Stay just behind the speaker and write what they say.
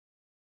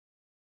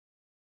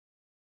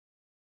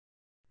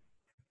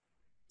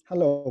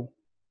Hello,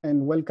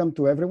 and welcome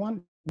to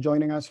everyone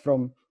joining us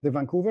from the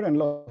Vancouver and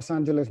Los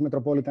Angeles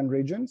metropolitan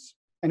regions,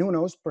 and who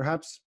knows,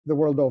 perhaps the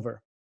world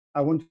over.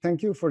 I want to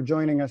thank you for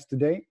joining us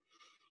today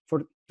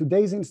for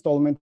today's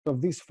installment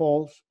of this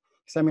fall's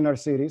seminar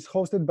series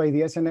hosted by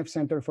the SNF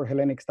Center for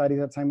Hellenic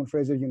Studies at Simon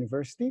Fraser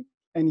University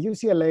and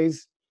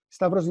UCLA's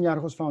Stavros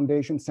Niarchos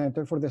Foundation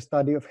Center for the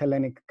Study of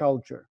Hellenic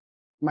Culture.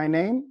 My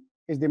name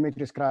is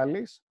Dimitris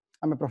Kralis.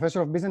 I'm a professor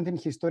of Byzantine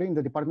history in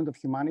the Department of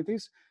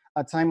Humanities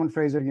at Simon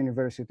Fraser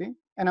University,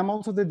 and I'm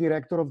also the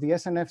director of the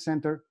SNF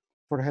Center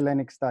for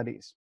Hellenic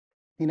Studies.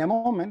 In a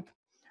moment,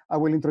 I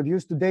will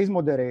introduce today's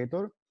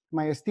moderator,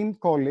 my esteemed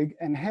colleague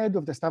and head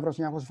of the Stavros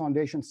Niarchos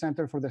Foundation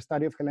Center for the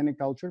Study of Hellenic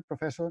Culture,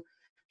 Professor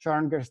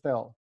Sharon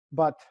Gerstel.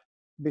 But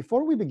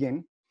before we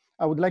begin,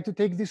 I would like to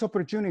take this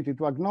opportunity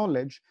to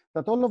acknowledge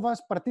that all of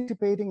us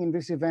participating in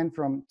this event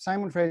from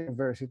Simon Fraser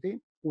University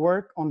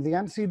work on the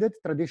unceded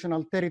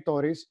traditional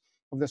territories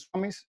of the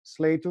Squamish,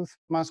 Tsleil-Waututh,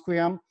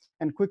 Musqueam,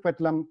 and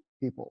Quiquetlam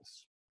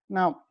peoples.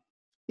 Now,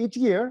 each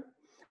year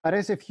at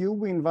SFU,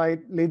 we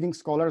invite leading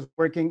scholars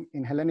working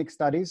in Hellenic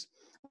studies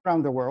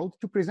around the world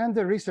to present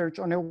their research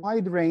on a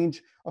wide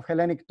range of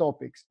Hellenic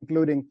topics,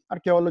 including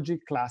archaeology,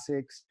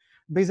 classics,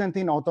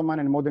 Byzantine, Ottoman,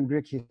 and modern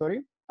Greek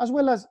history, as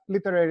well as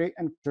literary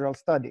and cultural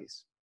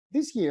studies.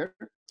 This year,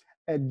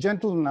 a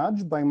gentle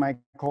nudge by my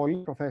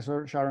colleague,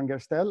 Professor Sharon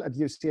Gerstel at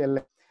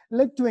UCLA,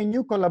 led to a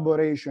new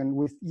collaboration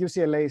with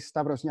UCLA's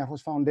Stavros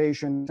Niarchos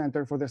Foundation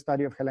Center for the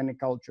Study of Hellenic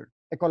Culture,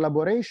 a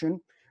collaboration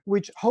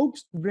which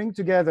hopes to bring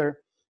together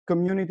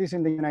communities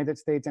in the United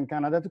States and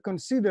Canada to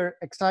consider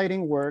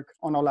exciting work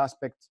on all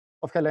aspects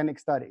of Hellenic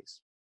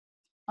studies.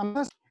 I'm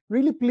thus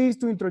really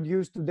pleased to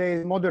introduce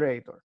today's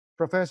moderator,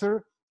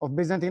 Professor of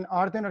Byzantine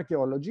Art and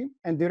Archaeology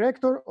and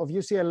Director of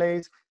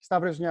UCLA's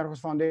Stavros Niarchos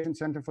Foundation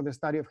Center for the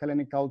Study of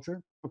Hellenic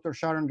Culture, Dr.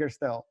 Sharon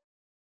Gerstel.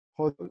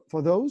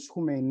 For those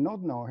who may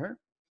not know her,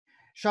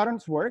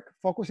 Sharon's work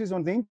focuses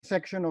on the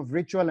intersection of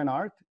ritual and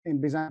art in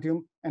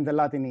Byzantium and the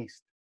Latin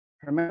East.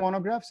 Her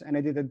monographs and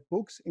edited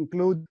books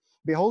include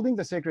Beholding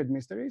the Sacred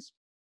Mysteries,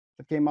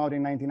 that came out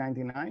in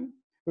 1999,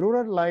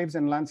 Rural Lives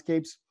and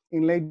Landscapes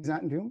in Late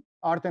Byzantium,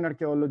 Art,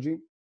 Archaeology,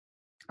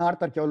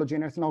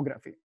 and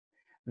Ethnography.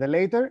 The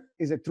latter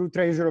is a true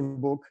treasure of a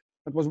book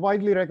that was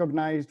widely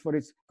recognized for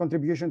its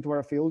contribution to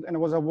our field and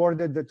was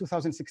awarded the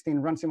 2016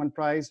 Runciman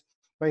Prize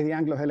by the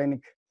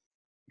Anglo-Hellenic.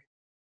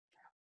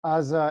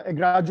 As a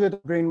graduate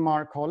of Bryn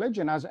Mawr College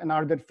and as an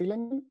ardent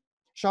philhellene,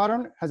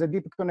 Sharon has a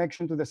deep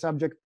connection to the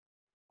subject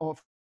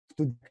of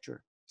today's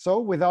lecture. So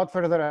without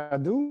further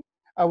ado,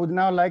 I would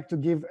now like to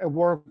give a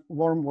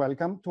warm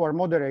welcome to our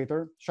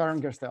moderator,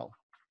 Sharon Gerstel.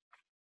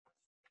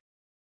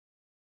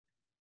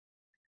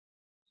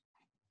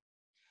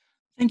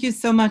 Thank you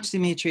so much,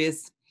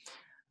 Dimitris.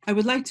 I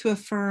would like to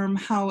affirm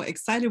how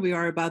excited we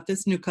are about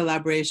this new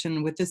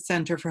collaboration with the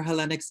Center for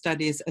Hellenic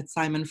Studies at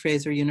Simon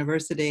Fraser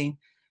University.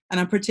 And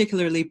I'm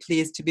particularly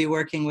pleased to be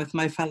working with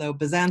my fellow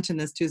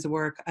Byzantinist whose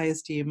work I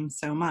esteem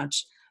so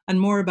much.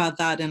 And more about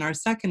that in our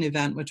second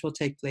event, which will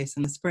take place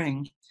in the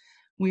spring.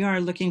 We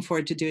are looking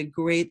forward to doing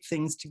great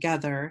things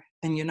together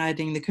and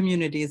uniting the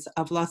communities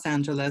of Los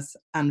Angeles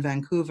and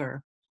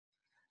Vancouver.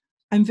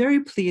 I'm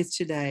very pleased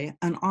today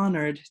and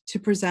honored to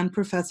present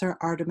Professor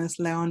Artemis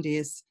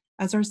Leontis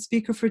as our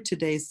speaker for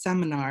today's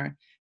seminar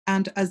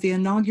and as the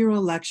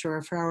inaugural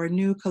lecturer for our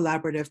new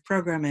collaborative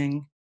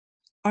programming.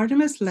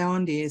 Artemis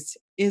Leontis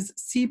is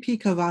C.P.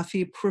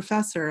 Cavafy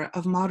Professor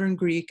of Modern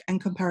Greek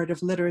and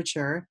Comparative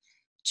Literature,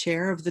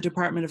 Chair of the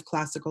Department of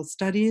Classical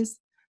Studies,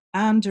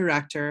 and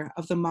Director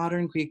of the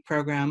Modern Greek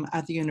Program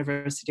at the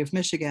University of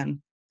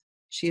Michigan.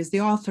 She is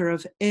the author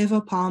of Eva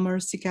Palmer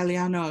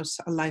Sikelianos,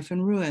 A Life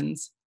in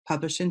Ruins,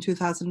 published in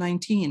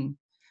 2019,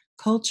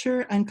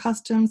 Culture and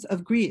Customs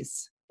of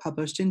Greece,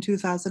 published in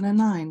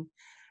 2009,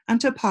 and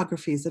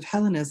Topographies of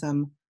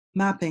Hellenism,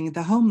 Mapping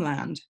the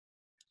Homeland.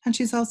 And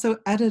she's also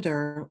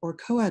editor or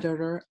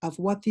co-editor of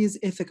What These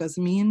Ithacas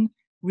Mean,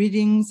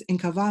 Readings in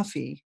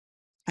Cavafy,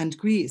 and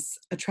Greece,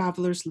 A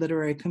Traveler's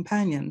Literary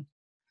Companion.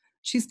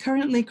 She's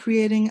currently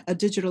creating a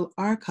digital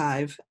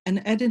archive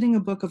and editing a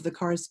book of the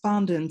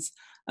correspondence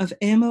of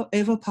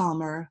Eva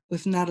Palmer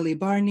with Natalie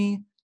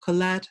Barney,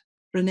 Colette,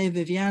 Renée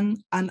Vivienne,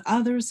 and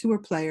others who were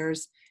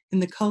players in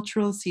the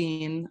cultural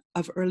scene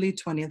of early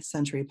 20th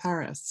century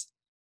Paris.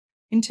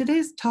 In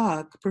today's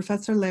talk,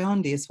 Professor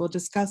Leontis will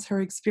discuss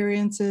her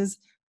experiences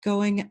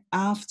going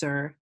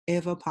after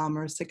Eva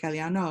Palmer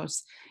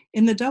Sikelianos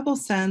in the double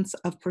sense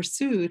of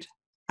pursuit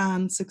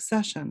and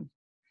succession.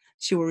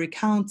 She will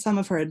recount some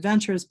of her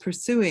adventures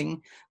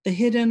pursuing the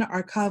hidden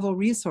archival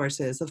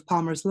resources of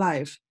Palmer's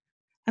life,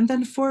 and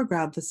then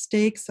foreground the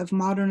stakes of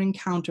modern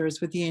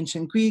encounters with the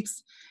ancient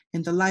Greeks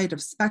in the light of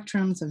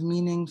spectrums of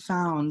meaning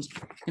found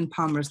in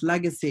Palmer's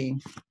legacy.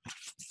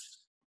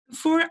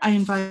 Before I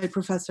invite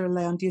Professor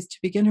Leontis to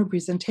begin her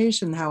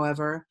presentation,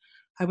 however,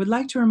 I would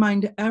like to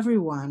remind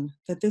everyone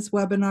that this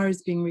webinar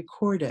is being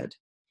recorded.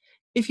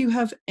 If you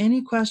have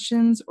any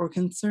questions or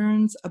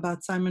concerns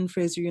about Simon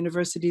Fraser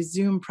University's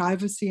Zoom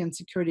privacy and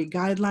security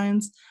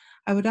guidelines,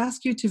 I would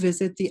ask you to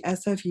visit the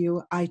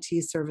SFU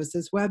IT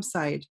Services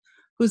website,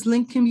 whose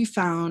link can be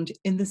found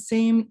in the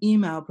same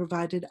email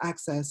provided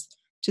access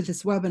to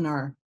this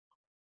webinar.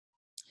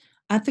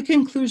 At the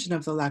conclusion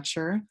of the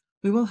lecture,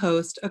 we will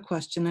host a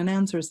question and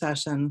answer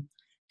session.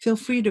 Feel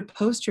free to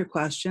post your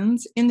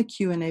questions in the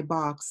Q&A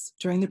box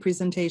during the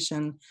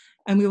presentation,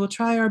 and we will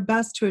try our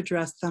best to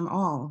address them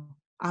all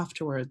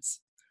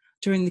afterwards.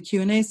 During the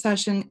Q&A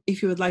session,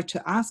 if you would like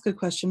to ask a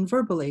question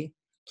verbally,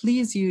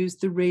 please use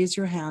the raise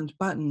your hand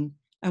button,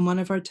 and one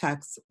of our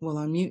techs will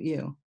unmute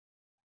you.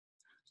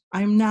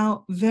 I am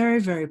now very,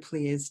 very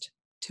pleased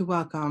to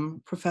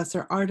welcome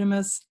Professor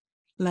Artemis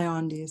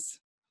Leontis.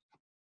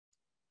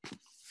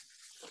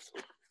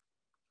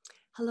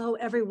 Hello,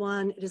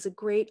 everyone. It is a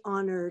great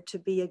honor to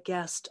be a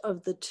guest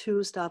of the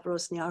two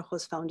Stavros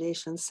Niarchos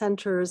Foundation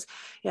centers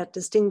at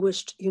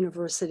distinguished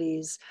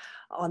universities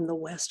on the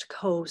West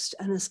Coast,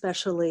 and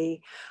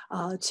especially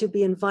to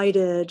be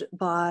invited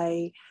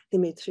by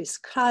Dimitris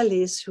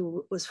Kralis,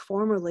 who was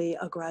formerly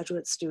a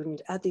graduate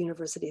student at the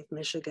University of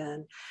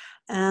Michigan,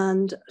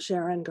 and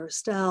Sharon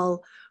Gerstel,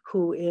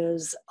 who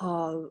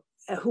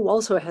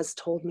also has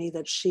told me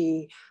that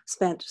she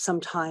spent some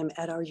time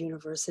at our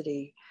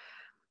university.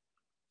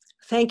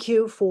 Thank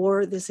you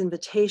for this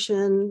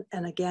invitation.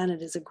 And again,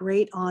 it is a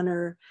great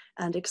honor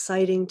and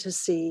exciting to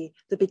see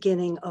the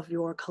beginning of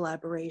your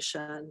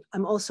collaboration.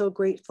 I'm also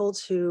grateful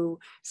to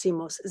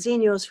Simos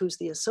Zinios, who's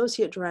the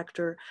Associate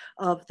Director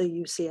of the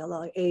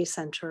UCLA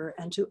Center,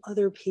 and to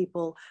other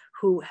people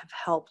who have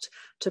helped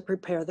to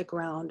prepare the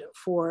ground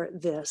for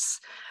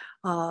this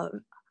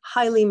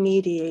highly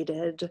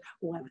mediated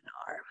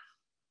webinar.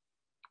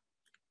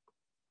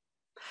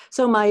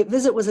 So my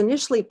visit was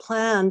initially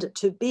planned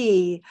to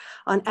be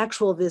an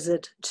actual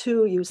visit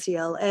to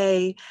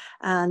UCLA,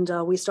 and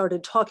we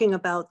started talking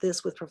about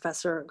this with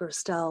Professor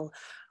Gerstel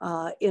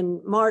in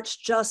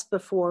March, just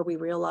before we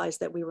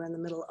realized that we were in the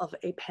middle of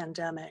a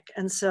pandemic.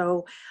 And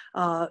so,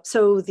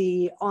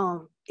 the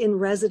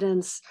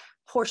in-residence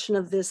portion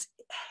of this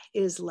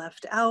is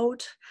left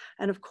out.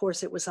 And of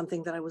course, it was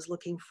something that I was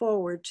looking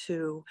forward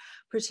to,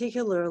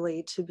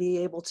 particularly to be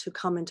able to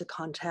come into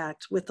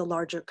contact with the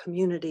larger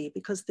community,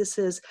 because this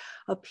is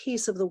a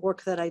piece of the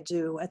work that I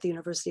do at the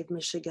University of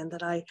Michigan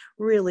that I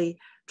really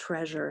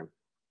treasure.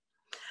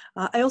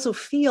 I also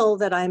feel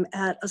that I'm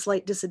at a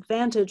slight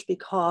disadvantage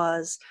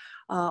because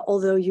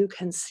although you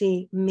can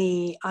see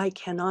me, I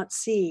cannot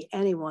see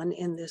anyone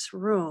in this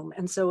room.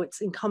 And so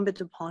it's incumbent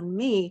upon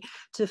me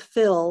to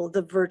fill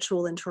the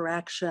virtual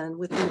interaction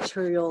with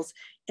materials,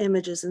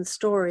 images, and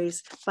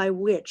stories by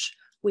which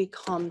we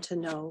come to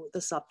know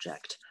the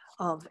subject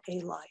of a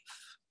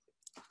life.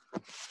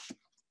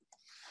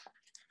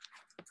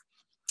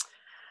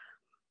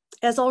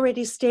 As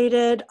already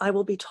stated, I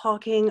will be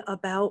talking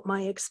about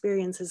my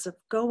experiences of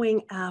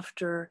going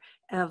after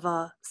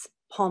Eva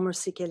Palmer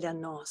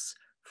Sikelianos,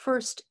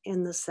 first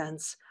in the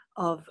sense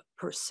of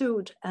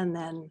pursuit and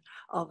then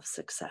of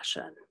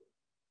succession.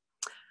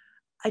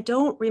 I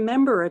don't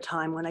remember a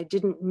time when I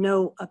didn't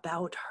know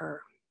about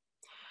her.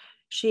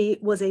 She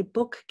was a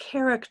book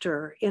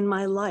character in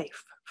my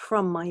life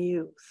from my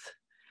youth.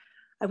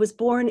 I was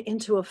born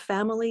into a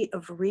family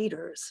of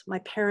readers. My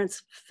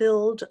parents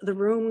filled the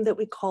room that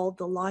we called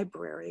the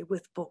library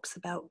with books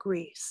about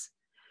Greece.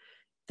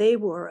 They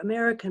were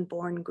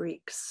American-born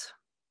Greeks,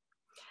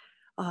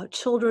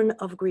 children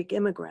of Greek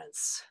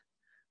immigrants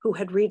who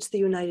had reached the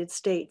United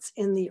States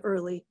in the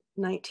early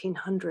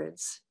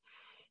 1900s.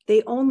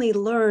 They only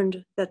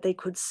learned that they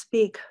could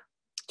speak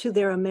to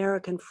their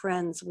American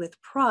friends with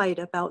pride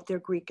about their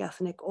Greek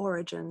ethnic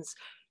origins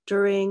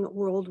during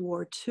World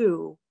War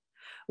II,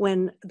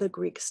 when the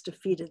Greeks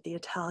defeated the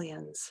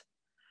Italians.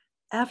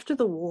 After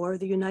the war,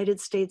 the United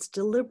States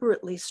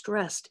deliberately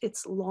stressed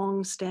its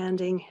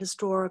long-standing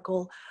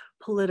historical,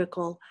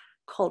 political,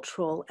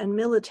 cultural, and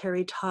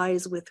military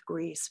ties with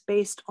Greece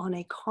based on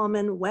a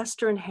common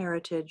Western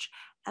heritage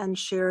and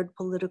shared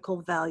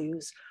political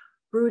values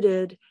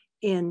rooted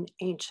in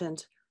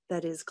ancient,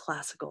 that is,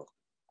 classical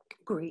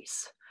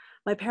Greece.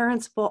 My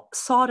parents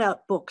sought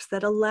out books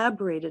that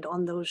elaborated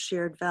on those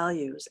shared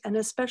values, and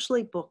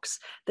especially books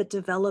that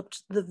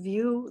developed the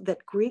view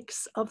that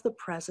Greeks of the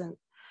present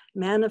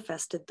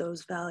manifested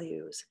those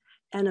values,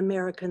 and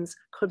Americans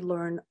could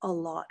learn a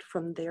lot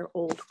from their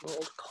old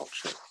world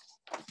culture.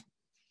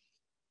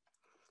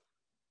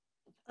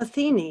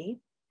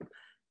 Athene,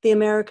 the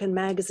American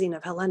magazine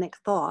of Hellenic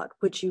thought,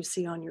 which you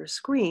see on your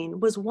screen,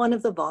 was one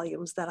of the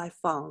volumes that I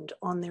found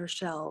on their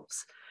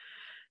shelves.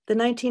 The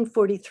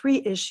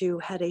 1943 issue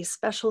had a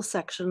special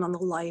section on the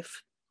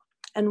life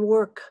and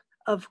work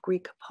of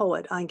Greek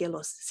poet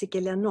Angelos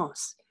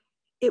Sikelianos.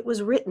 It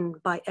was written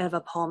by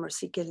Eva Palmer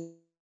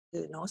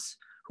Sikelianos,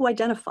 who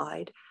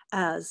identified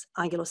as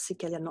Angelos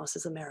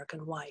Sikelianos'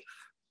 American wife.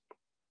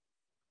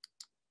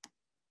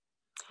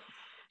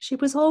 She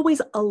was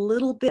always a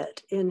little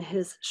bit in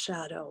his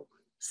shadow.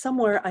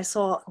 Somewhere I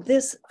saw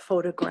this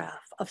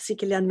photograph of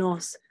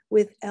Sikelianos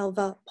with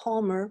Eva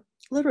Palmer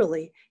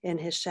literally in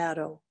his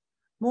shadow.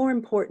 More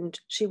important,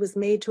 she was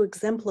made to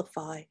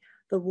exemplify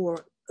the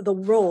the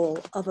role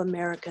of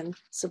American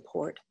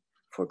support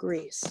for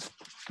Greece.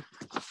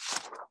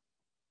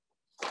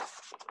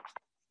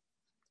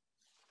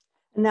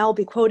 And now I'll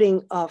be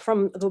quoting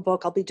from the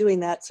book. I'll be doing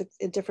that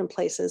in different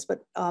places,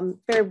 but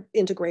very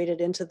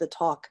integrated into the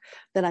talk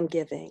that I'm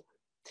giving.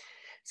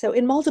 So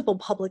in multiple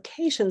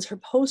publications, her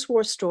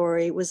post-war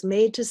story was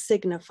made to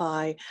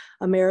signify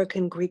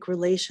American-Greek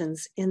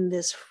relations in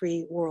this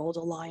free world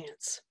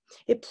alliance.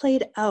 It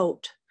played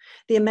out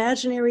the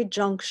imaginary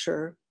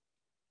juncture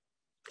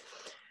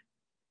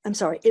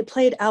it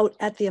played out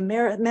at the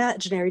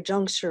imaginary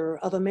juncture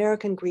of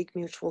American-Greek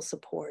mutual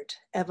support.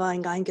 Eva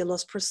and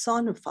Angelos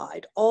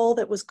personified all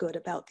that was good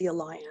about the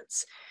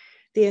alliance.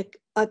 The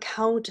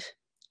account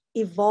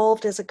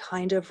evolved as a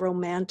kind of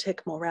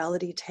romantic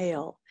morality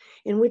tale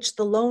in which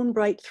the lone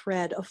bright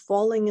thread of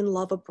falling in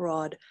love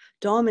abroad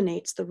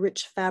dominates the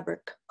rich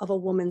fabric of a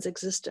woman's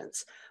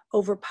existence,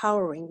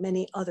 overpowering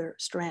many other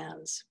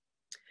strands.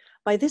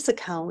 By this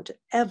account,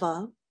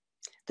 Eva,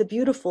 the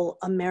beautiful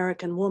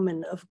American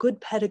woman of good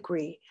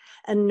pedigree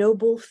and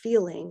noble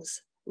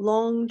feelings,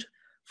 longed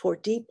for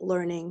deep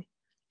learning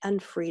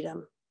and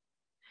freedom.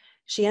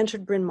 She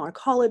entered Bryn Mawr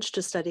College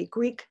to study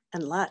Greek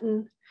and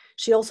Latin.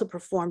 She also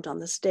performed on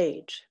the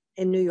stage.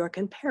 In New York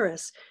and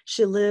Paris,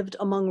 she lived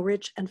among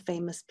rich and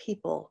famous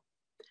people.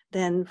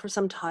 Then, for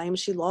some time,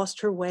 she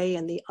lost her way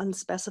in the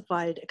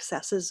unspecified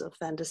excesses of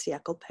fin de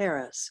siècle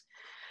Paris.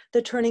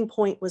 The turning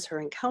point was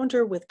her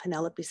encounter with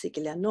Penelope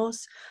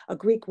Sikelianos, a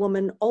Greek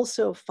woman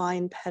also of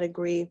fine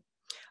pedigree,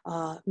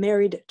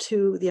 married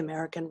to the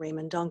American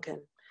Raymond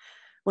Duncan.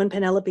 When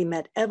Penelope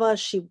met Eva,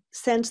 she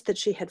sensed that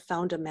she had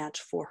found a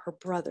match for her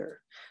brother.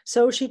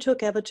 So she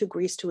took Eva to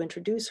Greece to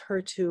introduce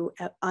her to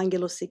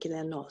Angelos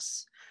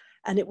Sikelianos.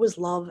 And it was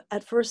love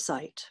at first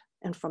sight.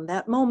 And from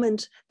that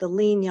moment, the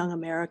lean young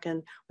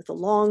American with the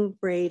long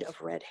braid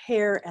of red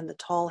hair and the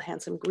tall,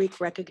 handsome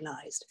Greek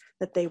recognized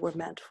that they were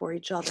meant for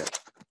each other.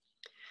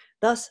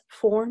 Thus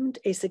formed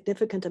a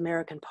significant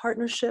American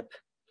partnership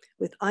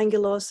with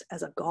Angelos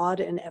as a god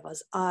in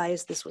Eva's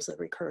eyes. This was a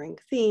recurring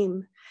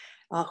theme,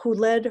 who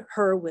led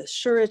her with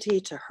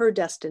surety to her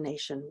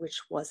destination,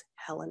 which was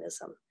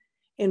Hellenism.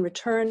 In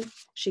return,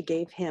 she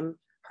gave him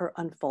her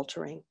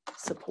unfaltering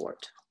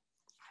support.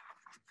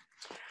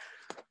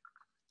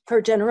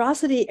 Her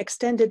generosity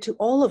extended to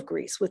all of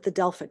Greece with the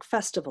Delphic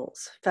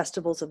festivals,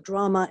 festivals of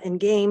drama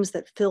and games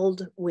that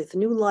filled with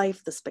new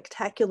life the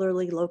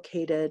spectacularly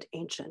located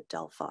ancient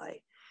Delphi,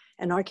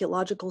 an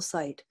archaeological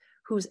site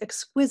whose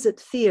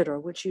exquisite theater,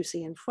 which you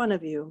see in front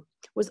of you,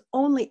 was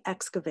only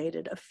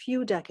excavated a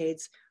few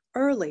decades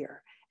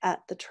earlier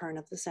at the turn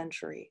of the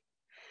century.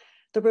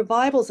 The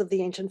revivals of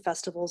the ancient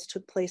festivals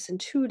took place in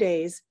 2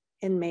 days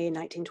in May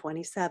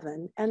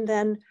 1927, and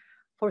then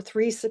for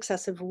 3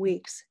 successive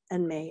weeks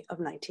in May of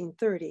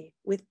 1930,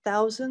 with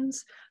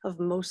thousands of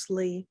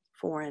mostly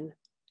foreign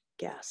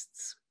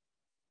guests.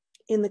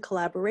 In the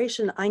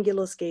collaboration,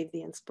 Angelos gave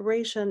the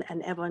inspiration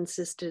and Eva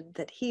insisted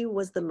that he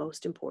was the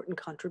most important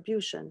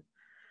contribution,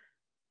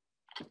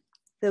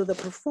 though the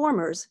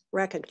performers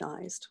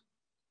recognized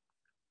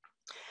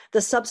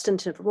the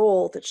substantive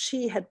role that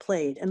she had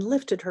played and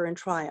lifted her in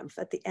triumph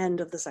at the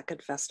end of the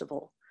second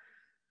festival.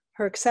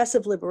 Her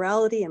excessive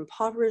liberality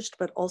impoverished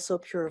but also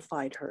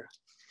purified her.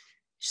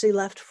 She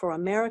left for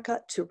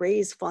America to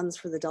raise funds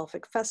for the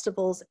Delphic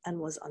festivals and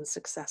was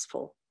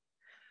unsuccessful.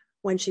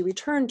 When she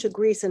returned to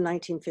Greece in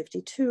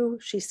 1952,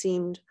 she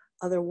seemed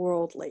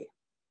otherworldly,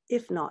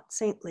 if not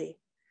saintly.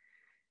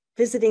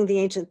 Visiting the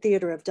ancient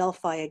theater of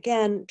Delphi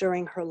again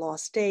during her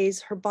lost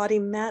days, her body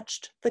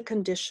matched the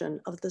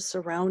condition of the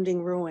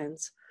surrounding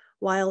ruins,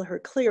 while her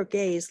clear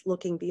gaze,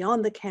 looking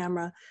beyond the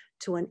camera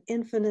to an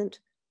infinite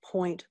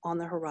point on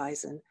the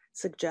horizon,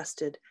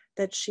 suggested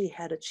that she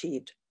had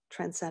achieved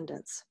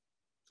transcendence.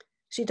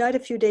 She died a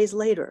few days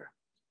later,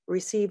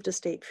 received a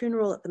state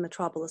funeral at the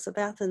metropolis of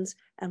Athens,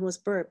 and was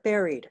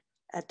buried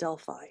at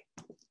Delphi.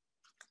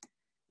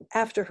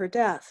 After her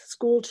death,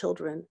 school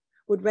children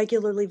would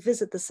regularly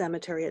visit the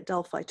cemetery at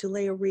Delphi to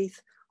lay a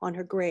wreath on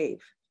her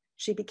grave.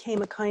 She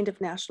became a kind of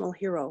national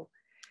hero.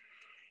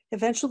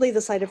 Eventually,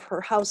 the site of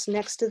her house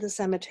next to the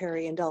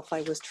cemetery in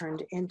Delphi was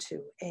turned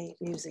into a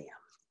museum.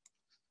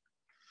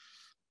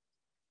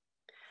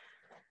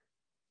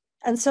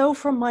 And so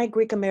from my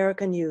Greek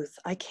American youth,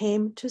 I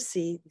came to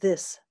see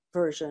this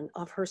version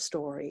of her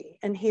story.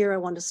 And here I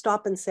want to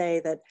stop and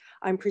say that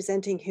I'm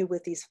presenting you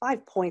with these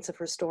 5 points of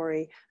her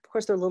story. Of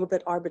course, they're a little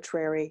bit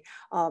arbitrary,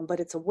 but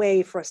it's a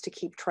way for us to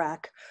keep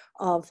track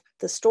of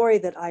the story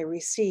that I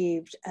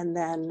received and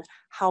then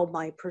how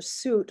my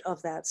pursuit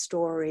of that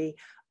story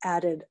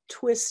added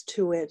twist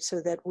to it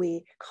so that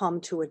we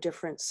come to a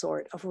different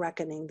sort of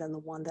reckoning than the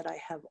one that I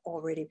have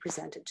already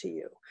presented to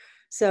you.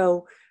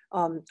 So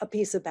a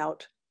piece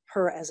about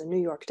her as a New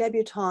York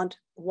debutante,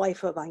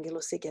 wife of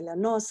Angelos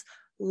Sikelianos,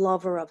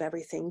 lover of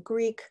everything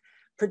Greek,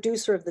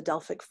 producer of the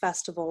Delphic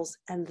festivals,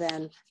 and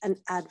then an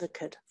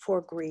advocate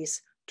for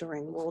Greece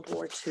during World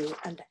War II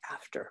and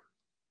after.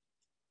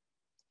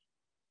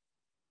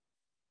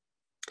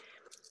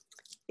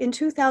 In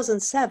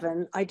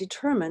 2007, I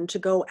determined to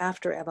go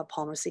after Eva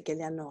Palmer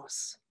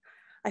Sikelianos.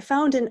 I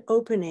found an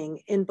opening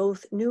in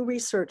both new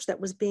research that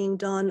was being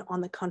done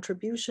on the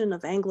contribution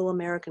of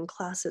Anglo-American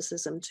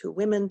classicism to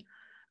women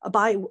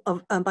by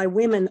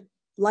women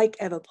like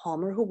Eva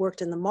Palmer, who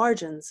worked in the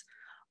margins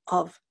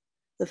of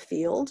the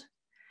field,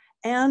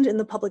 and in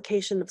the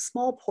publication of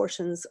small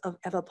portions of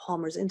Eva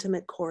Palmer's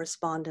intimate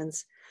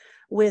correspondence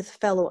with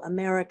fellow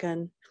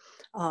American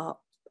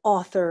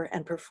author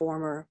and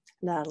performer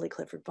Natalie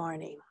Clifford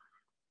Barney.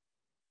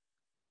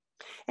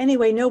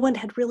 Anyway, no one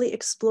had really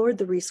explored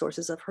the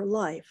resources of her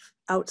life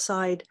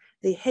outside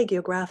the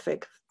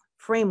hagiographic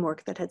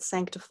framework that had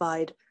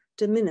sanctified,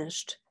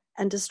 diminished,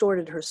 and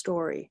distorted her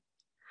story.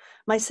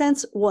 My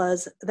sense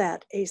was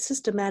that a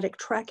systematic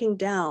tracking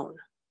down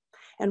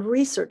and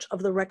research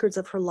of the records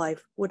of her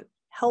life would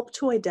help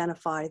to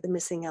identify the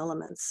missing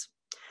elements,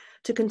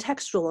 to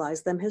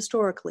contextualize them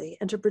historically,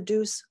 and to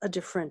produce a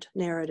different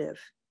narrative.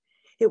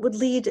 It would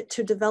lead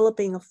to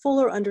developing a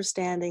fuller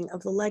understanding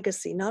of the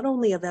legacy, not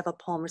only of Eva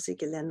Palmer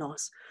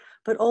Sikelianos,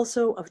 but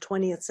also of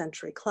 20th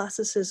century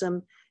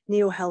classicism,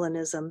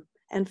 neo-Hellenism,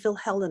 and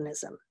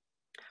philhellenism,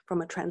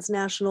 from a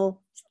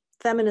transnational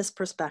feminist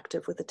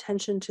perspective with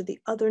attention to the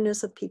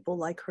otherness of people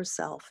like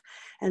herself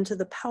and to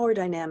the power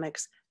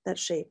dynamics that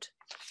shaped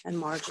and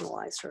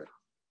marginalized her.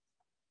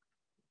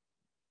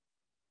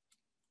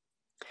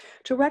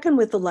 To reckon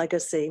with the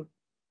legacy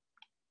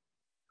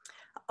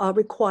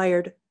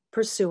required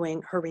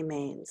pursuing her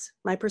remains.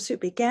 My pursuit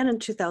began in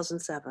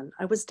 2007.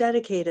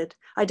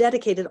 I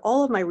dedicated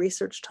all of my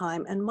research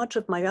time and much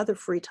of my other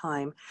free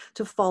time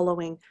to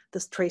following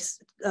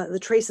the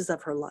traces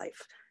of her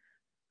life.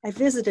 I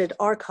visited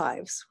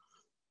archives,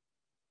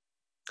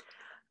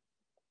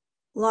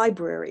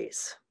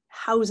 libraries,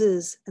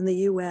 houses in the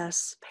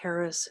US,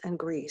 Paris, and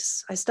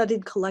Greece. I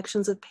studied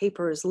collections of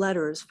papers,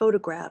 letters,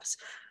 photographs,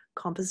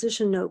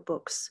 composition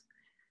notebooks,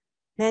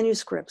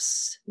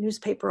 manuscripts,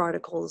 newspaper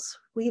articles,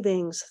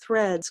 weavings,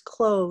 threads,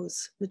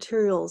 clothes,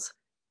 materials,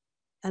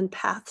 and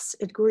paths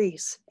in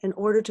Greece in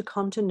order to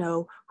come to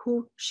know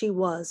who she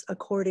was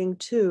according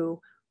to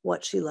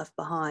what she left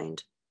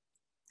behind.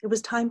 It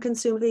was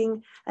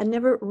time-consuming and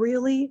never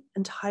really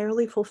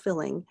entirely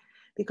fulfilling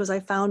because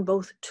I found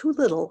both too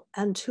little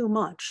and too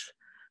much,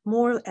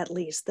 more at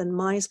least than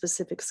my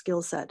specific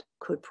skill set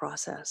could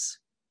process.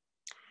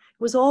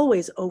 It was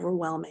always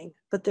overwhelming,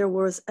 but there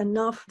were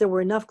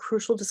enough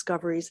crucial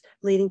discoveries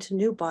leading to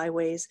new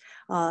byways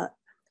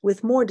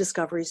with more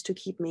discoveries to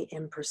keep me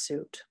in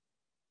pursuit.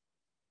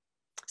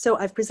 So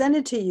I've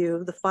presented to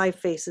you the 5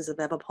 faces of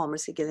Eva Palmer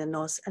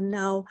Sikelianos, and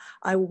now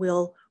I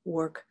will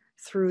work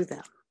through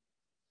them.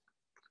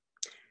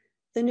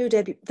 The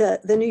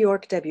New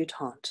York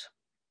debutante.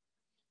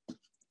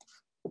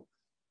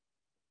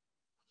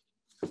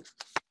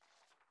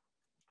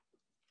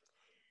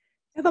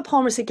 Eva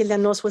Palmer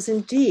Sikelianos was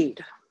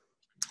indeed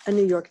a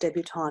New York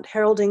debutante,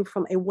 heralding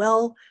from a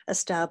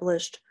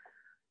well-established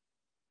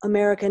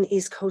American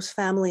East Coast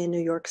family in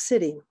New York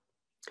City,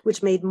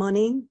 which made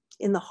money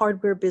in the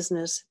hardware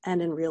business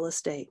and in real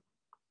estate.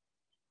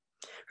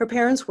 Her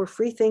parents were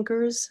free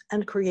thinkers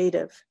and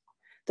creative.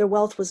 Their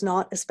wealth was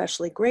not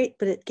especially great,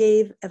 but it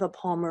gave Eva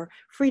Palmer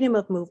freedom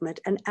of movement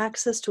and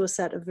access to a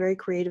set of very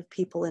creative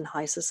people in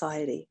high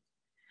society.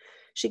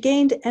 She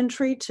gained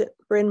entry to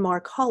Bryn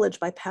Mawr College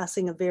by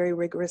passing a very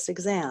rigorous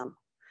exam.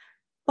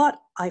 But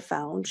I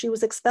found she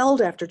was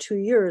expelled after 2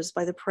 years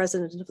by the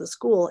president of the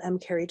school, M.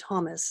 Carey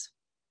Thomas.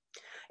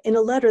 In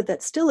a letter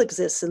that still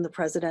exists in the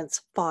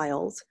president's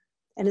files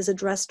and is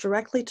addressed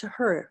directly to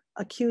her,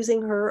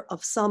 accusing her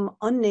of some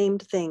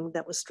unnamed thing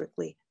that was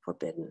strictly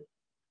forbidden.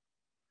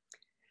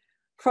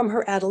 From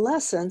her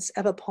adolescence,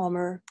 Eva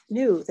Palmer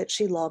knew that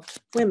she loved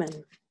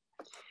women.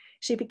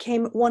 She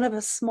became one of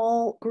a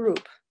small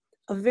group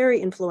of very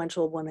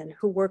influential women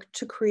who worked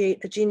to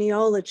create a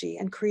genealogy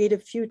and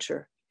creative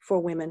future for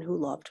women who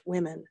loved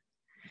women.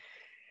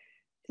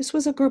 This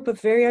was a group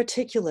of very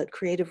articulate,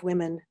 creative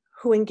women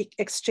who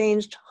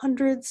exchanged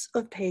hundreds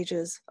of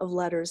pages of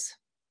letters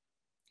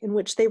in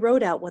which they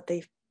wrote out what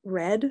they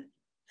read,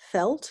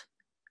 felt,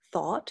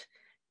 thought,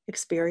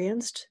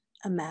 experienced,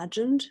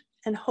 imagined,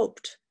 and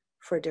hoped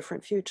for a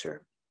different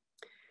future.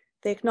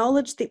 They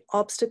acknowledged the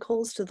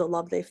obstacles to the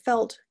love they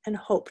felt and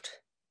hoped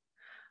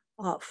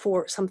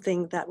for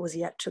something that was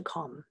yet to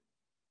come.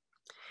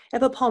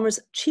 Eva Palmer's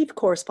chief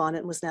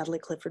correspondent was Natalie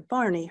Clifford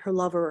Barney, her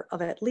lover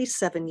of at least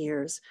 7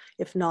 years,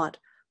 if not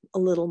a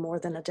little more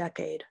than a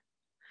decade.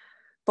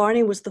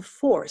 Barney was the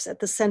force at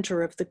the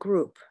center of the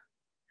group.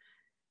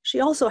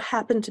 She also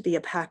happened to be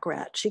a pack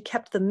rat. She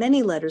kept the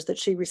many letters that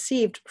she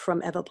received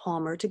from Eva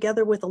Palmer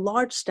together with a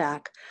large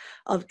stack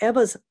of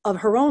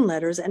her own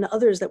letters and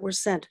others that were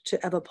sent to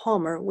Eva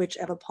Palmer, which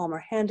Eva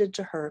Palmer handed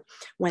to her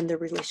when the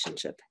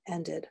relationship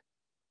ended.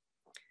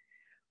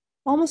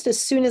 Almost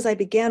as soon as I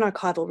began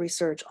archival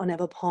research on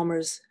Eva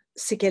Palmer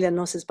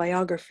Sikelianos'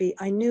 biography,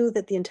 I knew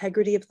that the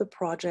integrity of the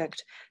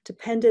project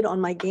depended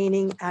on my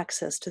gaining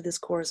access to this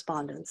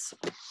correspondence.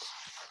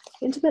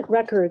 Intimate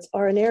records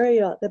are an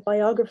area that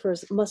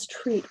biographers must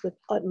treat with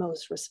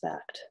utmost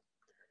respect.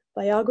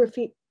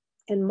 Biography,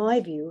 in my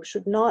view,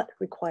 should not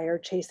require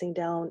chasing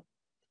down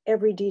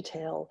every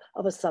detail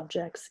of a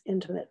subject's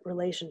intimate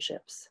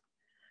relationships.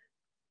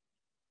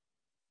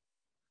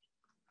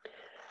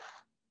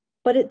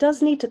 But it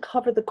does need to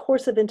cover the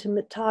course of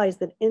intimate ties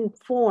that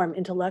inform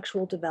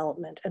intellectual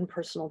development and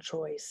personal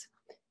choice.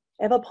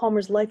 Eva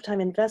Palmer's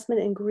lifetime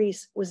investment in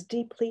Greece was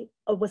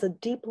a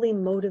deeply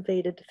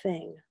motivated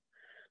thing.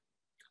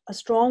 A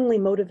strongly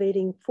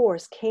motivating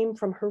force came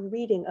from her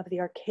reading of the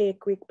archaic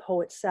Greek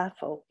poet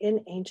Sappho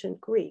in ancient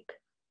Greek.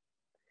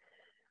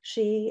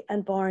 She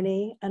and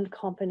Barney and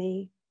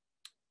company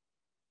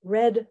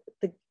read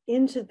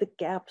into the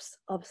gaps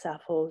of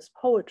Sappho's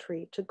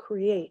poetry to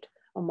create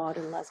a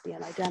modern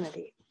lesbian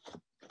identity.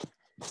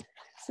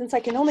 Since I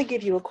can only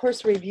give you a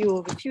cursory view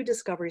of a few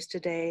discoveries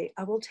today,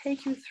 I will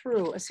take you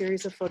through a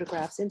series of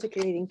photographs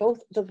indicating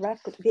both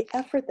the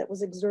effort that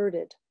was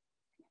exerted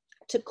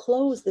to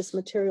close this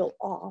material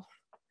off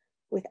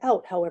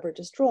without, however,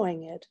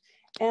 destroying it,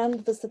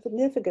 and the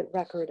significant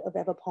record of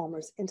Eva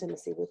Palmer's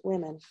intimacy with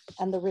women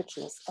and the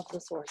richness of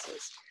the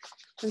sources.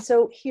 And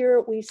so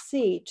here we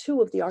see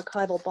two of the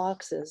archival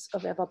boxes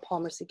of Eva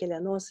Palmer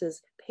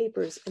Sikelianos'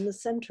 papers in the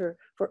Center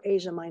for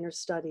Asia Minor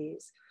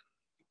Studies,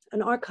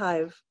 an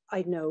archive,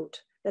 I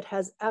note, that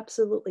has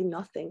absolutely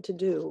nothing to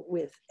do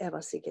with Eva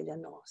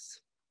Sikelianos.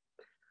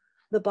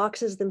 The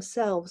boxes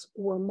themselves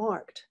were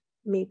marked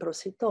mi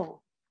prosito.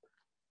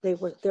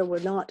 There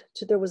was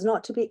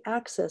not to be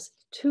access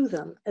to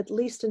them, at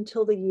least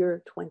until the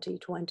year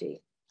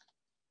 2020.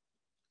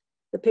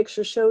 The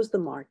picture shows the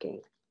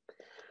marking.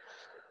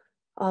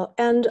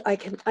 And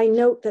I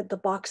note that the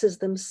boxes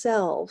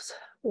themselves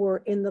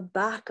were in the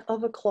back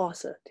of a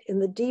closet in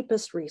the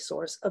deepest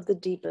resource of the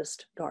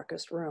deepest,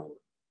 darkest room.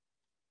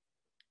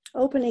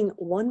 Opening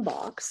one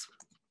box,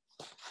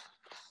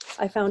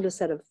 I found a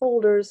set of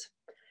folders,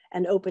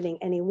 and opening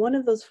any one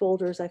of those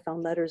folders, I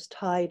found letters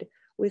tied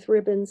with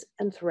ribbons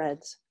and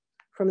threads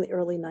from the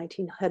early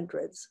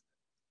 1900s.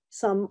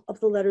 Some of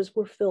the letters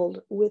were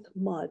filled with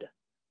mud.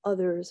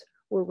 Others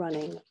were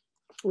running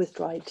with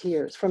dried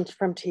tears, from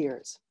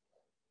tears.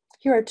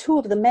 Here are two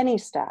of the many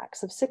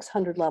stacks of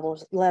 600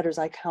 letters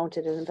I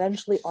counted and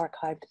eventually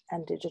archived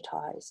and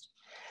digitized.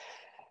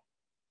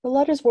 The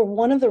letters were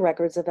one of the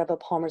records of Eva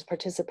Palmer's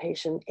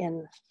participation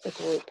in the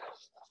group.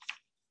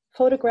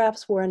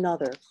 Photographs were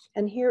another,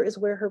 and here is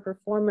where her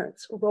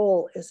performance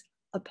role is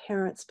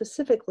apparent,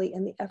 specifically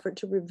in the effort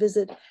to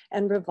revisit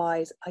and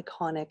revise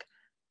iconic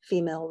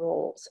female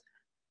roles.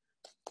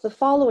 The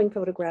following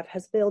photograph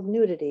has veiled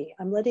nudity.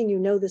 I'm letting you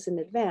know this in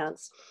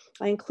advance.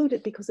 I include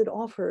it because it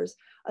offers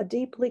a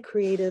deeply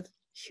creative,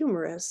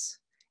 humorous,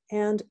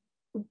 and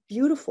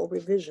beautiful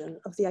revision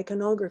of the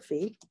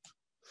iconography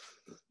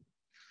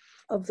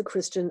of the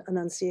Christian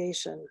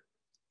Annunciation.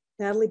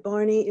 Natalie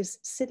Barney is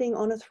sitting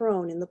on a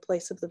throne in the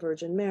place of the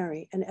Virgin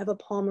Mary, and Eva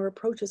Palmer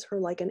approaches her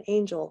like an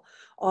angel,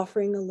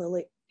 offering a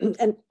lily,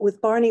 and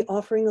with Barney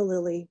offering a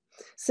lily,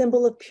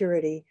 symbol of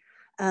purity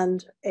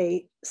and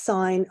a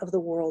sign of the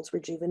world's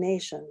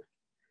rejuvenation.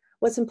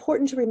 What's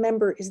important to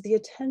remember is the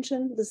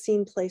attention the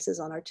scene places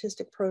on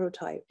artistic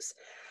prototypes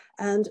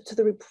and to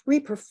the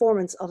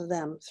re-performance of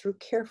them through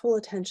careful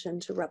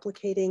attention to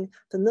replicating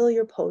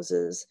familiar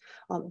poses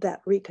that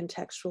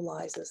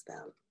recontextualizes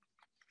them.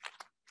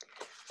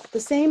 The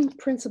same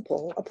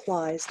principle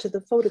applies to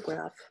the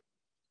photograph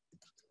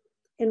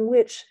in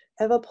which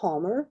Eva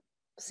Palmer,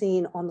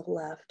 seen on the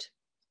left,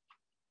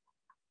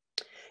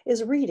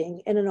 is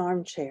reading in an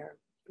armchair,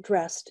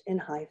 dressed in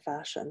high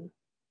fashion.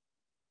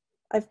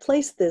 I've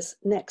placed this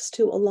next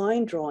to a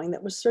line drawing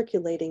that was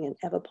circulating in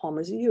Eva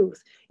Palmer's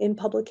youth in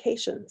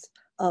publications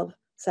of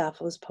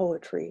Sappho's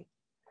poetry.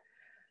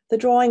 The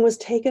drawing was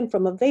taken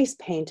from a vase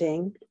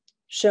painting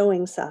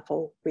showing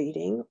Sappho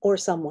reading, or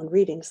someone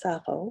reading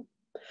Sappho,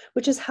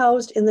 which is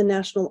housed in the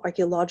National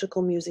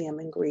Archaeological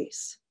Museum in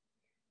Greece.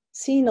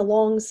 Seen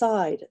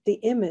alongside the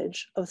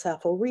image of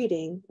Sappho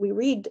reading, we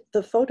read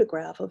the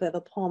photograph of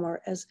Eva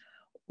Palmer as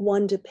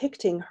one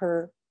depicting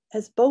her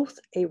as both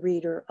a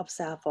reader of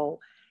Sappho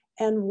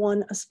and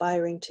one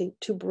aspiring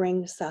to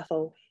bring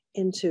Sappho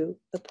into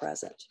the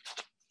present.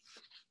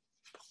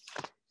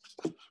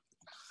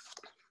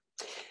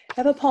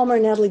 Eva Palmer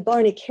and Natalie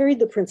Barney carried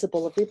the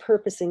principle of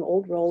repurposing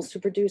old roles to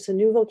produce a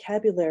new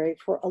vocabulary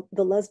for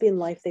the lesbian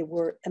life they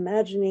were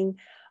imagining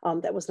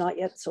that was not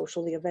yet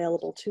socially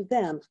available to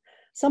them.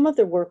 Some of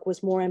their work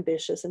was more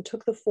ambitious and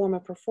took the form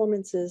of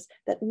performances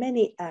that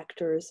many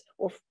actors,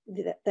 or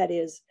that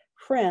is,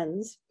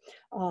 friends,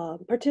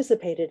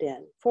 participated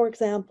in. For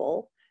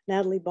example,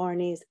 Natalie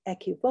Barney's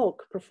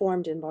Equivoque,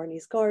 performed in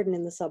Barney's Garden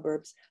in the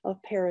suburbs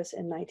of Paris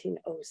in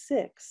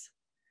 1906,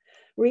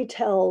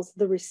 retells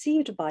the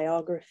received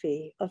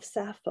biography of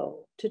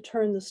Sappho to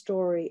turn the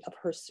story of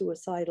her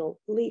suicidal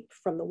leap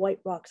from the white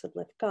rocks of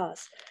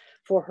Lefkas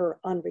for her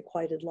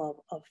unrequited love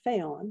of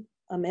Phaon,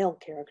 a male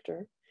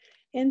character,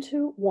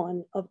 into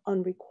one of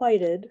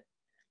unrequited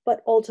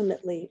but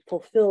ultimately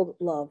fulfilled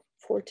love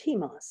for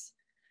Timas,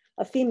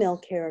 a female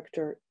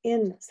character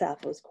in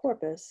Sappho's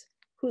corpus,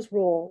 whose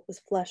role was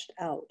fleshed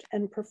out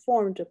and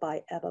performed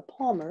by Eva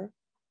Palmer,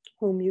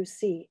 whom you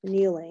see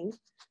kneeling,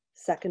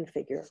 second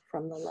figure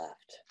from the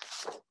left.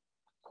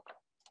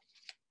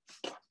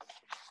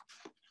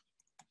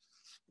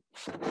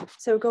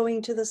 So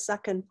going to the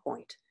second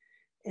point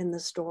in the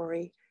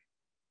story,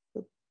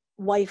 the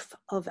wife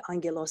of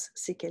Angelos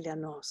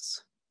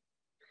Sikelianos.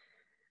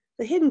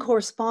 The hidden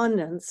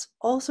correspondence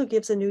also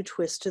gives a new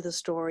twist to the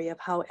story of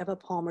how Eva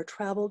Palmer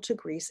traveled to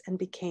Greece and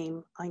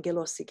became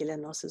Angelos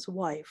Sikelianos'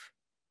 wife,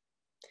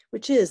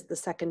 which is the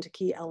second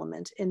key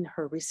element in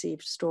her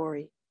received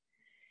story.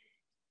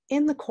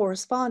 In the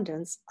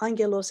correspondence,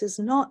 Angelos is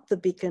not the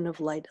beacon of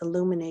light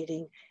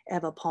illuminating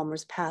Eva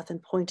Palmer's path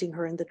and pointing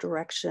her in the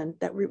direction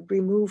that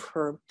remove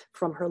her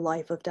from her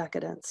life of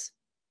decadence.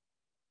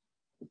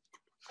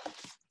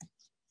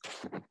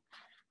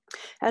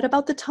 At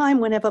about the time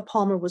when Eva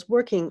Palmer was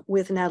working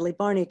with Natalie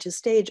Barney to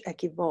stage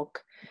Equivoque,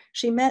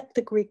 she met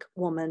the Greek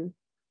woman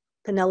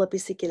Penelope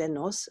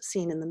Sikelianos,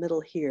 seen in the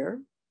middle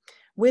here,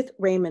 with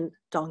Raymond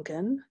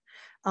Duncan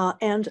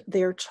and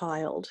their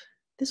child.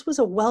 This was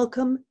a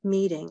welcome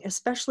meeting,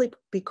 especially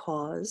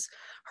because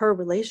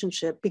Eva's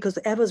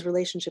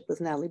relationship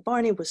with Natalie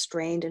Barney was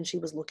strained and she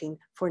was looking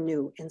for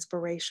new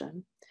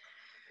inspiration.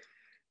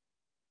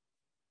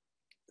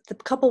 The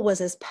couple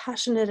was as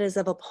passionate as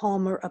Eva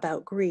Palmer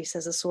about Greece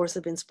as a source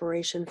of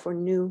inspiration for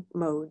new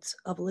modes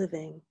of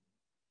living.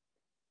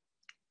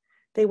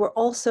 They were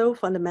also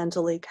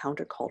fundamentally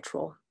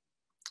countercultural.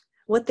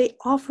 What they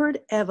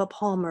offered Eva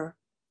Palmer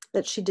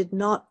that she did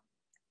not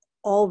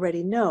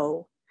already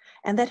know,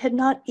 and that had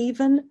not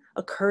even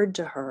occurred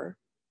to her,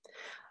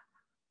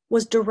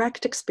 was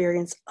direct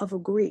experience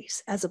of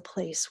Greece as a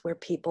place where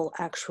people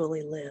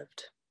actually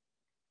lived.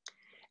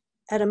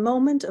 At a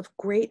moment of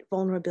great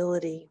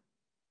vulnerability,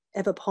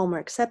 Eva Palmer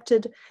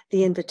accepted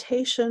the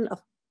invitation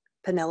of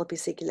Penelope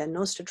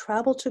Sikelianos to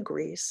travel to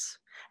Greece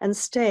and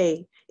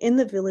stay in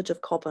the village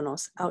of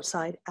Kopanos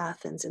outside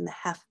Athens in the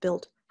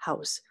half-built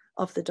house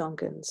of the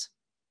Duncans.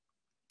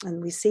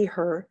 And we see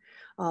her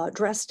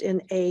dressed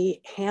in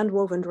a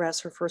hand-woven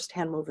dress, her first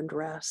hand-woven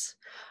dress,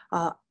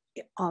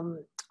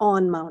 on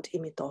Mount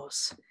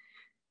Imitos.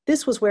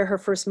 This was where her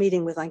first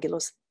meeting with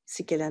Angelos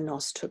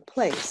Sikelianos took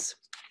place.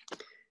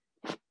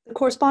 The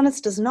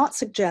correspondence does not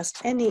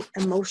suggest any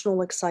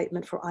emotional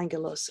excitement for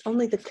Angelos,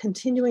 only the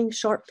continuing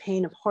sharp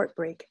pain of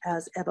heartbreak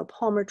as Eva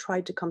Palmer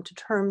tried to come to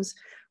terms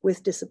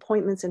with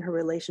disappointments in her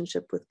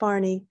relationship with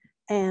Barney,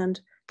 and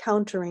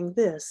countering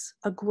this,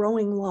 a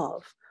growing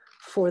love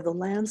for the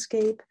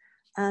landscape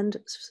and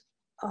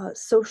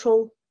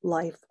social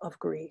life of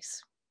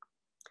Greece.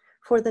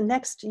 For the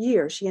next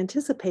year, she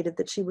anticipated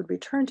that she would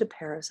return to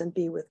Paris and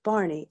be with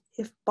Barney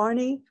if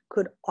Barney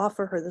could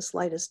offer her the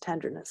slightest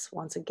tenderness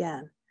once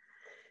again.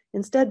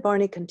 Instead,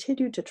 Barney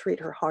continued to treat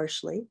her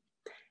harshly,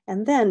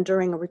 and then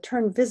during a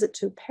return visit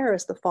to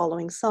Paris the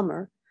following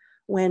summer,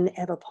 when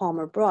Eva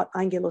Palmer brought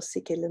Angelos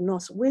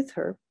Sikelianos with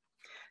her,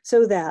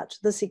 so that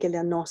the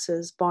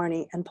Sikelianoses,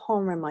 Barney, and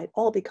Palmer might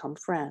all become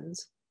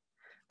friends,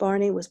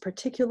 Barney was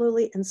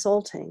particularly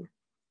insulting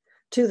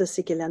to the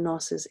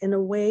Sikelianoses in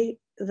a way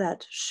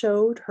that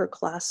showed her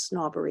class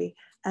snobbery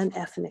and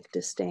ethnic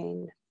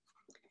disdain.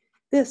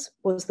 This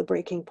was the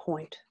breaking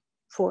point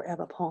for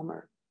Eva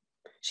Palmer.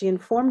 She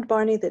informed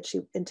Barney that she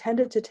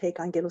intended to take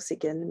Angelos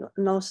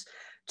Sikelianos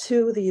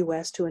to the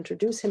US to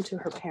introduce him to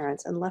her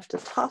parents, and left a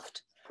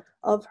tuft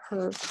of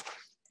her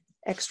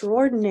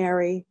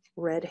extraordinary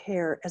red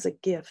hair as a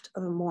gift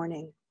of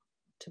mourning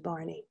to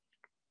Barney.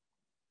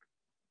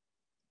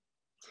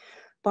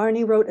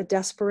 Barney wrote a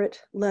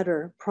desperate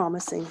letter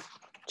promising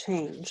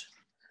change.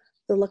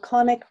 The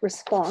laconic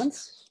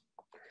response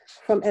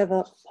from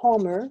Eva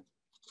Palmer,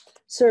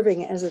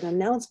 serving as an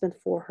announcement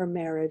for her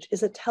marriage,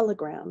 is a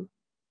telegram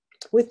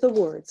with the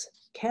words,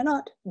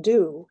 "Cannot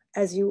do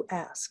as you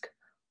ask,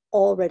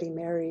 already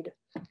married,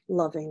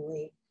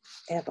 lovingly,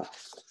 Eva."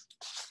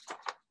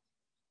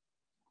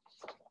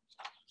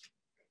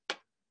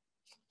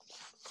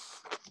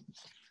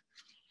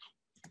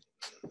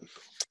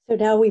 So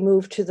now we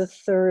move to the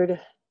third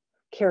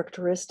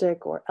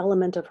characteristic or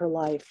element of her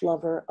life,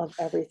 lover of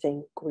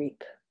everything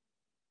Greek.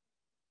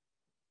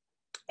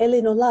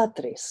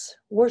 Ellenolatris,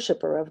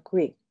 worshipper of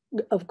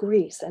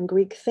Greece and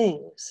Greek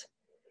things,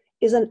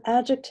 is an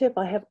adjective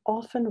I have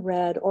often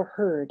read or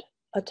heard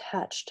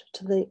attached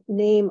to the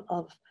name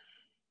of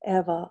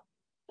Eva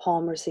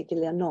Palmer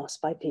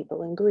Sikelianos by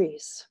people in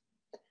Greece.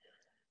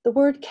 The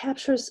word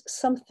captures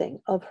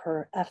something of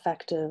her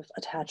affective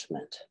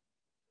attachment.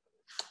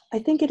 I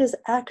think it is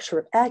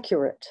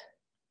accurate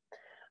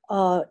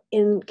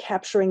in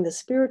capturing the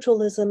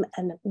spiritualism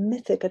and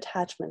mythic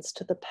attachments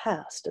to the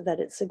past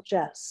that it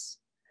suggests.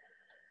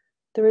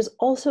 There is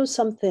also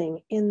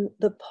something in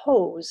the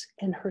pose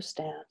in her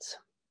stance.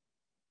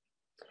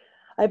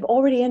 I've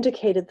already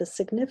indicated the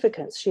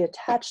significance she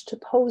attached to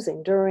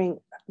posing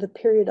during the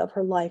period of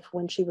her life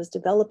when she was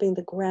developing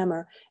the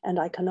grammar and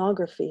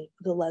iconography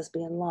of the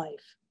lesbian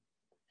life.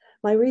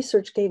 My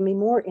research gave me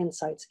more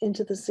insights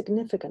into the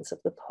significance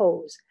of the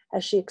pose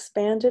as she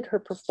expanded her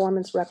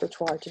performance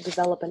repertoire to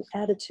develop an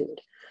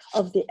attitude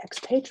of the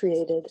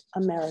expatriated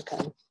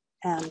American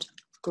and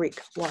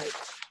Greek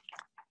wife.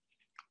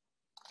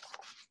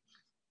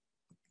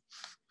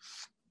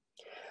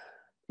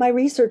 My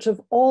research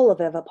of all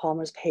of Eva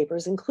Palmer's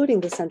papers,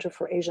 including the Center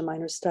for Asia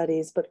Minor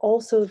Studies, but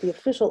also the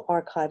official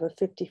archive of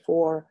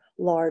 54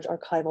 large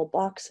archival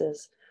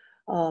boxes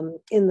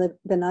in the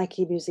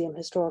Benaki Museum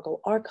Historical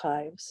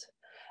Archives,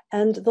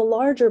 and the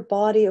larger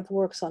body of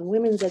works on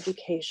women's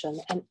education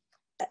and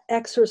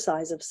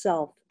exercise of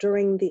self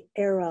during the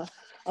era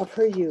of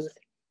her youth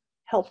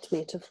helped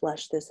me to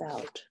flesh this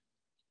out.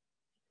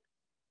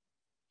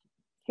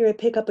 Here I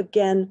pick up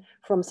again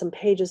from some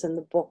pages in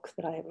the book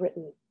that I have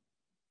written.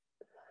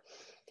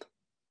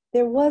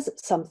 There was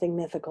something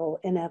mythical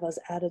in Eva's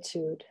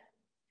attitude.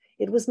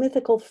 It was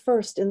mythical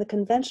first in the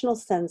conventional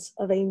sense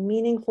of a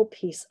meaningful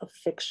piece of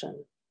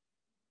fiction.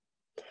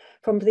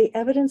 From the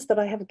evidence that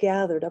I have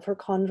gathered of her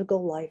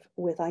conjugal life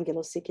with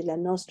Angelos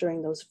Sikelianos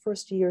during those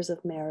first years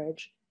of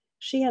marriage,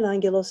 she and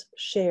Angelos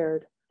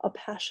shared a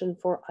passion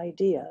for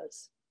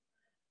ideas.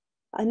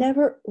 I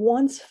never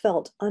once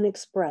felt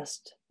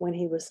unexpressed when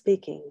he was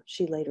speaking,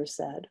 she later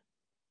said.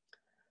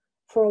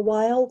 For a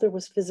while, there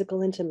was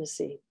physical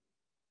intimacy.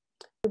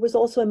 There was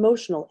also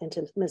emotional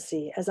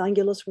intimacy, as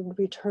Angelos would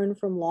return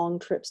from long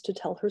trips to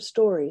tell her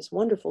stories,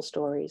 wonderful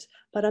stories,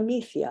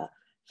 paramythia,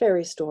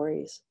 fairy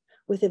stories,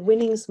 with a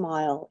winning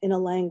smile in a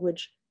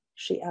language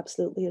she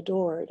absolutely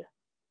adored.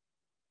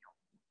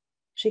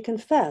 She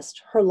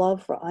confessed her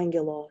love for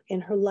Angelo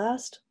in her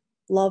last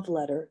love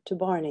letter to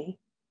Barney,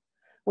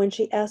 when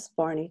she asked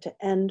Barney to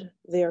end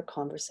their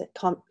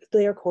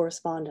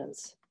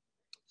correspondence.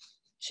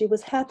 She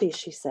was happy,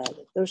 she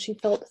said, though she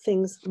felt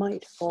things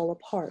might fall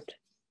apart.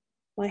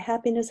 My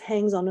happiness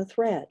hangs on a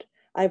thread.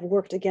 I've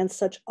worked against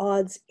such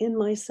odds in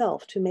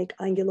myself to make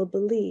Angelo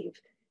believe.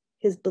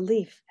 His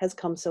belief has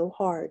come so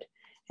hard.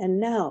 And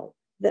now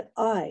that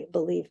I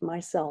believe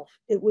myself,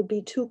 it would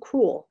be too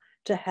cruel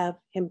to have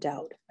him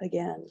doubt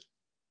again.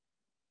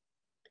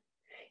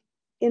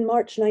 In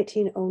March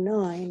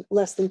 1909,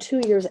 less than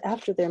 2 years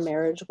after their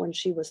marriage, when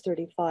she was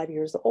 35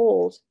 years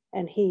old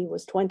and he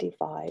was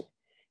 25,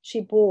 she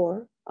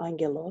bore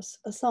Angelos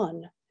a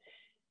son.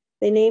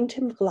 They named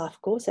him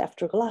Glafkos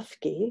after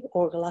Glafki,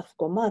 or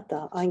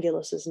Glafkomata,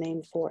 Angelos'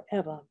 name for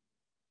Eva.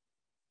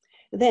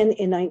 Then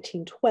in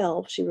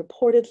 1912, she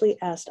reportedly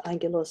asked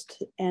Angelos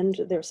to end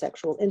their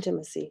sexual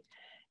intimacy,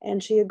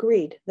 and she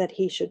agreed that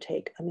he should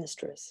take a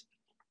mistress.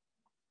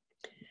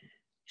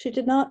 She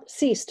did not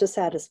cease to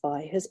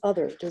satisfy his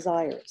other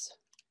desires.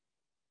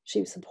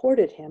 She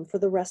supported him for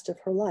the rest of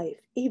her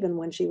life, even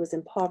when she was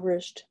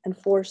impoverished and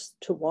forced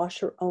to wash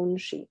her own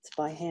sheets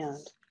by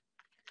hand.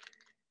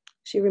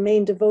 She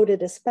remained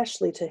devoted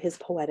especially to his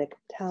poetic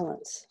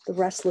talents. The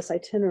restless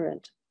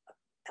itinerant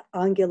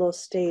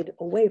Angelos stayed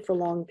away for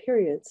long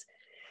periods.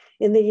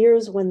 In the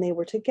years when they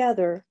were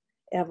together,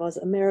 Eva's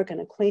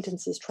American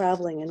acquaintances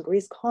traveling in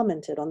Greece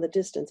commented on the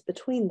distance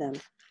between them,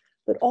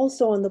 but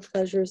also on the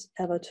pleasures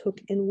Eva took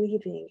in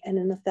weaving and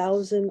in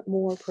 1,000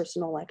 more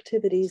personal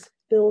activities,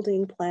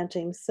 building,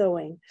 planting,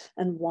 sewing,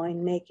 and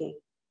winemaking,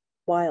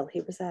 while he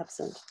was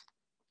absent.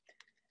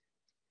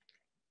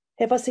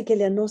 Eva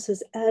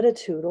Sikelianos'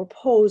 attitude or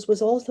pose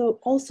was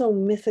also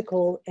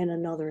mythical in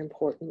another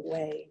important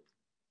way.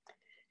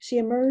 She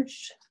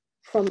emerged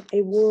from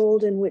a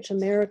world in which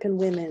American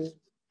women,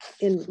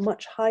 in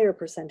much higher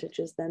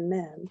percentages than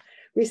men,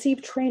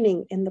 received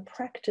training in the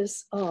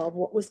practice of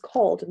what was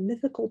called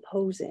mythical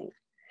posing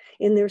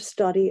in their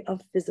study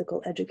of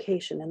physical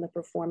education and the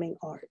performing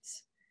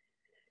arts.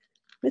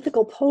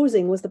 Mythical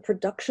posing was the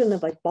production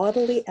of a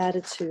bodily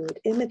attitude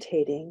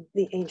imitating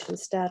the ancient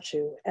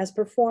statue as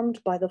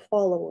performed by the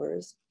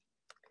followers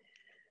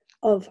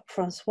of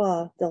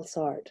François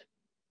Delsarte.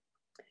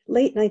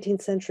 Late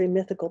 19th century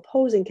mythical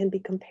posing can be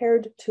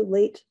compared to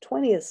late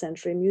 20th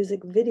century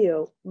music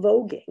video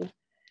voguing,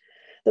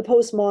 the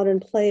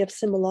postmodern play of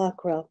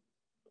simulacra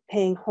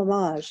paying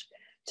homage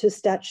to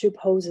statue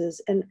poses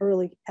and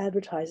early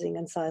advertising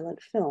and silent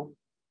film.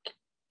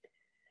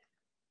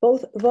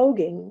 Both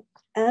voguing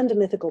and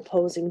mythical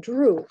posing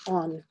drew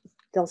on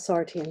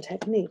Delsartean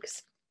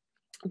techniques,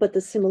 but the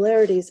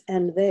similarities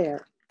end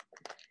there.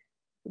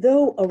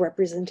 Though a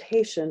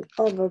representation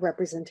of a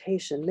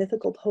representation,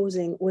 mythical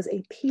posing was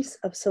a piece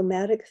of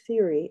somatic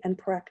theory and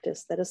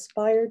practice that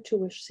aspired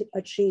to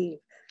achieve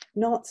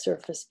not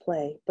surface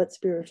play, but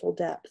spiritual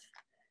depth.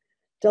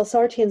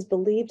 Delsarteans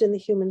believed in the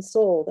human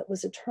soul that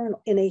was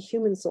eternal,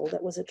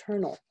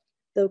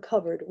 though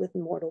covered with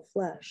mortal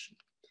flesh.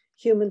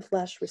 Human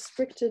flesh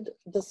restricted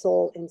the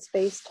soul in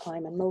space,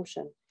 time, and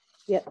motion.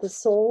 Yet the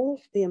soul,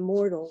 the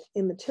immortal,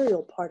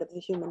 immaterial part of the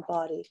human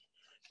body,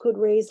 could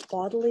raise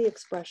bodily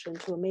expression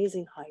to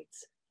amazing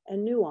heights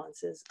and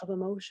nuances of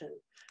emotion,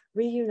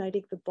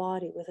 reuniting the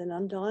body with an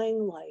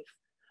undying life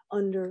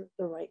under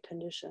the right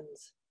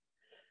conditions.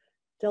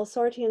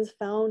 Delsarteans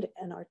found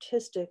an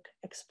artistic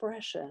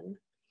expression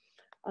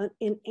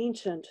in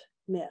ancient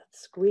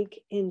myths,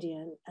 Greek,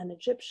 Indian, and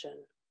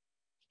Egyptian,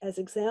 as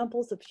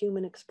examples of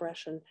human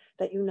expression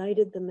that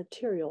united the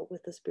material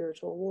with the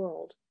spiritual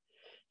world.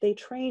 They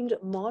trained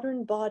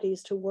modern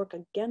bodies to work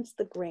against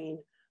the grain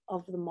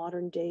of the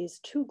modern day's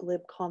too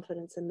glib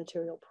confidence in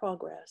material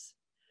progress.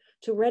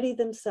 to ready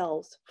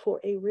themselves for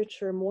a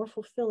richer, more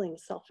fulfilling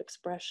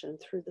self-expression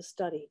through the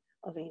study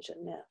of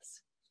ancient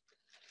myths.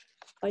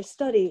 By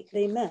study,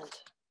 they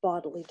meant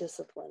bodily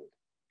discipline,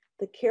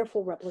 the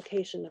careful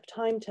replication of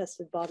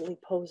time-tested bodily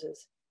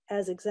poses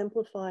as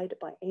exemplified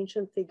by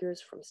ancient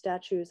figures from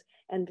statues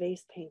and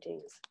vase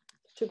paintings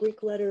to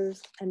Greek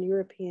letters and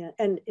European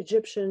and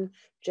Egyptian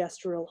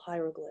gestural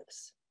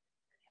hieroglyphs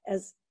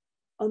as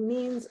a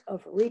means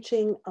of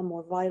reaching a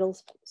more vital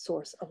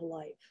source of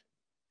life.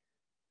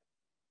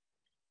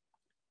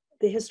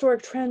 The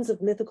historic trends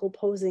of mythical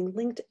posing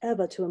linked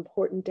Eva to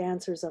important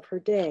dancers of her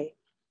day,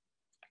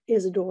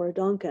 Isadora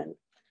Duncan,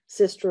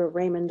 sister of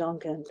Raymond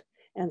Duncan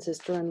and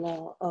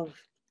sister-in-law of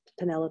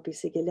Penelope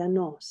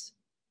Sikelianos,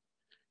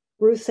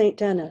 Ruth St.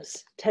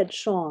 Denis, Ted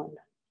Shawn,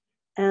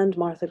 and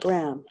Martha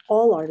Graham,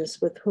 all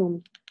artists with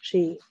whom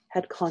she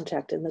had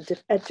contact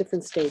at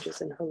different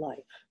stages in her life.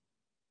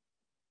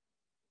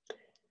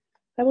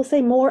 I will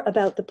say more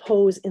about the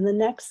pose in the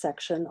next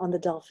section on the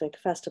Delphic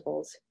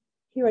festivals.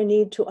 Here I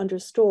need to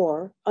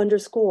underscore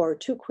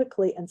too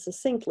quickly and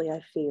succinctly,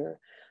 I fear,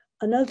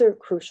 another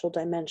crucial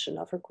dimension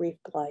of her Greek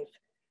life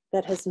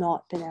that has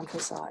not been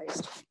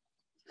emphasized.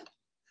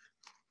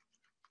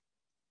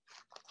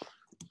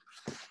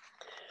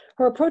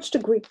 Her approach to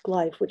Greek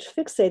life, which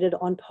fixated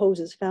on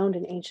poses found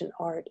in ancient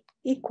art,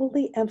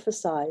 equally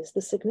emphasized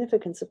the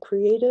significance of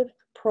creative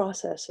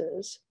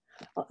processes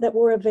that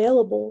were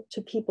available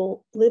to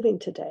people living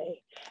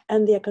today,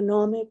 and the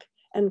economic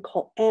and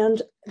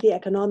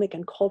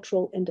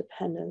cultural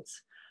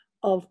independence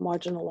of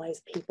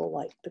marginalized people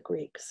like the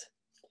Greeks.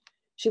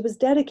 She was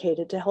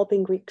dedicated to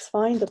helping Greeks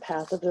find the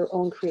path of their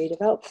own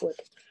creative output,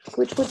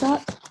 which would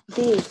not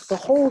be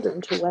beholden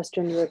to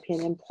Western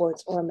European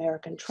imports or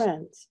American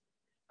trends.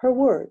 Her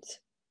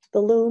words, "The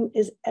loom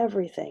is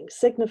everything,"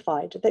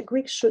 signified that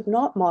Greeks should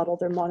not model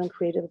their modern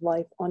creative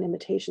life on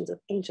imitations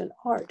of ancient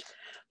art,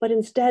 but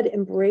instead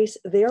embrace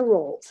their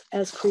roles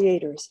as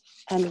creators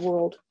and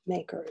world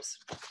makers.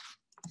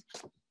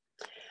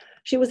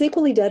 She was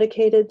equally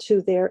dedicated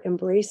to their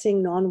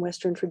embracing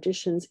non-Western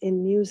traditions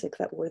in music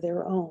that were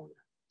their own,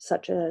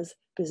 such as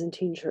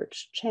Byzantine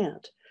church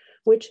chant,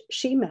 which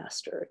she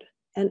mastered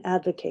and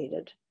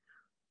advocated.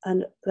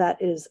 And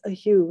that is a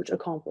huge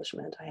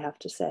accomplishment, I have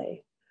to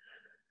say,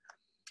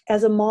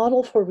 as a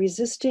model for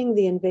resisting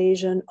the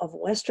invasion of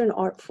Western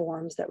art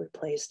forms that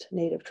replaced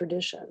native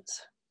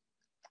traditions.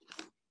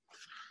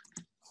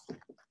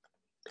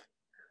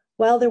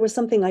 While there was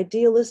something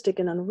idealistic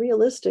and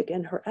unrealistic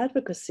in her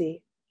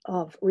advocacy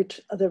of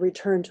the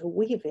return to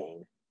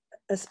weaving,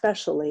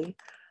 especially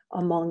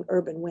among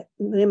urban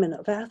women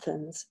of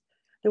Athens,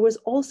 there was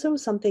also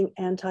something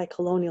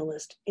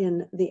anti-colonialist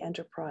in the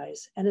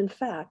enterprise. And in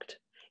fact,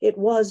 it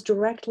was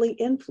directly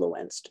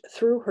influenced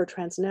through her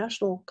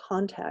transnational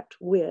contact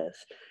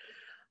with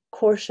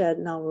Khorshid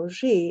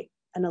Nowroji,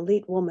 an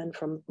elite woman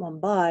from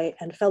Mumbai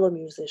and fellow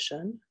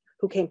musician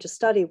who came to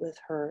study with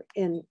her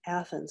in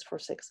Athens for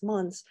 6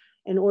 months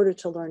in order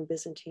to learn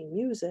Byzantine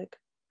music.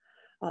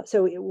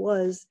 So it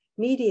was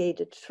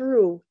mediated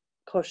through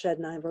Khorshid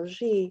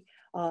Nowroji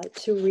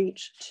to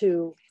reach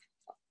to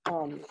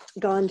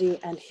Gandhi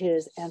and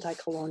his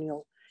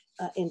anti-colonial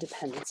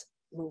independence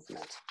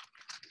movement.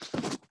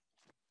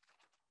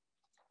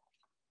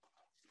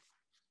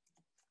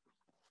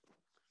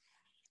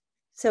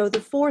 So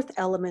the fourth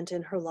element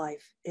in her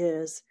life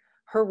is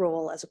her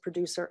role as a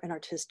producer and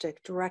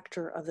artistic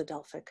director of the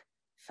Delphic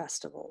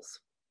festivals.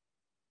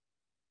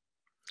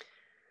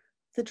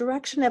 The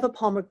direction Eva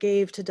Palmer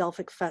gave to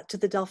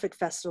the Delphic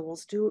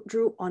festivals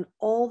drew on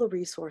all the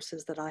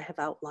resources that I have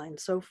outlined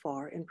so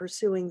far in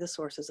pursuing the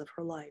sources of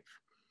her life.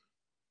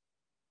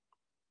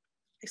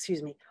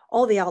 Excuse me,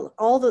 all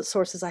the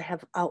sources I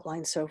have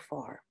outlined so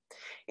far.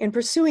 In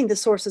pursuing the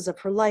sources of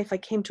her life, I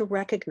came to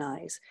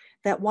recognize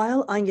that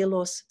while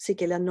Angelos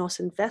Sikelianos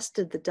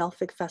invested the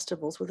Delphic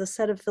festivals with a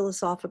set of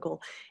philosophical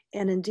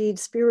and indeed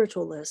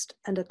spiritualist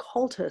and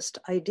occultist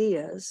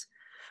ideas,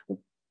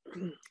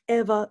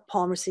 Eva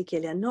Palmer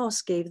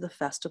Sikelianos gave the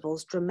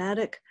festivals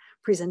dramatic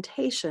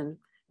presentation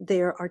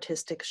their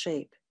artistic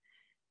shape.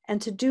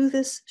 And to do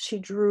this, she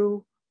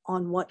drew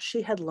on what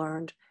she had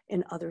learned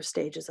in other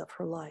stages of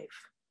her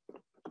life.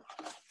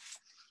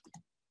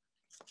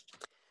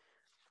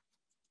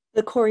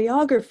 The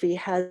choreography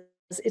has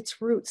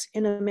its roots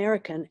in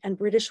American and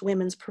British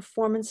women's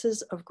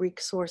performances of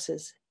Greek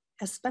sources,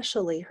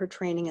 especially her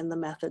training in the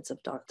methods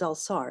of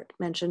Delsarte,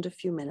 mentioned a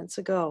few minutes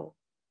ago,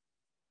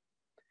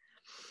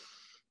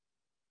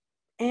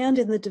 and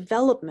in the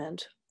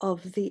development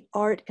of the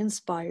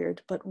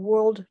art-inspired but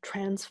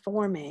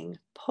world-transforming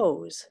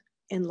pose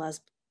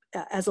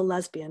as a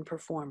lesbian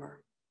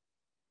performer.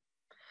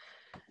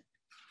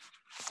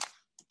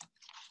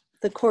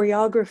 The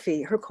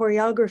choreography, her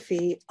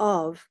choreography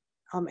of,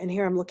 and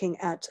here I'm looking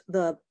at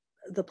the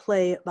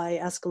play by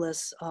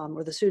Aeschylus,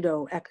 or the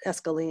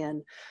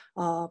pseudo-Aeschylean,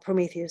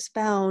 Prometheus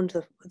Bound,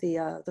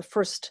 the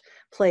first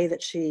play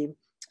that she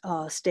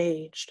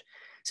staged.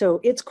 So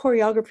its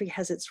choreography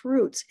has its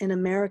roots in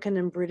American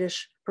and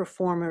British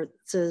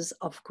performances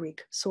of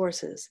Greek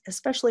sources,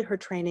 especially her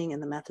training in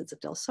the methods of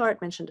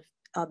Delsarte mentioned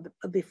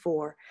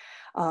before,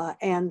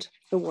 and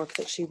the work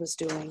that she was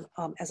doing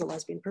as a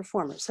lesbian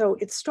performer. So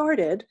it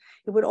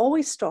would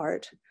always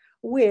start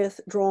with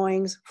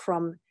drawings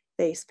from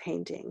vase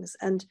paintings.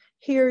 And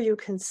here you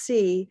can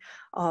see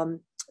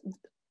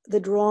the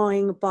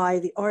drawing by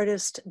the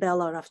artist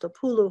Bella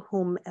Raftopoulou,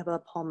 whom Eva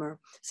Palmer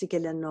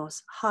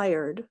Sikelianos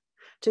hired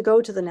to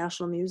go to the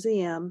National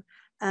Museum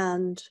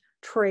and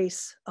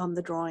trace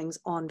the drawings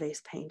on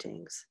vase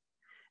paintings.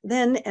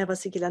 Then Eva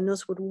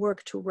Sikelianos would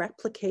work to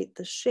replicate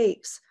the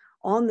shapes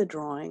on the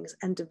drawings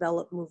and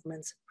develop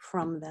movements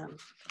from them.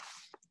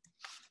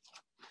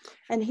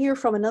 And here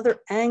from another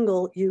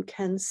angle, you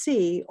can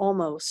see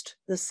almost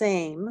the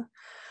same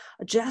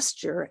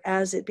gesture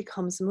as it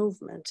becomes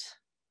movement.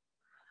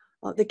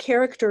 The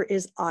character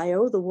is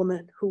Io, the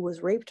woman who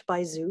was raped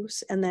by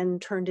Zeus and then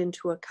turned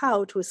into a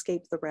cow to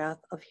escape the wrath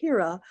of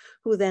Hera,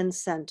 who then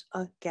sent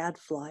a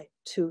gadfly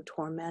to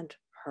torment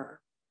her.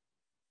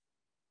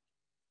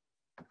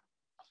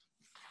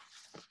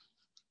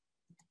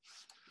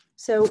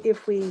 So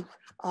if we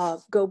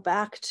go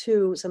back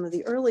to some of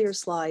the earlier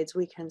slides,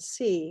 we can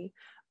see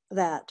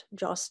that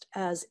just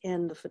as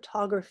in the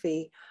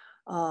photography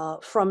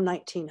from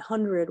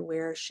 1900,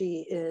 where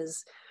she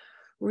is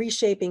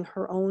reshaping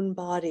her own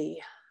body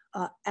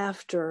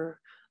after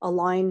a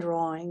line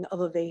drawing of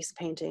a vase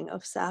painting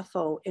of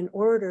Sappho in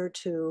order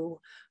to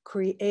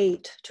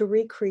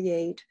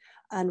recreate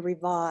and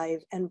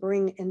revive and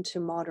bring into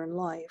modern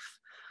life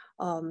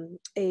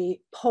a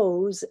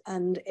pose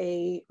and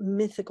a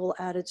mythical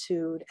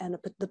attitude and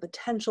the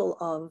potential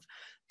of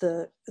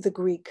the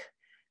Greek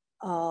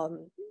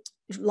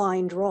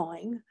line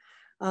drawing.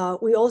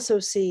 We also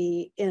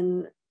see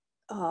in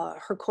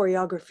her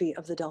choreography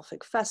of the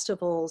Delphic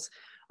festivals,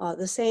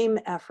 the same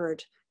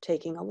effort,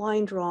 taking a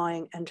line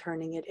drawing and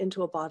turning it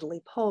into a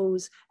bodily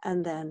pose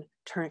and then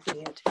turning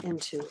it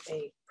into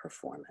a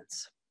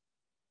performance.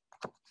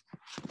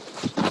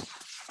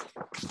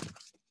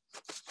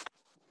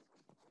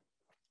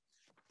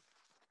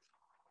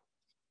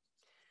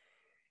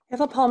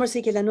 Eva Palmer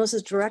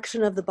Sikelianos'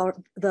 direction of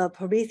the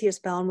Prometheus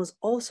bound was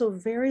also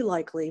very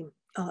likely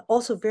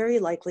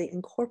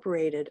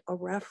incorporated a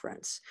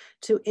reference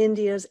to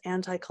India's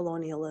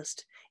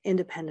anti-colonialist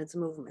independence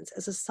movements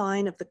as a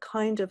sign of the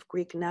kind of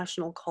Greek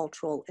national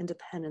cultural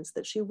independence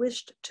that she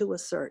wished to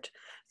assert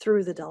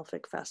through the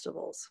Delphic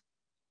festivals.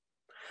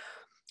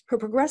 Her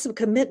progressive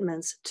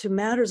commitments to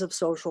matters of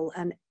social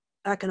and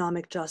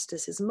economic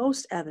justice is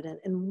most evident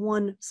in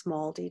one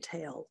small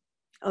detail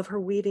of her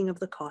weaving of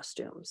the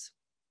costumes.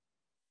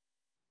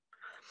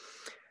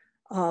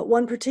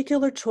 One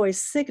particular choice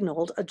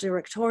signaled a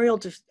directorial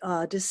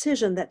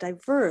decision that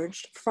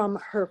diverged from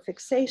her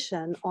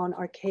fixation on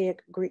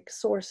archaic Greek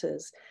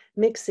sources,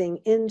 mixing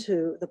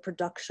into the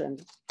production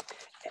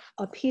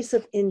a piece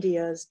of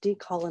India's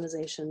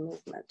decolonization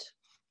movement.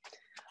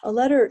 A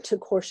letter to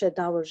Khorshid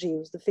Naoroji,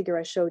 who's the figure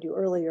I showed you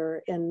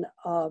earlier in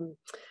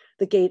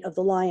the Gate of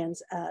the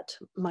Lions at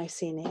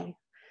Mycenae.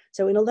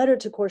 So in a letter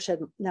to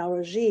Khorshid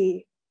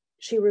Naoroji,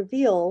 she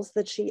reveals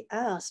that she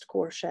asked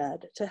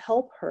Khorshid to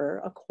help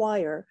her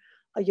acquire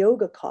a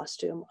yoga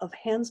costume of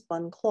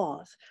hand-spun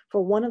cloth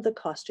for one of the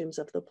costumes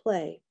of the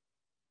play.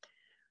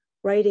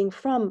 Writing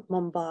from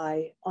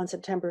Mumbai on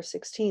September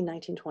 16,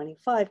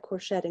 1925,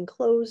 Khorshid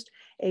enclosed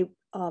a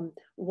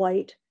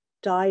white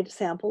dyed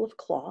sample of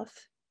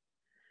cloth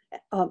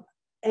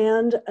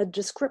and a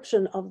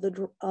description of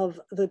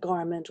the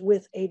garment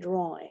with a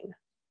drawing.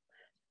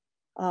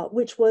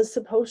 Which was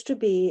supposed to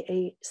be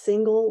a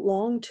single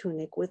long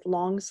tunic with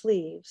long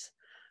sleeves,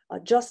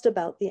 just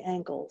about the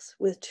ankles,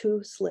 with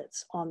 2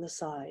 slits on the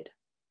side.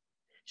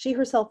 She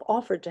herself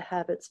offered to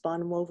have it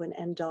spun, woven,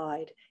 and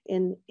dyed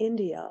in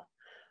India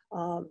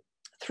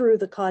through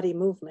the Khadi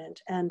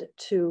movement and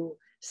to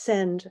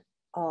send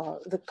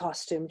the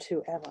costume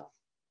to Eva.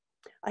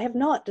 I have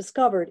not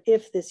discovered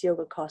if this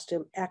yoga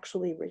costume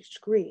actually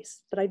reached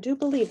Greece, but I do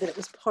believe that it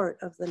was part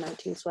of the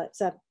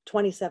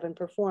 1927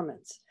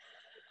 performance,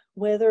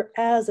 whether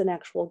as an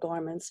actual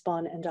garment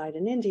spun and dyed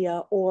in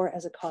India or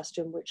as a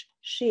costume which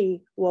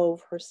she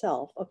wove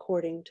herself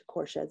according to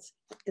Khorshid's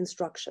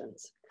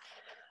instructions.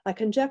 I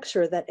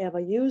conjecture that Eva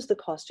used the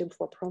costume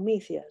for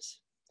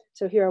Prometheus.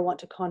 So here I want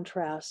to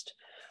contrast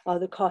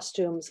the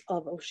costumes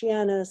of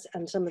Oceanus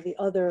and some of the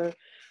other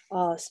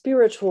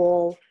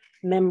spiritual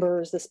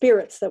members, the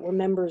spirits that were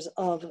members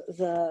of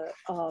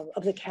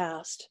the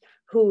cast,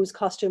 whose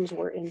costumes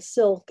were in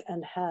silk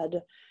and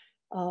had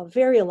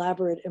very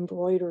elaborate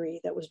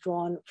embroidery that was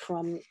drawn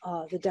from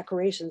the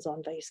decorations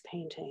on vase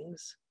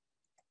paintings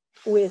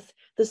with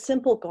the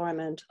simple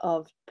garment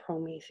of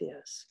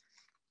Prometheus.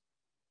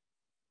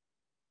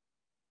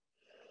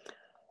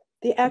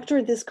 The actor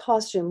in this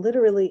costume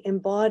literally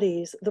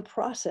embodies the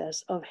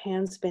process of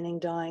hand spinning,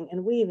 dyeing,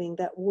 and weaving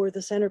that were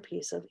the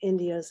centerpiece of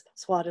India's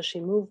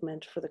Swadeshi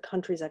movement for the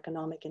country's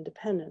economic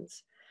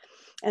independence.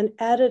 and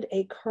added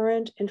a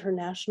current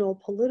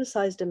international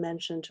politicized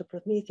dimension to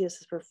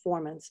Prometheus's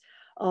performance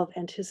of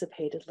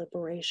anticipated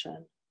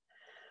liberation.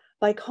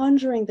 By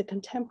conjuring the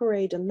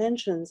contemporary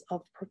dimensions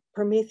of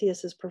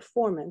Prometheus's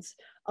performance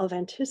of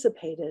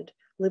anticipated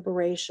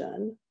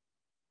liberation,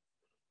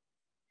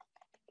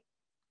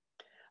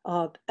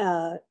 by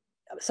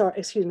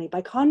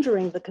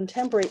conjuring the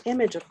contemporary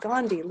image of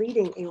Gandhi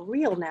leading a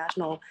real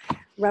national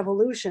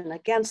revolution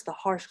against the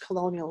harsh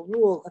colonial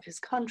rule of his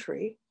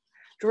country,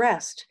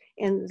 dressed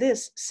in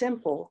this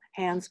simple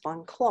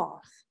hand-spun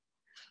cloth.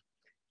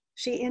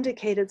 She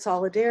indicated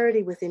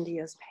solidarity with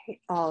India's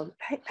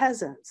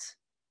peasants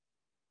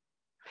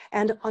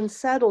and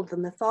unsettled the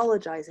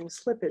mythologizing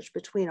slippage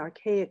between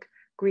archaic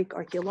Greek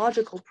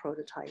archaeological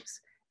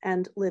prototypes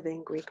and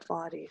living Greek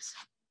bodies.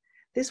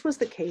 This was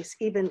the case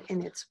even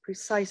in its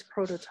precise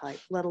prototype,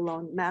 let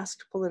alone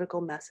masked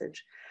political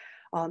message,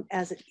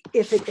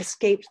 if it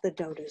escaped the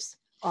notice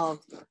of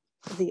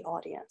the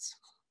audience.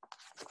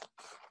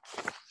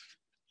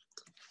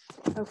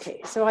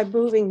 Okay, so I'm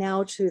moving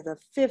now to the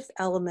fifth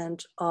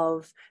element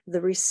of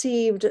the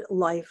received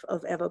life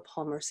of Eva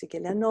Palmer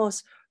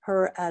Sikelianos,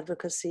 her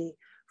advocacy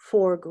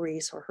for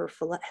Greece, or her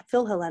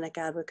philhellenic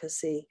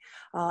advocacy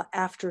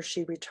after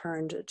she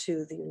returned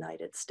to the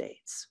United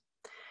States.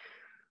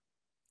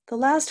 The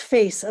last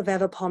face of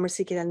Eva Palmer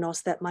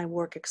Sikelianos that my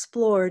work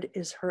explored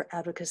is her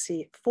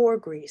advocacy for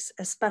Greece,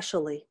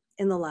 especially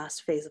in the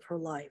last phase of her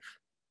life.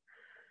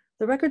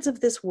 The records of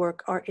this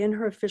work are in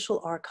her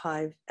official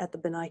archive at the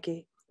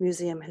Beinecke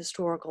Museum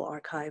Historical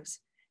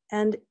Archives,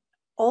 and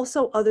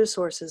also other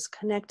sources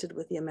connected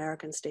with the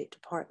American State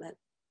Department.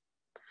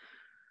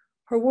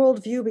 Her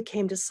worldview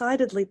became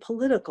decidedly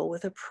political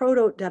with a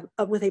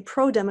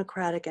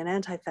pro-democratic and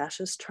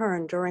anti-fascist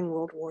turn during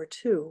World War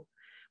II,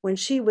 when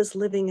she was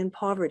living in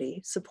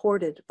poverty,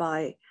 supported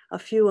by a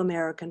few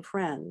American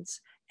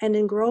friends, and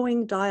in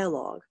growing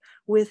dialogue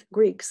with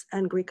Greeks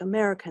and Greek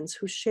Americans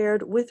who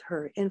shared with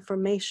her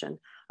information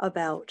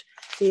about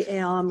the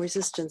EAM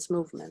resistance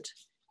movement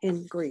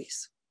in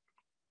Greece.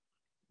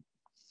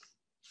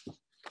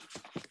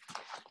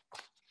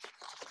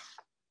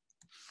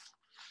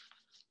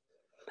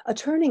 A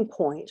turning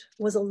point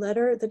was a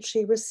letter that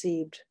she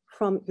received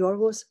from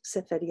Niarchos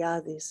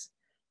Seferiadis,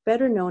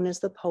 better known as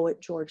the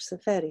poet George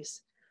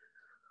Seferis,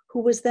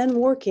 who was then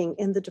working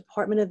in the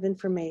Department of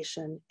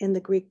Information in the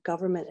Greek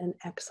government in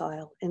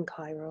exile in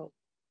Cairo.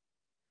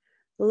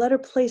 The letter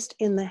placed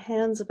in the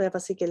hands of Eva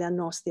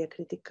Sikelianos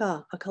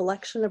Diakritika a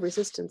collection of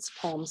resistance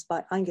poems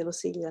by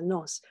Angelos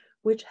Sikelianos,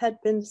 which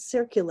had been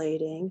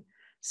circulating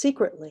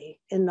secretly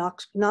in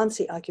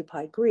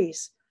Nazi-occupied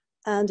Greece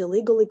and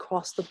illegally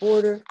crossed the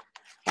border,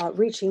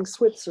 reaching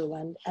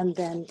Switzerland and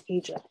then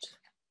Egypt.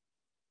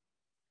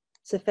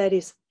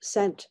 Seferis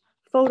sent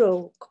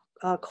photographed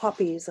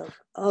copies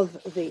of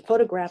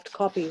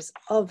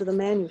the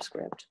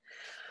manuscript,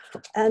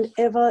 and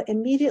Eva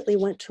immediately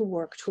went to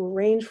work to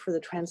arrange for the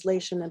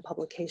translation and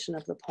publication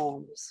of the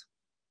poems.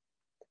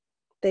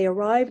 They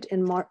arrived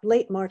in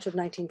late March of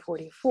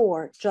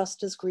 1944,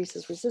 just as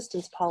Greece's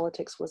resistance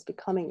politics was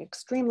becoming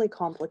extremely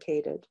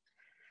complicated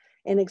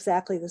in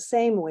exactly the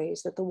same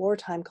ways that the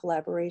wartime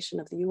collaboration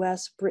of the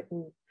US,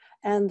 Britain,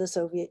 and the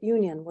Soviet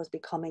Union was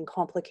becoming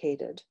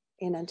complicated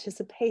in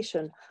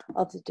anticipation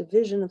of the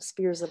division of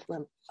spheres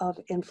of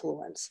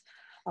influence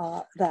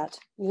that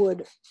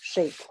would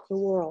shape the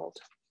world.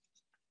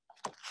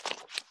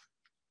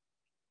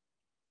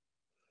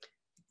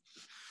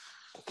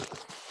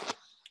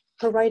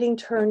 Her writing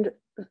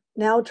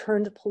now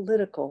turned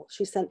political.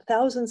 She sent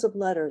thousands of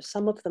letters,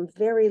 some of them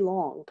very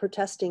long,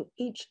 protesting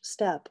each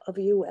step of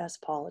US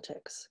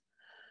politics.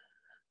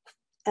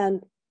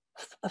 And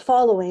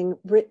following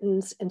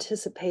Britain's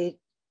anticipating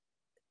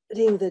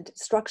the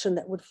destruction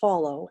that would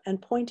follow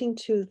and pointing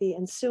to the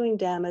ensuing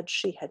damage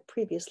she had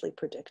previously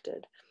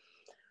predicted.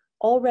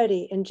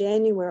 Already on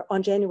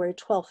January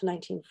 12,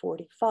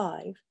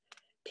 1945,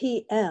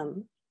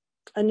 PM,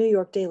 a New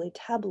York daily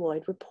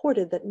tabloid,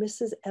 reported that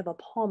Mrs. Eva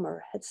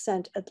Palmer had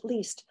sent at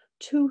least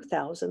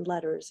 2,000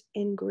 letters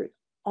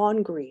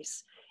on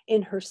Greece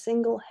in her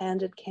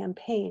single-handed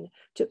campaign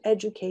to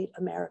educate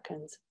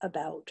Americans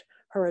about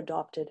her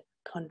adopted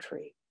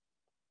country.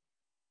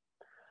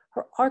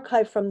 Her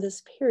archive from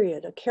this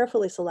period, a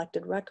carefully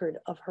selected record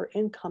of her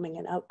incoming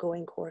and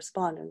outgoing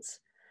correspondence,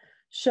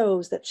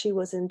 shows that she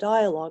was in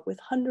dialogue with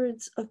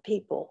hundreds of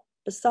people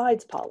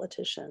besides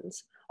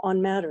politicians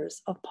on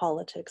matters of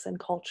politics and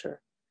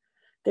culture.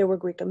 There were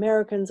Greek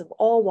Americans of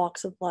all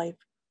walks of life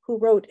who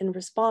wrote in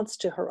response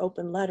to her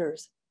open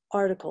letters,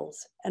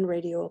 articles, and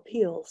radio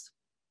appeals,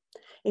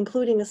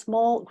 including a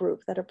small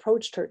group that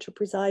approached her to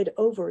preside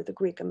over the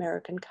Greek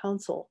American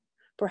Council,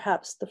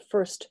 perhaps the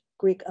first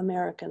Greek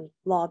American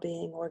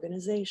lobbying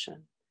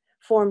organization,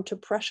 formed to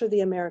pressure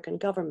the American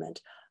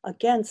government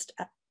against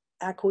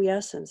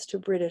acquiescence to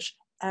British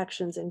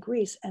actions in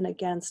Greece and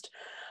against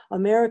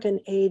American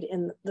aid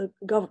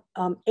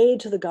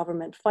to the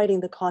government fighting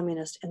the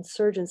communist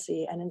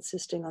insurgency and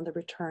insisting on the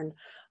return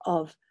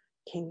of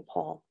King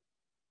Paul.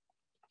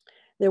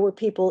 There were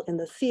people in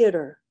the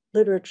theater,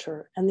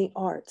 literature, and the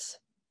arts,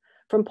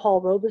 from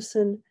Paul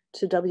Robeson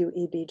to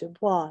W.E.B. Du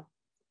Bois,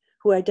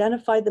 who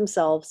identified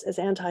themselves as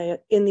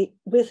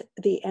with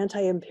the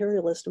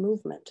anti-imperialist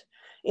movement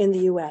in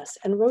the US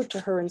and wrote to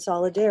her in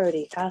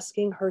solidarity,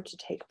 asking her to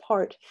take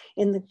part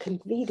in the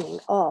convening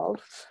of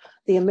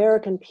the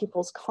American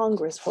People's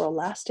Congress for a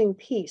lasting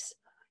peace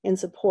in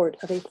support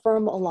of a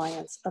firm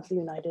alliance of the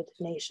United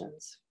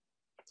Nations.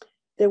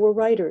 There were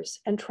writers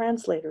and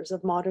translators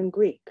of modern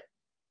Greek,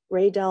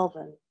 Ray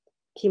Dalvin,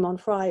 Kimon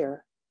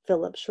Fryer,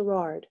 Philip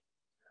Sherrard,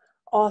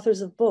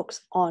 authors of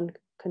books on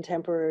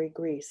contemporary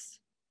Greece,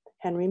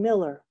 Henry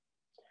Miller,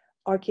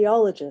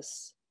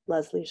 archaeologists,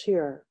 Leslie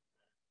Shearer,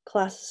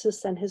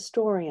 classicists and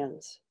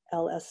historians,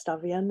 L.S.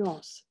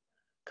 Stavrianos,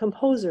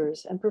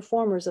 composers and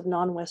performers of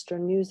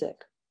non-Western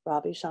music,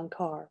 Ravi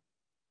Shankar,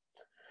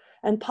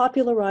 and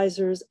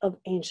popularizers of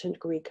ancient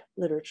Greek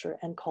literature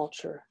and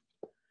culture.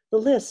 The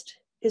list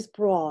is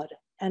broad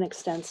and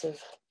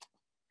extensive.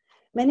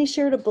 Many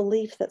shared a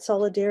belief that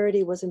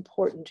solidarity was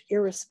important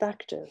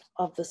irrespective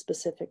of the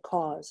specific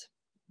cause,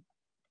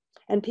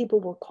 and people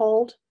were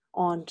called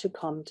on to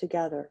come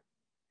together.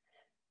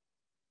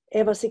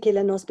 Eva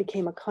Sikelianos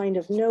became a kind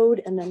of node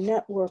in a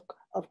network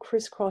of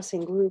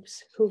crisscrossing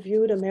groups who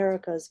viewed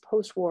America's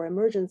post-war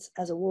emergence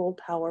as a world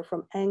power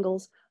from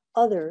angles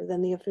other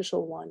than the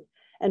official one,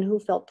 and who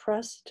felt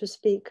pressed to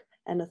speak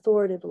an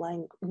authoritative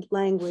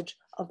language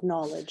of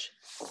knowledge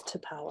to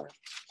power.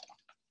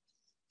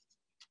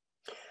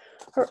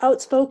 Her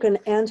outspoken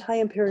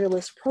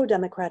anti-imperialist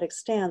pro-democratic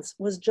stance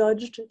was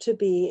judged to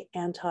be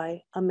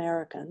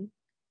anti-American,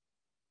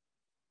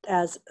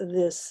 as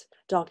this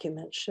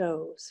document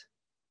shows.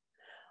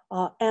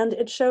 And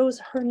it shows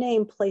her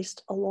name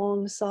placed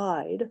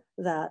alongside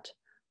that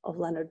of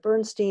Leonard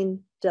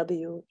Bernstein,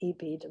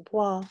 W.E.B. Du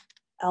Bois,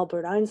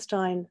 Albert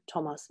Einstein,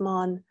 Thomas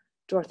Mann,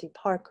 Dorothy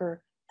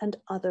Parker, and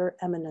other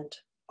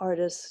eminent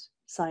artists,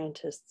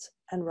 scientists,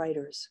 and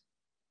writers.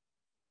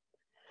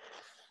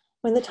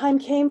 When the time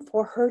came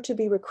for her to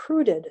be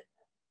recruited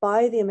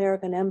by the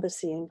American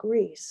Embassy in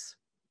Greece,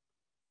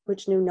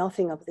 which knew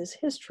nothing of this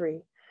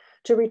history,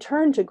 to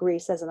return to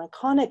Greece as an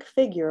iconic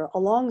figure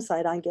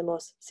alongside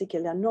Angelos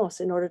Sikelianos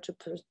in order to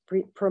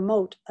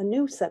promote a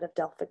new set of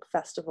Delphic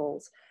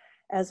festivals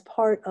as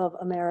part of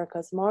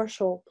America's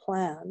Marshall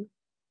Plan,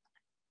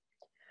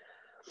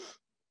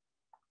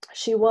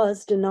 she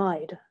was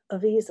denied a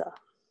visa.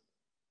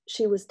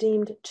 She was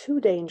deemed too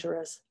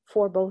dangerous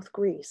for both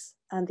Greece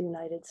and the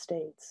United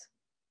States.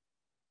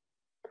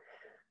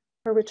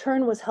 Her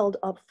return was held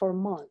up for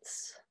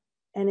months,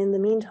 and in the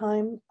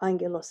meantime,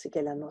 Angelos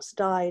Sikelianos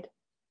died,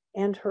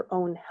 and her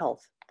own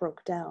health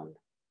broke down.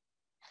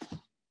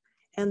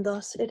 And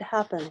thus it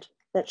happened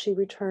that she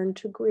returned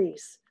to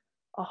Greece,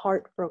 a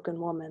heartbroken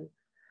woman,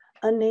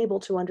 unable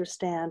to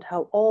understand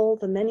how all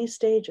the many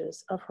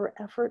stages of her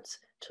efforts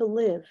to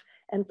live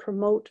and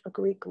promote a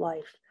Greek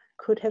life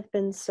could have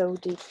been so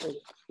deeply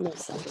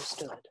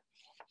misunderstood.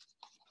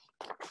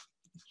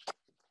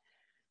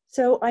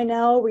 So I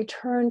now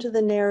return to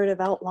the narrative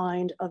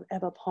outlined of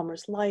Eva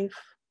Palmer's life,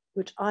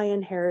 which I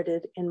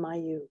inherited in my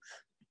youth.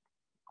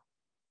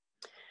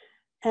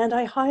 And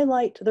I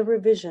highlight the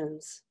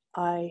revisions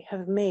I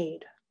have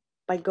made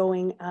by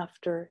going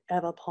after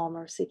Eva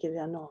Palmer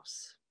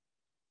Sikelianos.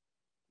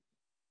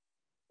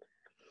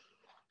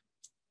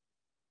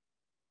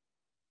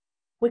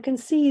 We can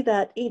see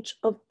that each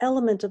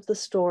element of the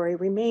story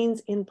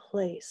remains in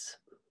place,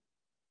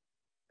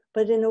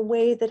 but in a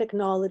way that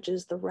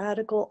acknowledges the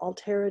radical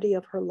alterity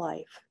of her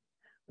life,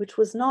 which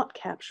was not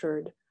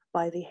captured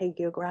by the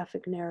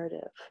hagiographic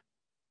narrative.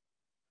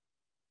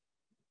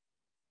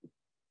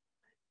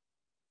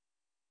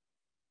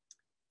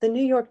 The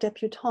New York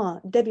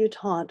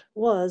debutante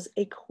was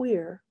a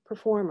queer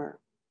performer.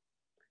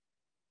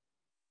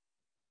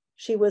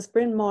 She was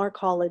Bryn Mawr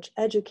College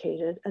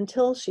educated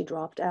until she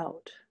dropped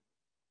out.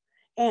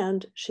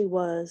 And she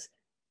was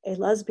a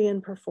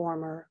lesbian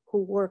performer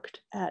who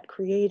worked at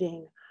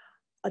creating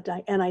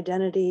an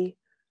identity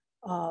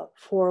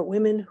for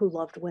women who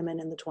loved women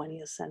in the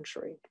 20th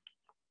century.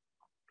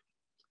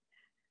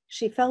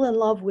 She fell in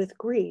love with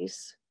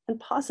Greece and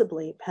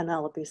possibly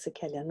Penelope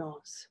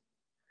Sikelianos,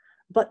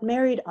 but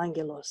married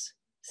Angelos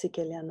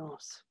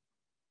Sikelianos.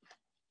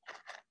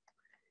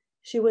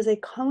 She was a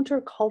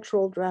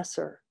countercultural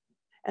dresser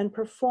and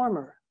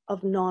performer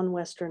of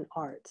non-Western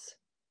arts.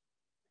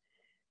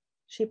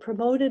 She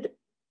promoted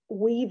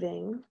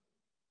weaving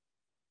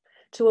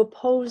to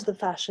oppose the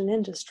fashion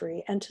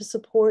industry and to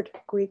support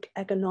Greek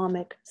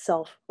economic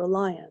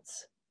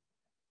self-reliance.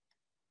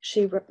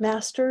 She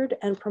mastered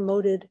and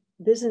promoted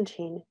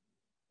Byzantine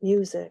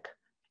music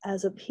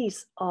as a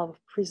piece of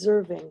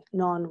preserving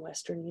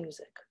non-Western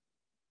music.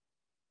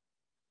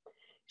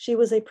 She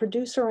was a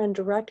producer and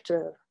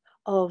director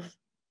of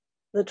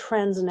the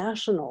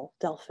transnational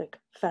Delphic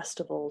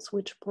festivals,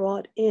 which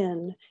brought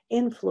in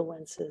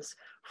influences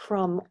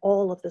from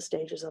all of the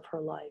stages of her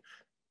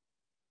life.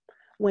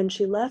 When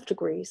she left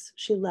Greece,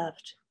 she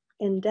left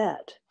in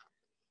debt.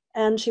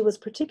 And she was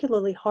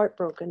particularly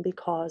heartbroken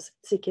because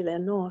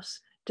Sikelianos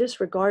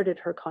disregarded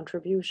her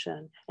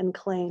contribution and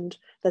claimed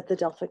that the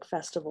Delphic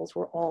festivals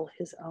were all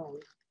his own.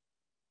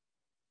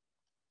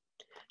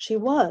 She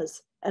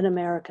was an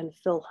American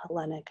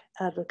philhellenic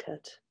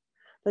advocate,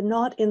 but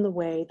not in the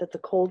way that the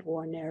Cold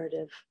War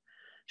narrative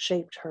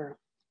shaped her.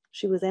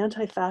 She was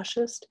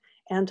anti-fascist,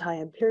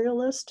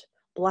 anti-imperialist,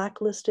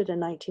 blacklisted in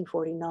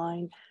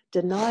 1949,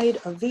 denied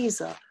a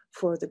visa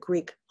for the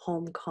Greek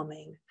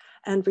homecoming,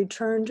 and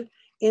returned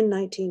in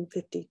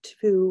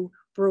 1952,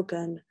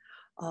 broken,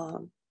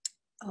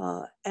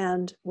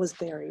 and was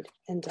buried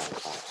in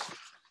Delphi.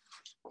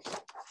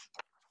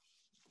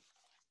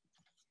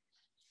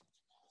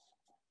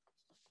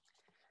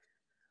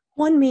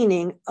 One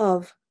meaning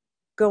of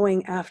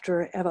going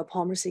after Eva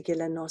Palmer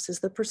Sikelianos is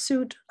the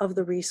pursuit of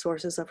the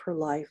resources of her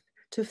life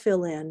to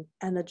fill in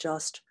and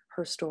adjust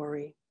her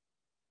story.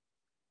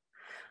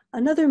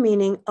 Another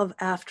meaning of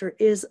after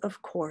is,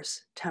 of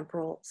course,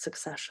 temporal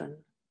succession.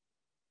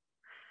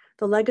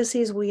 The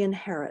legacies we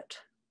inherit.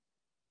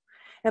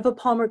 Eva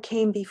Palmer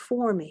came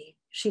before me.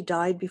 She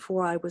died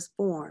before I was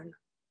born.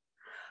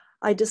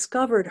 I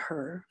discovered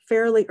her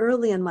fairly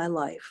early in my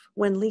life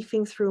when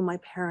leafing through my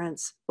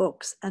parents'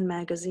 books and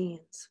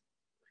magazines.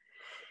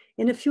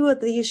 In a few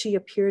of these, she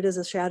appeared as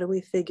a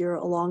shadowy figure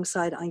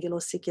alongside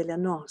Angelos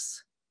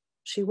Sikelianos.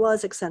 She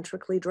was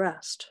eccentrically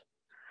dressed.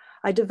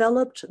 I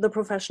developed the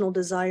professional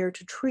desire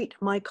to treat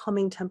my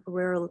coming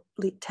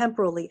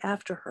temporally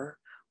after her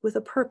with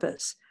a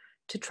purpose,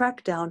 to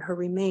track down her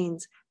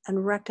remains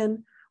and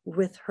reckon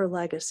with her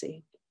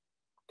legacy.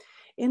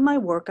 In my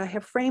work, I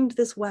have framed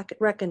this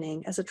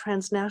reckoning as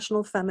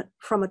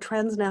from a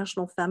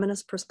transnational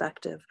feminist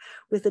perspective,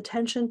 with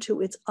attention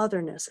to its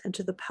otherness and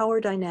to the power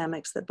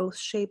dynamics that both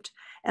shaped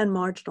and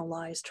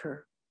marginalized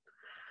her.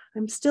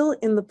 I'm still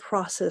in the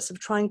process of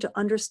trying to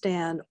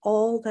understand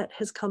all that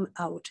has come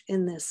out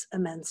in this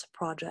immense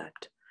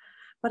project,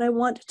 but I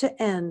want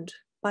to end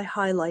by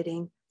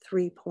highlighting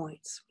 3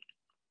 points.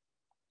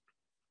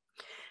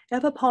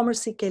 Eva Palmer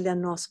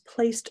Sikelianos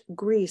placed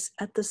Greece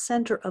at the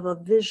center of a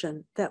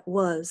vision that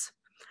was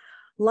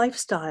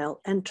lifestyle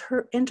and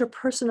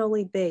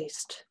interpersonally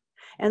based,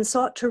 and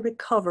sought to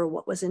recover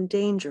what was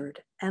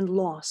endangered and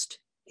lost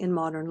in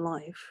modern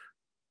life.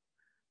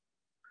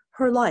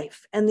 Her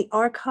life and the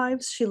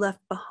archives she left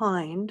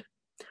behind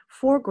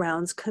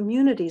foregrounds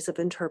communities of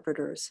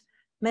interpreters,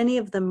 many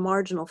of them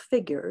marginal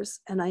figures,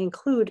 and I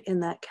include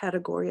in that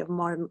category of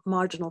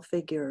marginal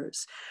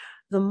figures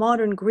the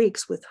modern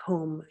Greeks with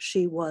whom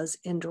she was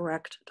in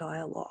direct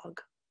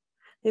dialogue.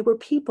 They were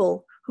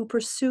people who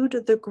pursued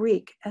the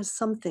Greek as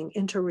something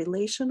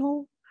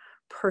interrelational,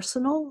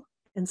 personal,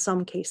 in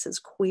some cases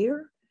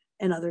queer,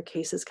 in other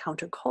cases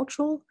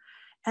countercultural,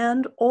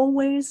 and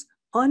always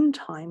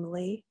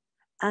untimely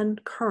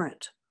and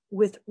current,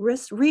 with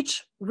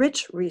rich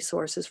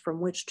resources from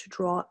which to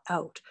draw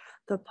out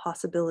the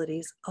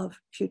possibilities of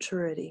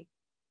futurity.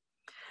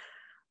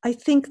 I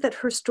think that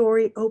her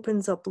story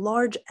opens up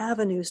large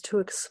avenues to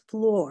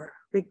explore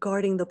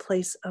regarding the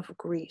place of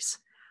Greece,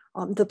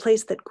 the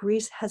place that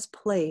Greece has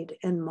played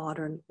in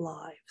modern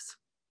lives.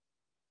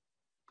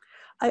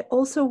 I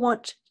also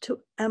want to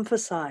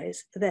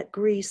emphasize that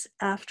Greece,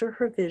 after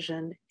her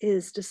vision,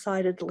 is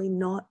decidedly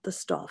not the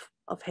stuff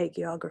of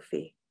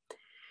hagiography.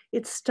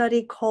 Its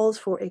study calls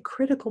for a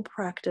critical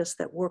practice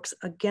that works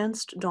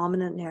against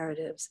dominant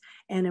narratives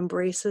and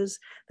embraces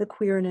the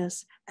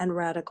queerness and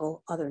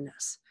radical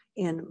otherness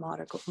in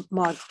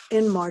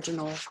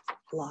marginal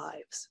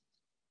lives.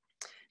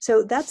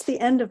 So that's the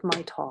end of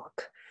my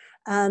talk.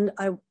 And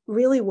I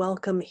really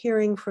welcome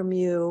hearing from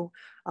you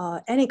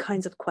any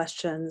kinds of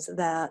questions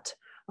that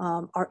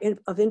are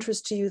of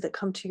interest to you, that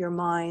come to your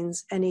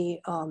minds,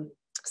 any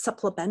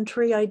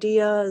supplementary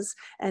ideas,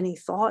 any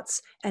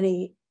thoughts,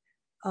 any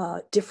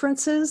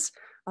differences.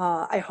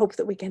 I hope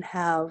that we can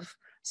have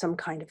some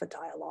kind of a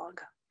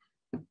dialogue.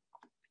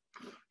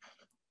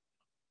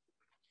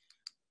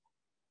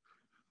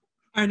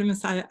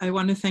 Artemis, I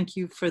want to thank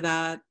you for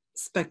that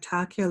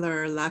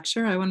spectacular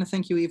lecture. I want to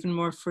thank you even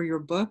more for your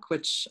book,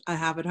 which I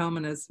have at home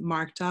and is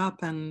marked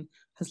up and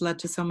has led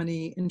to so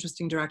many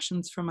interesting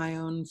directions for my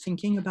own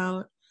thinking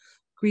about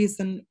Greece.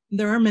 And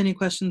there are many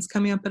questions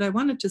coming up, but I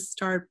wanted to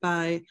start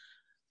by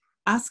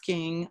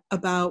asking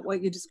about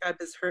what you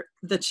described as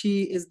that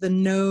she is the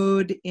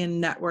node in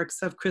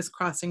networks of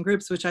crisscrossing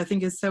groups, which I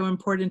think is so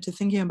important to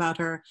thinking about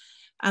her.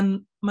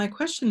 And my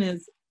question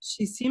is,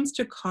 she seems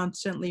to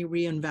constantly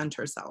reinvent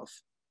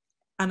herself.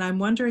 And I'm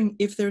wondering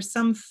if there's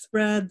some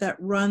thread that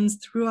runs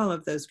through all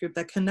of those groups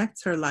that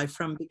connects her life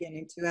from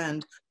beginning to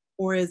end,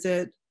 or is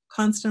it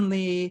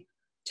constantly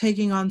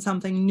taking on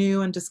something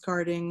new and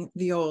discarding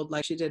the old,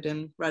 like she did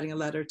in writing a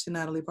letter to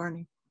Natalie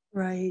Barney?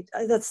 Right,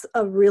 that's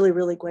a really,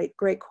 really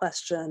great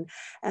question.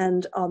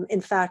 And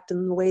in fact,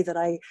 in the way that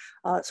I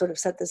sort of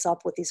set this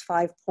up with these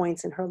 5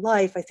 points in her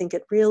life, I think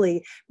it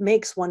really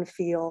makes one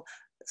feel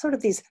sort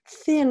of these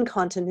thin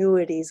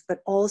continuities, but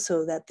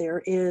also that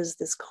there is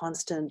this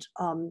constant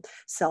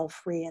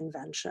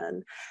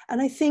self-reinvention.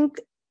 And I think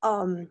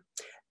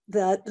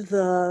that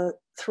the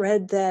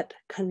thread that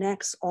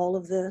connects all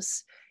of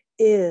this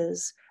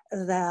is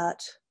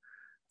that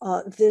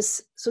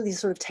these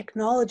sort of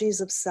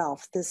technologies of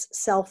self, this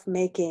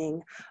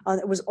self-making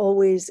that was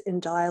always in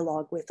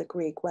dialogue with the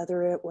Greek,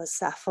 whether it was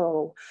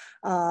Sappho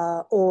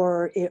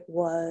or it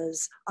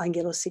was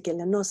Angelos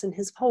Sikelianos in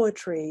his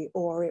poetry,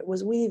 or it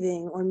was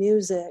weaving or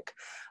music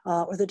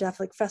or the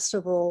Deaflik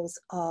festivals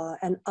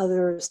and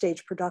other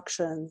stage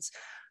productions,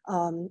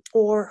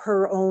 or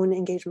her own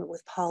engagement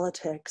with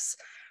politics,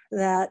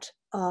 that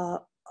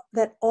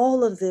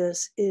all of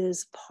this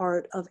is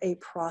part of a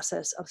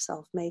process of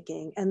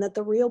self-making, and that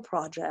the real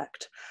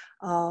project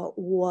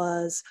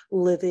was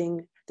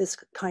living this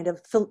kind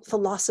of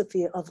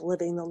philosophy of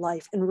living the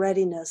life in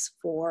readiness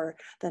for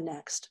the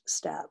next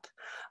step.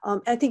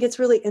 I think it's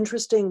really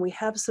interesting. We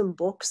have some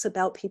books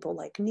about people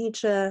like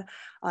Nietzsche.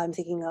 I'm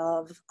thinking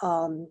of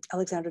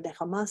Alexander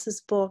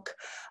Nechamas's book,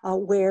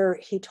 where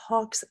he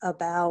talks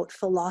about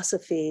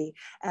philosophy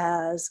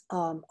as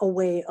a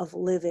way of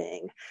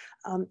living.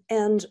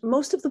 And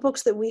most of the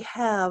books that we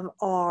have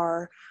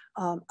are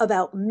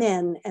about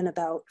men and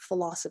about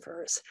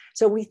philosophers.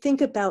 So we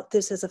think about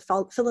this as a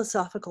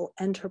philosophical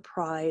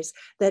enterprise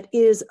that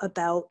is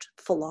about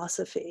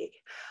philosophy.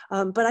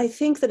 But I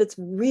think that it's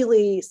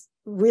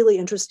really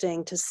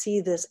interesting to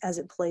see this as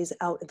it plays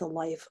out in the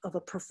life of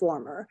a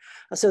performer.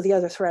 So the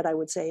other thread I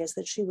would say is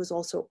that she was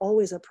also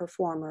always a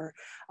performer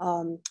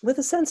with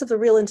a sense of the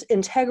real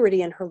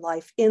integrity in her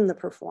life in the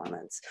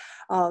performance.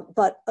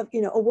 But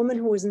a woman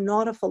who was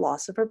not a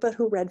philosopher, but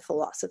who read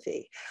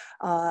philosophy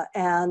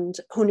and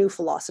who knew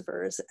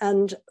philosophers,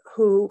 and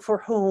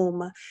for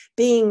whom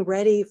being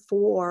ready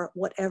for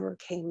whatever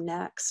came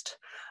next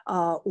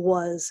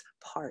was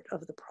part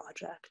of the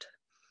project.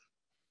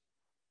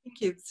 Thank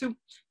you. So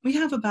we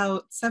have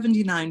about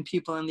 79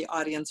 people in the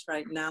audience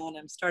right now, and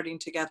I'm starting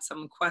to get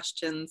some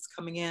questions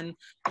coming in.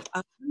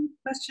 One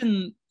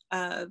question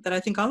that I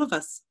think all of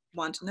us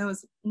want to know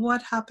is,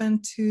 what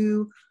happened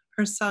to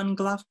her son,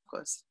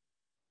 Glafkos?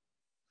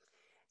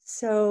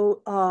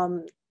 So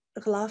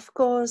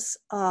Glafkos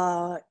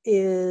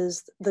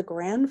is the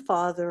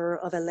grandfather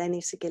of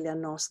Hellenic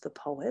Sikelianos, the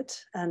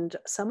poet, and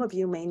some of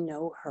you may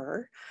know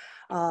her.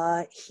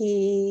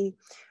 He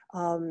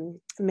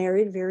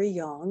married very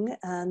young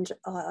and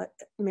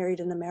married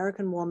an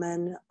American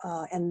woman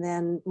and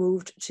then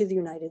moved to the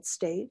United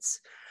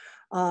States.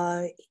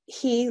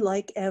 He,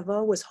 like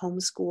Eva, was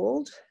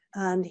homeschooled,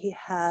 and he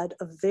had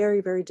a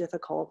very, very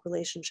difficult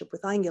relationship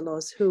with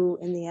Angelos, who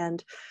in the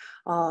end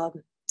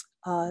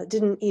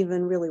didn't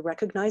even really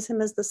recognize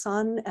him as the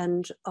son,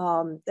 and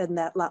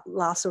that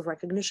loss of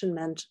recognition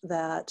meant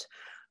that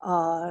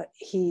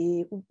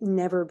he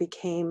never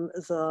became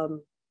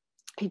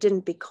he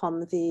didn't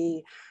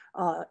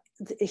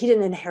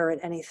inherit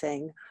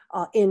anything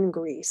in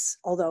Greece,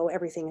 although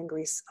everything in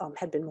Greece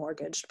had been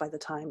mortgaged by the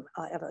time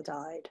Eva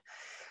died.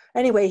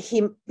 Anyway,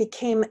 he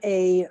became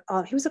he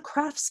was a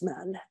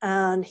craftsman,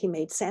 and he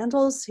made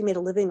sandals. He made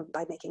a living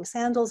by making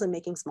sandals and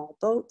making small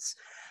boats,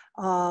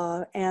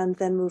 and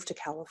then moved to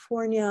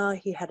California.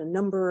 He had a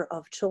number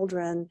of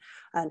children,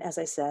 and as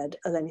I said,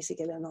 Hellenic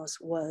Sikelianos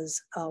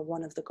was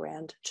one of the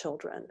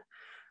grandchildren.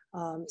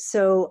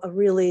 So a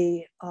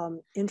really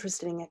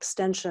interesting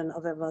extension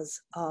of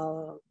Eva's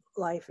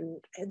life,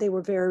 and they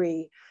were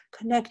very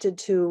connected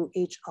to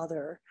each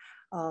other.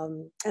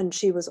 And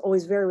she was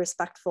always very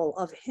respectful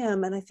of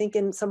him. And I think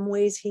in some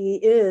ways he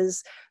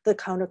is the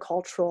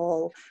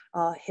countercultural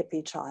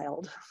hippie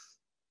child.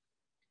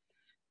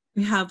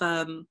 We have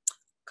a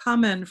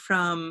comment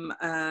from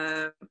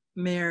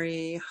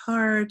Mary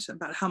Hart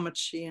about how much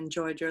she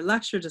enjoyed your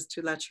lecture, just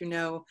to let you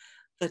know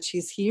that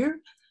she's here.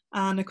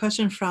 And a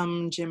question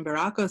from Jim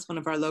Barakos, one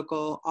of our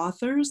local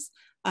authors.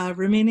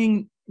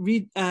 Remaining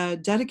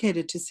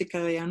dedicated to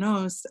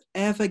Sikelianos,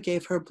 Eva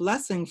gave her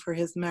blessing for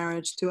his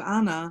marriage to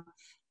Anna,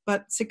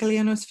 but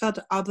Sikelianos felt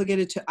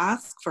obligated to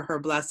ask for her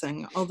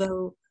blessing.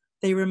 Although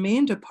they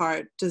remained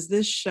apart, does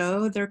this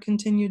show their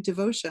continued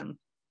devotion?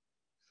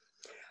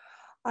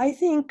 I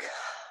think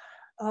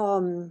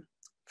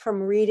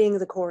from reading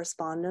the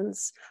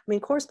correspondence, I mean,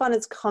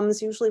 correspondence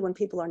comes usually when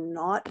people are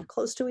not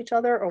close to each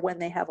other or when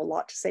they have a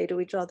lot to say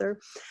to each other.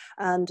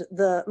 And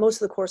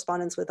most of the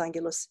correspondence with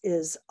Angelos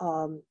is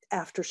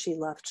after she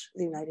left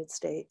the United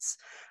States.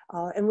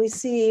 And we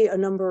see a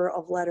number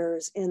of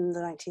letters in the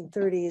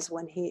 1930s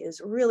when he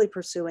is really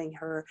pursuing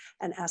her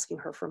and asking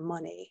her for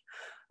money.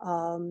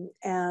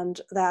 And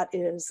that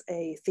is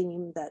a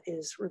theme that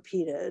is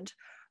repeated.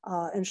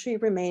 And she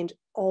remained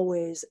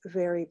always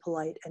very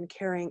polite and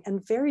caring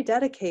and very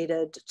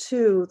dedicated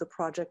to the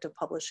project of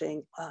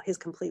publishing his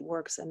complete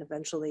works. And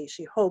eventually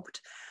she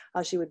hoped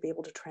she would be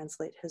able to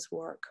translate his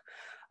work.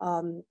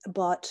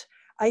 But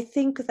I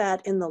think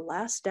that in the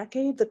last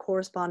decade, the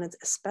correspondence,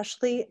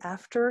 especially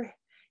after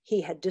he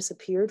had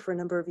disappeared for a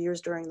number of years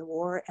during the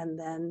war and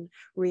then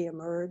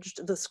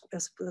reemerged,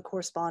 the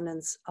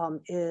correspondence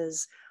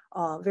is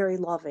very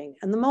loving.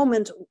 And the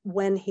moment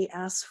when he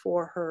asks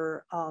for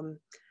her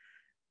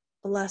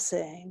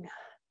blessing,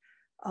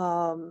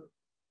 and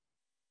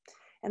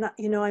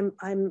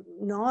I'm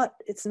not,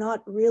 it's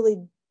not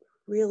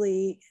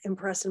really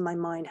impressed in my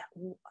mind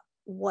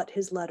what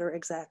his letter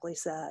exactly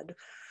said.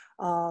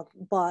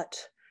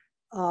 But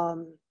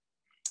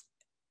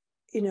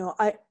you know,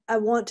 I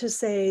want to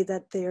say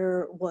that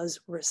there was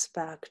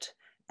respect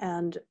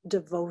and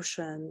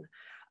devotion,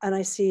 and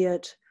I see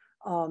it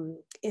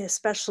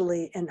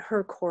especially in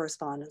her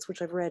correspondence,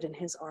 which I've read in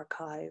his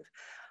archive.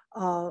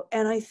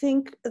 And I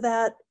think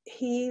that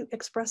he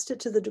expressed it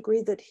to the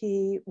degree that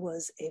he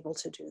was able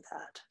to do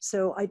that.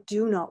 So I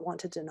do not want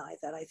to deny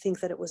that. I think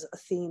that it was a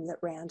theme that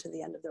ran to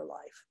the end of their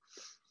life.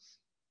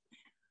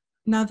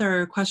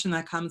 Another question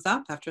that comes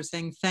up after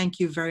saying thank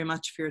you very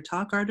much for your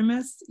talk,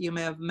 Artemis. You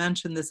may have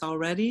mentioned this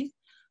already,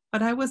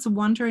 but I was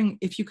wondering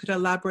if you could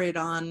elaborate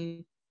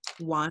on,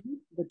 one,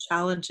 the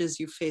challenges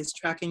you faced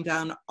tracking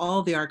down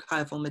all the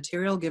archival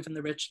material given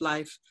the rich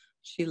life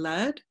she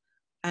led,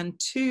 and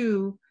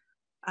two,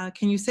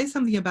 can you say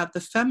something about the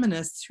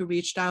feminists who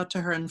reached out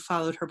to her and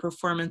followed her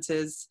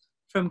performances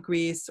from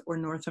Greece or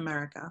North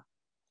America?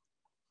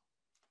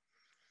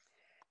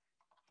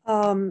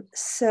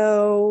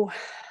 So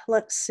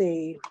let's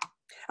see.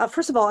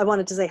 First of all, I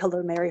wanted to say hello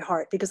to Mary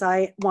Hart, because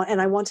I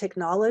want to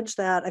acknowledge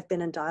that I've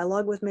been in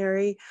dialogue with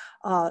Mary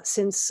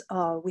since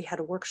we had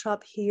a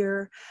workshop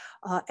here,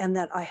 and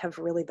that I have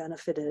really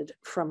benefited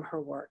from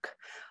her work.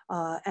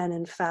 And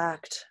in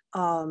fact,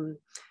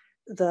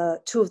 the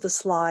two of the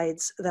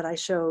slides that I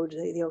showed,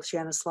 the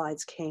Oceana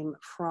slides, came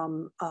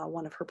from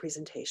one of her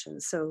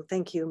presentations. So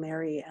thank you,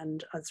 Mary,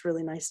 and it's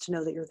really nice to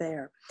know that you're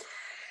there.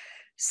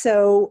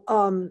 So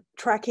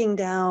tracking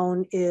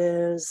down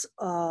is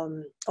a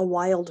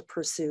wild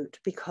pursuit,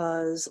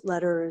 because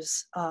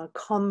letters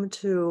come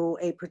to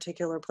a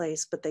particular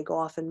place, but they go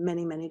off in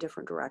many, many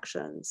different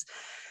directions.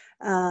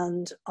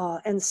 And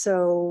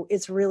so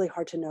it's really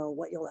hard to know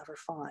what you'll ever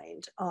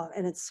find.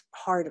 And it's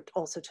hard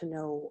also to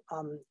know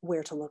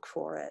where to look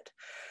for it.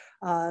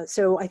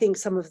 So I think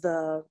some of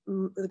the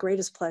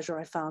greatest pleasure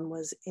I found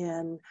was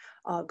in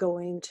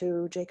going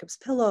to Jacob's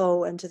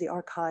Pillow and to the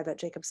archive at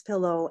Jacob's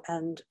Pillow,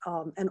 and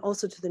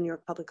also to the New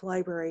York Public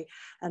Library,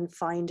 and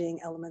finding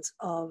elements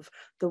of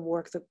the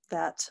work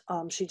that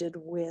she did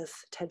with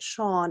Ted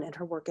Shawn and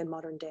her work in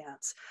modern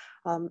dance.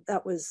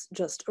 That was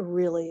just a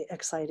really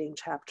exciting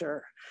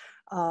chapter.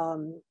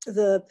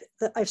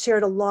 I've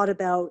shared a lot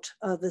about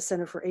the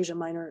Center for Asia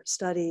Minor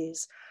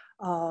Studies.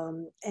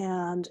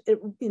 And it,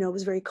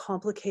 was very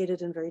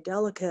complicated and very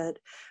delicate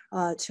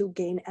to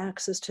gain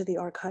access to the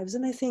archives.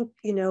 And I think,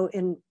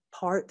 in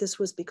part, this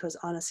was because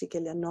Anna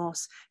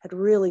Sikelianos had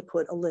really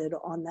put a lid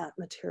on that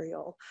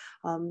material,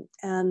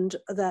 and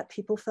that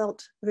people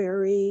felt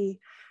very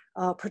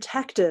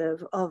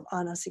protective of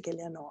Anna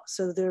Sikelianos.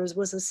 So there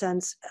was a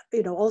sense,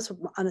 also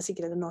Anna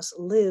Sikelianos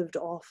lived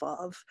off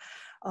of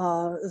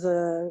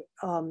the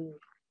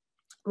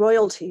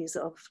royalties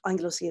of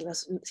Angelos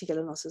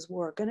Sikelianos'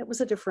 work, and it was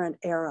a different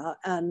era,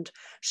 and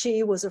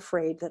she was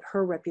afraid that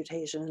her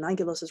reputation and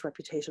Angelos'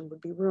 reputation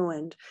would be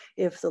ruined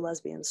if the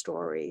lesbian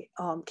story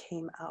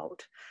came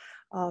out.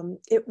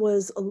 It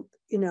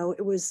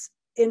was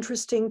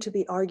interesting to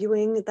be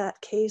arguing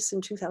that case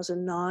in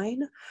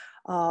 2009,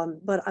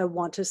 but I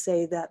want to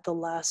say that the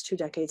last 2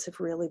 decades have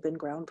really been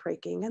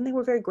groundbreaking, and they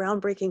were very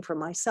groundbreaking for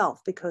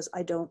myself, because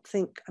I'm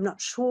not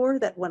sure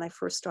that when I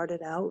first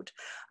started out,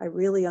 I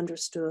really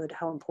understood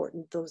how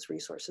important those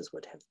resources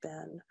would have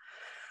been.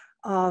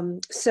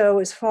 So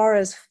as far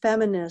as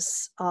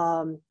feminists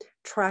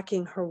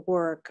tracking her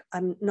work,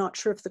 I'm not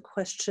sure if the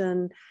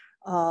question,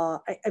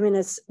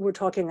 we're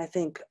talking, I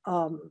think,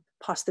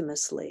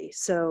 posthumously.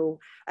 So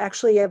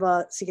actually,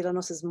 Eva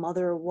Sikelianos'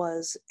 mother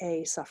was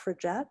a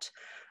suffragette.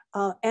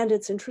 And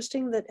it's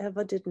interesting that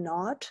Eva did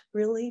not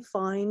really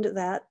find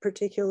that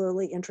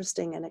particularly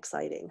interesting and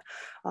exciting.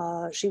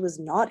 She was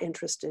not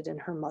interested in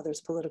her mother's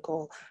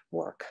political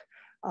work.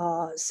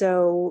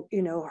 So,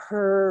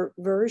 her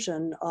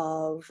version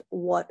of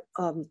what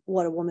a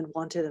woman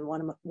wanted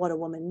and what a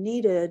woman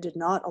needed did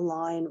not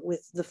align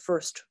with the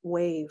first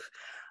wave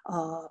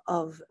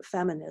of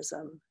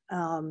feminism.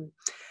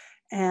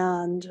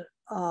 And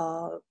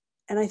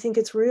I think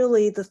it's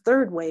really the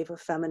third wave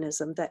of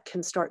feminism that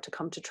can start to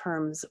come to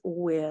terms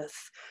with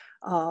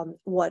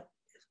what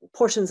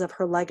portions of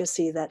her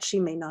legacy that she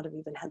may not have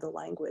even had the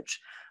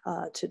language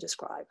to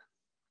describe.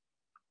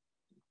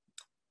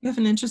 We have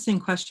an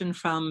interesting question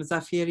from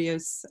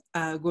Zafirios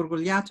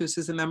Gourgouliatos,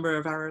 who's a member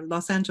of our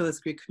Los Angeles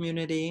Greek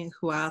community,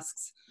 who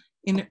asks,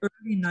 in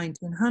early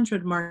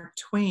 1900, Mark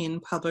Twain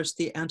published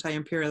the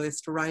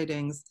anti-imperialist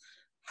writings.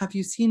 Have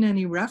you seen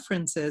any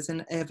references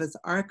in Eva's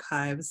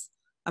archives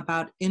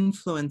about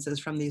influences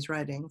from these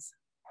writings?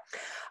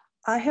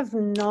 I have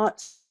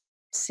not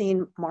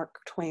seen Mark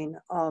Twain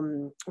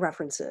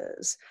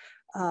references.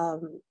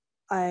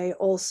 I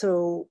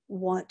also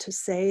want to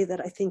say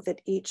that I think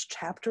that each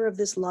chapter of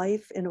this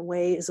life, in a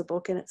way, is a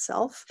book in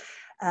itself.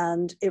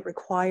 And it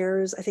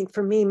requires, I think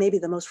for me, maybe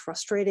the most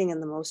frustrating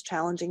and the most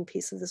challenging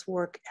piece of this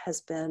work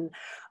has been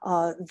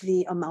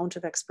the amount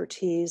of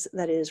expertise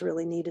that is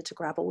really needed to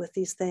grapple with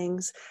these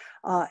things.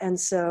 And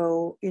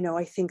so,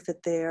 I think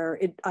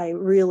that I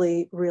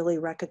really, really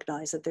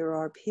recognize that there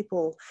are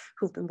people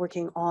who've been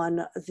working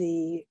on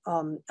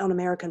on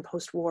American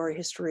post-war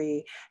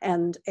history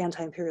and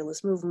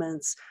anti-imperialist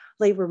movements,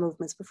 labor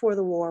movements before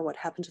the war, what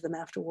happened to them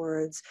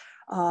afterwards,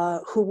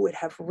 who would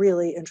have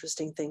really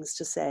interesting things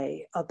to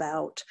say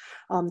about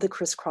the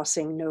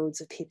crisscrossing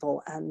nodes of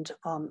people and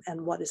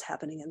what is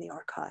happening in the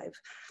archive.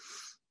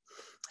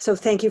 So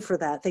thank you for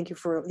that. Thank you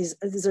for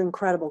these are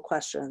incredible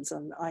questions,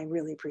 and I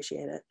really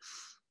appreciate it.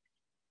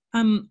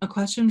 A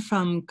question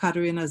from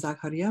Katerina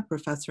Zakharia,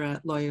 professor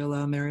at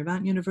Loyola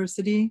Marymount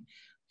University.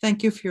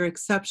 Thank you for your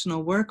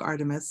exceptional work,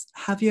 Artemis.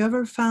 Have you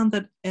ever found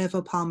that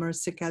Eva Palmer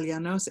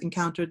Sikelianos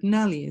encountered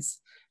Nellies?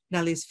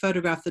 Nellies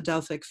photographed the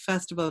Delphic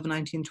Festival of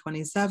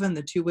 1927.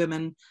 The two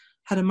women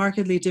had a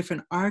markedly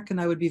different arc,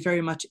 and I would be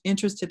very much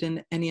interested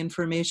in any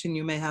information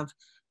you may have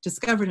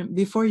discovered. And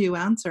before you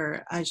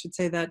answer, I should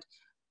say that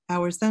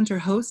our center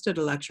hosted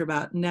a lecture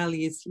about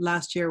Nellies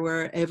last year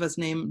where Eva's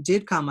name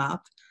did come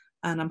up,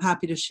 and I'm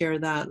happy to share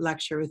that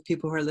lecture with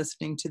people who are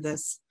listening to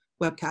this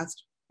webcast.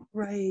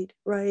 Right.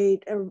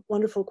 A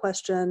wonderful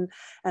question.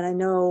 And I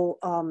know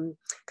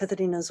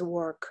Katerina's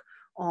work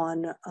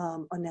on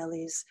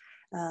Nellies.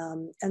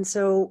 And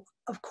so,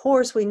 of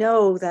course, we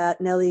know that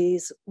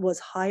Nellies was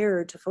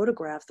hired to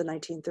photograph the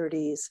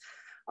 1930s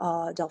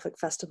Delphic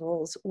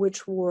festivals,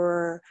 which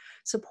were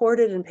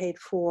supported and paid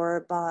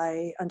for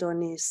by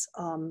Andonis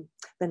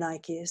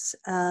Benaikis,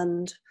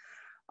 and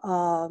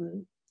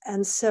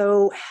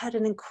so had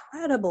an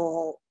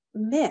incredible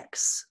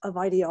mix of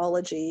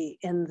ideology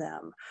in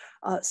them,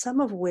 some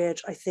of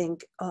which I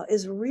think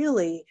is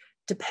really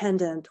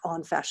dependent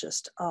on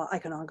fascist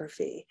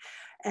iconography.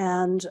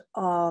 And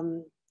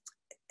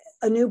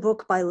a new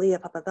book by Leah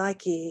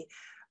Papadaki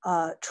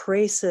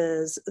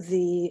traces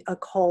the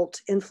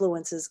occult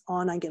influences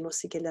on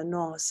Angelos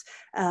Sikelianos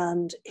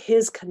and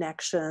his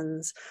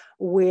connections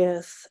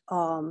with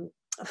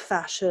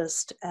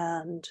fascist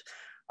and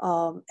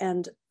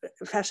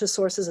fascist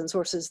sources and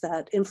sources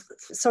that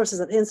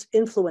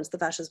influence the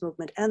fascist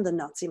movement and the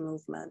Nazi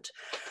movement.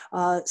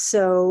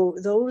 So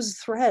those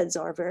threads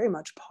are very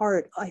much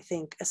part, I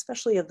think,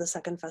 especially of the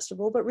second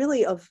festival, but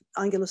really of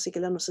Angelos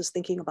Sikelianos'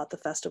 thinking about the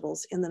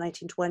festivals in the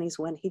 1920s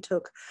when he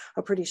took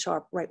a pretty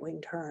sharp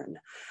right-wing turn.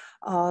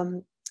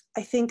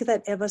 I think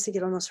that Eva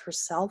Sikelianos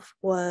herself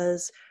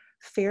was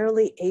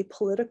fairly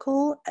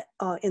apolitical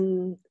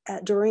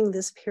during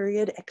this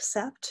period,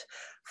 except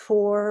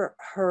for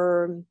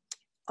her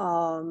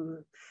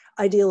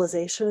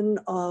idealization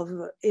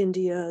of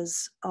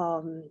India's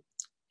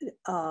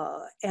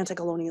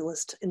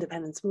anti-colonialist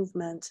independence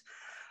movement.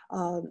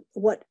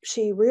 What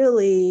she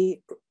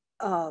really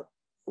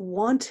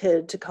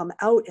wanted to come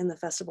out in the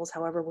festivals,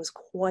 however, was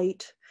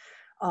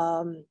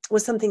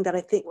something that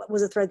I think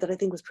was a thread that I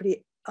think was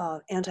pretty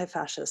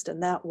anti-fascist,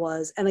 and that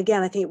was, and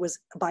again, I think it was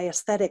by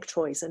aesthetic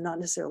choice and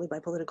not necessarily by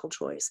political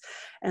choice,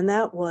 and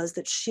that was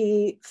that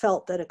she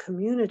felt that a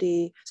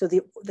community, so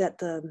that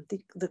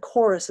the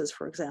choruses,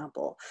 for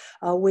example,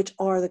 which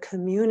are the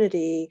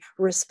community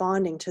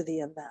responding to the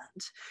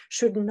event,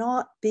 should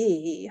not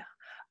be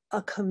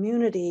a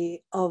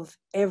community of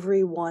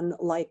everyone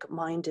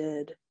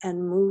like-minded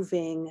and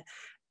moving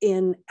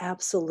in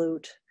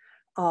absolute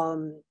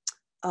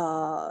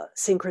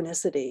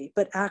synchronicity,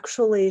 but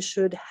actually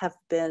should have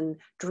been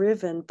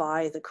driven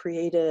by the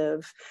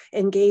creative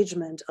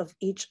engagement of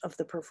each of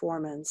the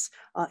performers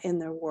in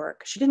their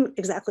work. She didn't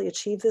exactly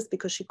achieve this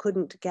because she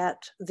couldn't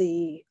get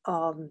the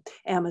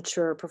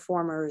amateur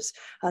performers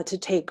to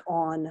take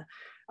on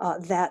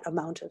that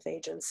amount of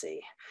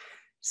agency.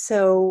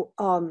 So,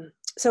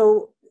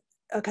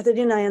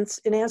 Katerina,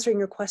 in answering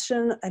your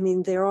question, I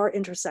mean, there are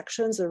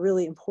intersections, they're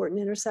really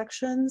important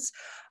intersections.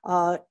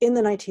 In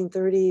the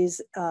 1930s,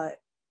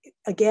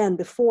 again,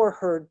 before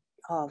her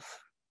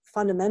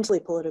fundamentally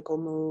political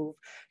move,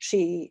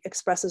 she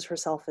expresses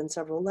herself in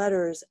several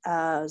letters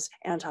as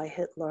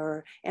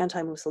anti-Hitler,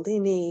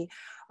 anti-Mussolini.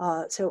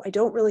 So I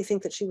don't really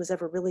think that she was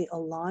ever really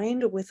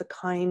aligned with the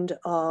kind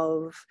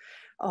of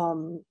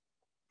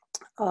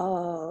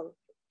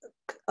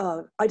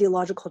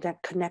ideological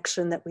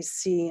connection that we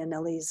see in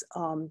Nellies,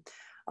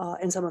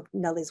 in some of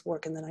Nellies'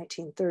 work in the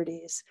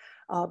 1930s.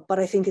 But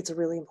I think it's a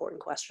really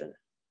important question.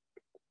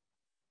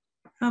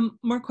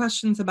 More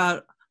questions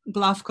about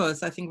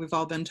Glafkos. I think we've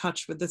all been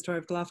touched with the story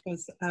of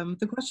Glafkos.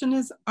 The question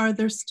is, are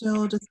there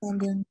still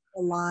descendants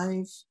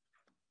alive?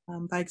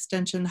 By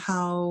extension,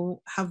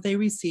 how have they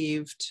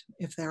received,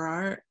 if there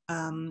are,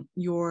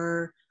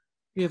 your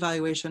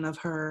reevaluation of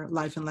her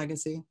life and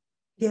legacy?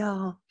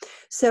 Yeah.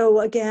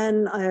 So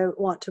again, I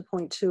want to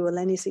point to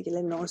Hellenic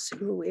Sikelianos,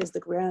 who is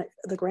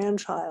the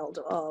grandchild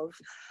of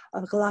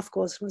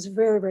Glafkos, was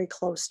very, very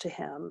close to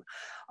him,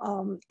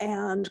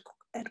 and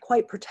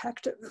quite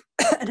protective,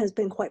 and has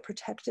been quite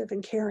protective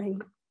and caring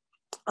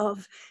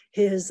of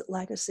his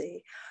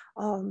legacy.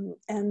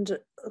 And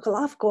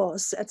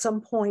Galafkos, at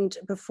some point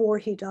before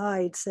he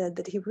died, said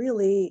that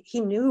he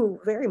knew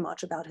very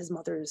much about his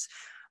mother's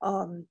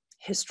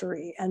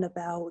history and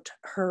about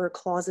her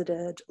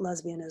closeted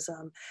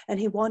lesbianism. And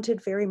he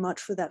wanted very much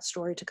for that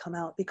story to come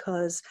out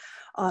because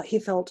he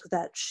felt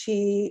that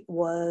she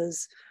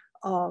was,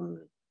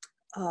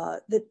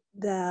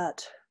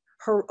 that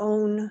her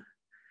own,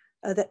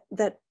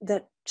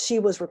 that she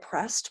was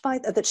repressed by,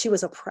 that she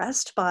was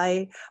oppressed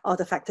by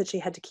the fact that she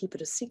had to keep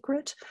it a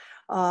secret,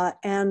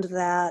 and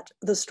that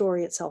the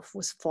story itself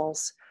was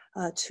false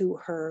to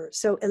her.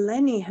 So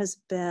Hellenic has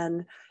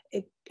been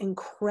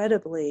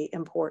incredibly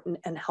important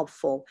and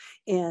helpful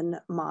in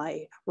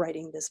my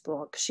writing this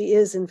book. She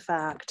is, in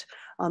fact,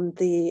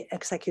 the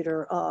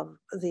executor of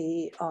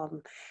the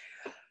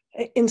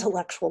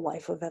intellectual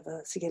life of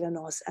Eva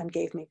Sikelianos and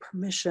gave me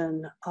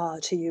permission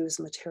to use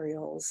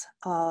materials.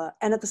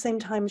 And at the same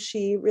time,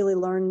 she really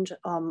learned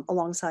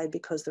alongside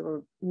because there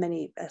were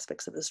many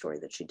aspects of the story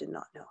that she did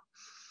not know.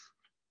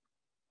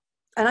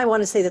 And I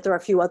want to say that there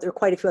are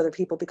quite a few other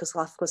people because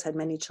Galafkos had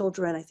many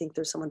children. I think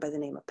there's someone by the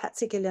name of Pat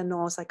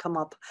Sikelianos.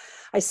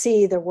 I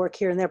see their work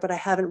here and there, but I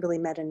haven't really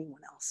met anyone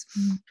else.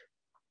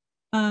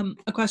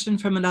 A question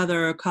from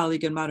another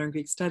colleague in modern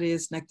Greek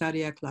studies,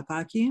 Nektaria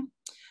Klapaki.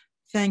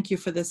 Thank you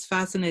for this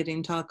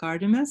fascinating talk,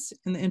 Artemis.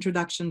 In the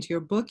introduction to your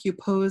book, you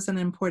pose an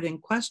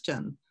important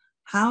question.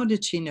 How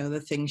did she know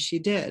the things she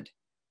did?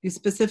 You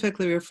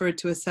specifically referred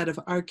to a set of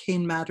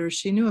arcane matters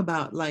she knew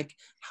about, like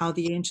how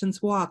the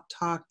ancients walked,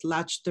 talked,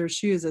 latched their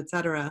shoes,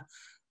 etc.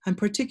 I'm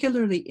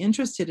particularly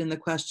interested in the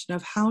question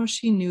of how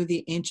she knew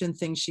the ancient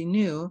things she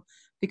knew,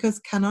 because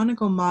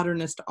canonical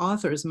modernist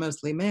authors,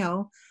 mostly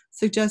male,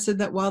 suggested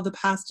that while the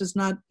past is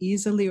not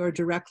easily or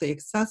directly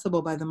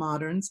accessible by the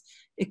moderns,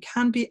 it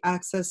can be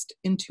accessed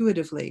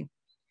intuitively.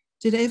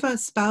 Did Eva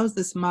espouse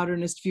this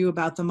modernist view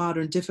about the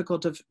modern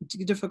difficulty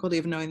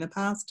of knowing the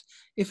past?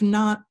 If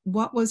not,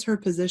 what was her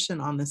position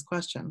on this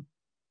question?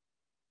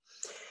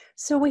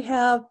 So we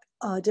have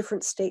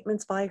different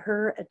statements by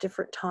her at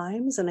different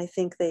times, and I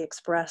think they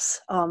express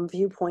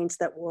viewpoints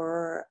that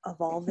were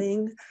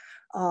evolving.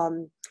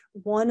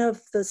 One of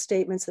the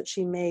statements that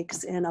she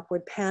makes in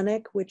Upward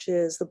Panic, which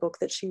is the book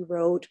that she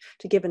wrote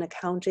to give an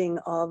accounting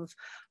of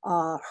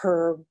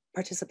her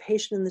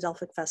participation in the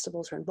Delphic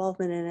festivals, her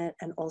involvement in it,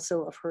 and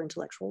also of her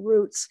intellectual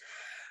roots,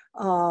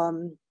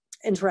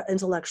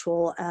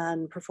 intellectual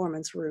and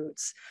performance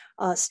roots,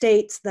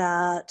 states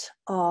that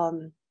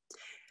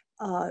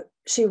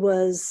she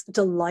was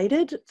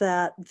delighted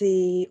that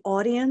the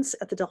audience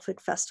at the Delphic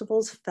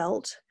festivals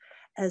felt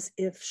as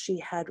if she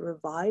had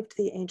revived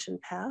the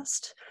ancient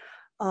past,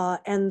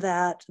 and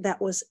that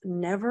was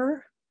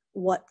never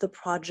what the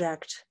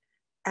project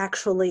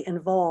actually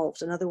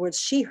involved. In other words,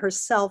 she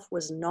herself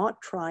was not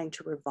trying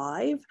to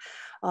revive.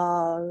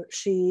 And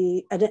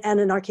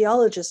an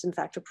archaeologist, in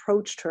fact,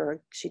 approached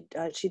her.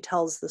 She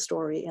tells the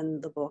story in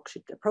the book.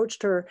 She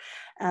approached her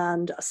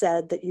and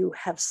said that you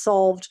have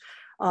solved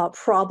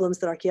problems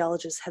that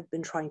archaeologists have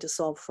been trying to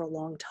solve for a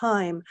long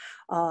time,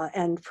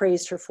 and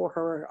praised her for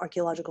her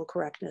archaeological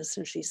correctness.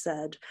 And she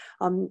said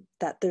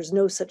that there's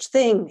no such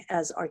thing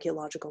as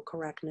archaeological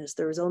correctness.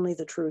 There is only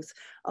the truth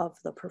of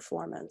the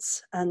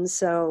performance. And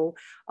so,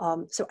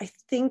 so I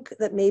think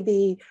that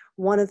maybe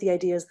one of the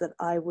ideas that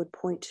I would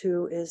point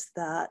to is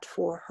that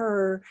for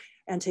her,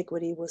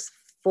 antiquity was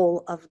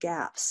full of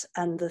gaps.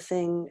 And the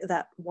thing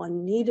that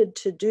one needed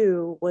to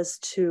do was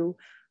to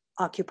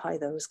occupy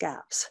those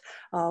gaps,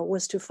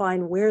 was to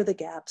find where the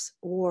gaps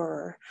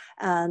were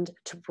and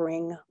to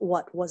bring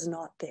what was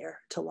not there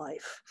to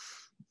life.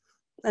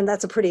 And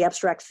that's a pretty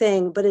abstract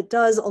thing, but it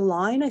does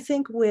align, I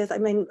think, with, I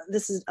mean,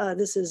 this is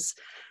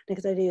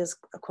Nick's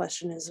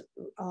question is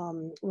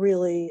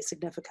really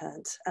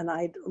significant, and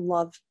I'd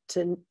love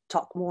to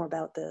talk more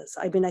about this.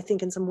 I mean, I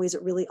think in some ways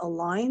it really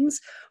aligns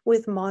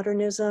with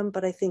modernism,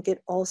 but I think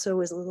it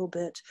also is a little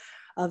bit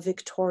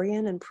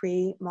Victorian and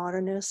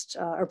pre-modernist,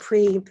 or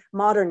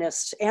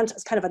pre-modernist, and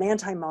kind of an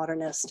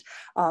anti-modernist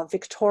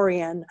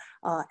Victorian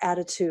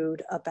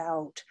attitude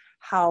about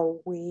how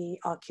we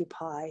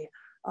occupy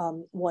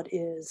what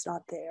is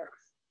not there.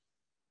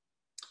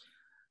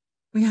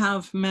 We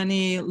have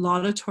many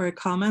laudatory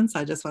comments.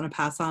 I just want to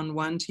pass on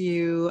one to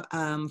you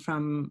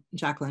from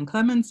Jacqueline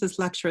Clements. This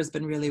lecture has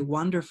been really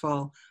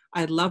wonderful.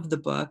 I love the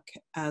book,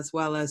 as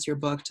well as your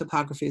book,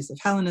 Topographies of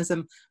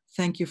Hellenism.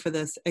 Thank you for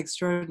this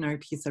extraordinary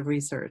piece of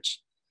research.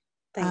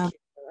 Thank you.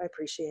 I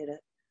appreciate it.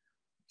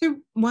 So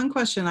one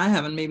question I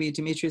have, and maybe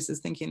Demetrius is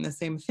thinking the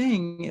same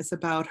thing, is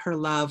about her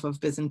love of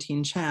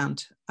Byzantine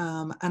chant.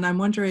 And I'm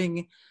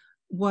wondering,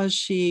 was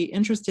she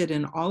interested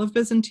in all of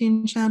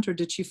Byzantine chant, or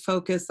did she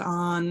focus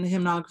on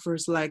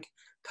hymnographers like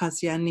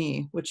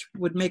Kassiani, which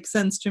would make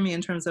sense to me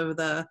in terms of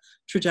the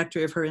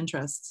trajectory of her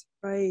interests?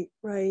 Right,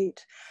 right.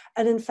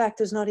 And in fact,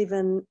 there's not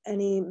even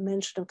any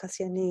mention of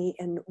Kassiani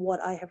in what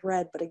I have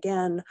read, but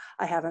again,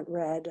 I haven't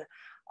read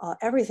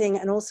everything.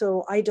 And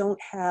also, I don't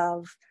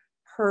have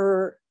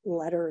her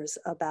letters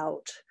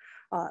about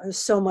There's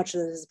so much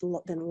that has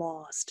been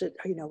lost.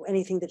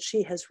 Anything that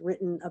she has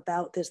written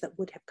about this that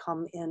would have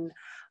come in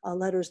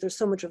letters, there's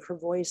so much of her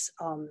voice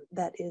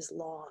that is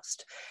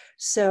lost.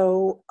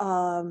 So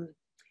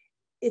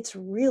it's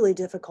really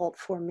difficult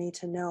for me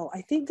to know.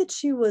 I think that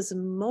she was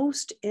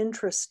most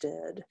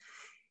interested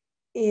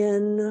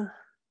in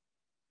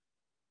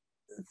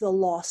the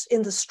loss,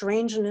 in the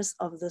strangeness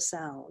of the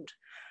sound,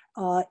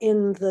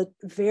 in the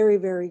very,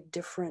 very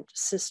different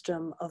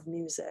system of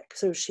music.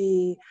 So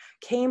she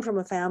came from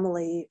a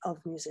family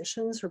of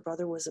musicians. Her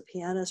brother was a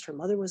pianist, her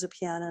mother was a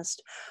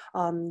pianist.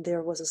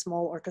 There was a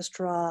small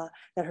orchestra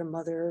that her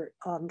mother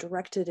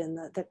directed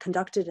that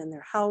conducted in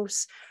their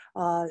house.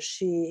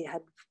 She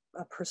had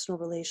personal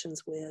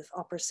relations with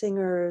opera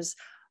singers,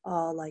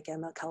 like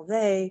Emma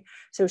Calvé.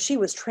 So she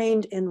was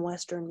trained in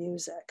Western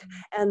music.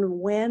 And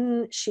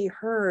when she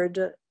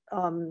heard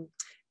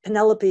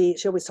Penelope,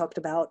 she always talked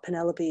about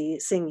Penelope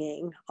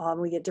singing.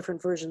 We get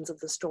different versions of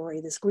the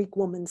story. This Greek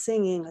woman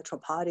singing a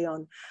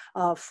troparion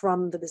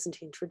from the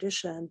Byzantine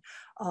tradition.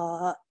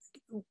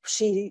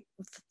 She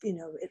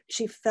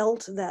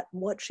felt that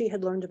what she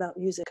had learned about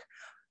music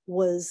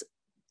was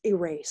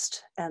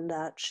erased, and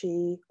that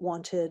she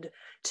wanted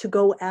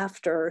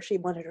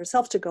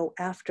herself to go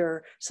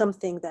after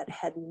something that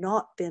had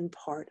not been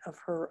part of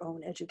her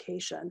own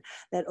education,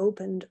 that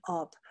opened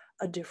up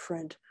a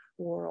different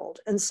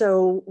world. And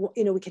so,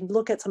 we can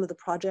look at some of the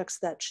projects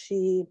that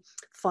she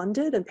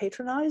funded and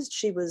patronized.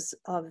 She was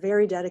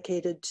very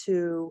dedicated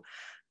to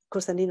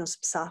Konstantinos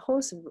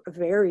Psakhos, a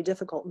very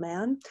difficult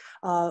man,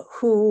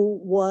 who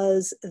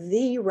was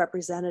the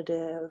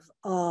representative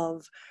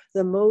of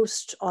the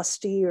most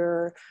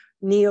austere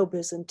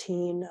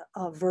Neo-Byzantine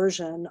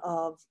version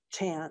of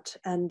chant,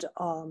 and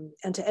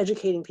to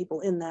educating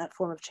people in that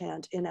form of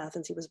chant in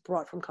Athens. He was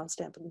brought from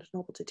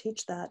Constantinople to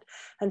teach that,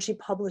 and she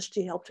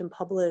helped him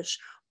publish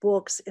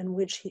books in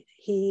which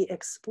he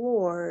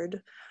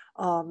explored,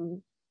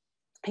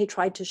 he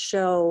tried to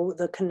show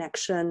the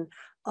connection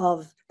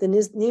of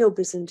the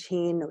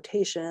Neo-Byzantine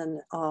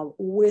notation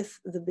with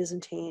the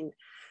Byzantine.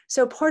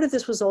 So part of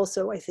this was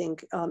also, I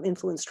think,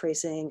 influence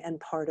tracing, and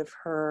part of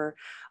her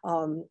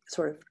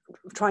sort of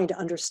trying to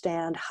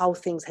understand how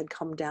things had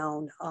come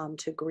down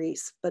to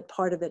Greece. But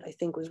part of it, I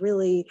think, was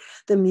really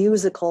the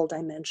musical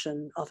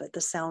dimension of it,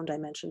 the sound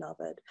dimension of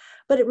it.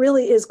 But it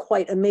really is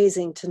quite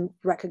amazing to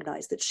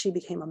recognize that she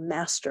became a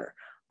master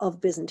of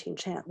Byzantine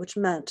chant, which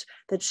meant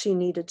that she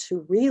needed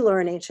to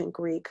relearn ancient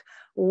Greek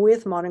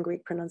with modern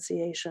Greek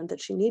pronunciation, that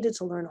she needed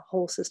to learn a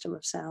whole system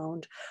of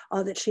sound,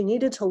 that she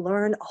needed to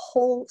learn a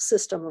whole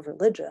system of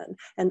religion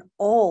and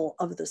all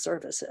of the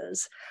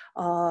services,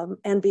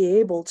 and be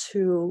able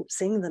to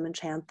sing them and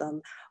chant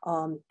them,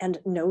 and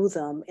know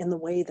them in the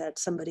way that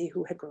somebody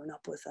who had grown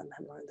up with them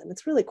had learned them.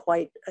 It's really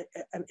quite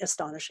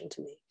astonishing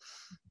to me.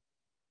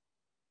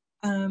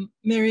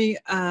 Mary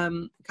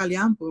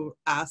Kaliampu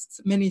asks,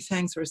 many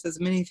thanks for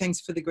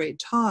the great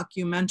talk.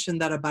 You mentioned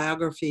that a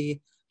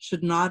biography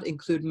should not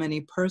include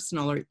many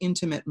personal or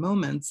intimate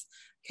moments.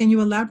 Can you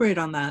elaborate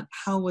on that?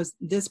 How was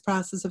this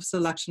process of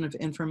selection of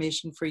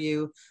information for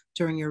you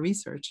during your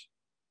research?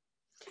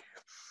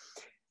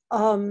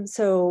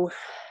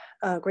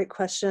 Great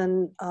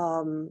question.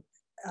 And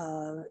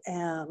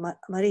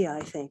Maria,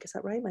 I think, is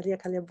that right? Maria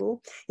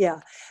Kaliampu?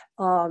 Yeah.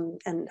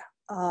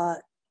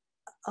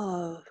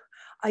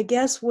 I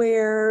guess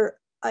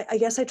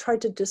I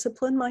tried to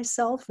discipline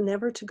myself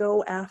never to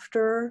go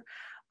after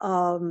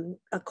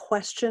a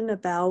question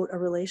about a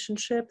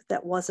relationship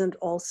that wasn't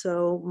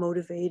also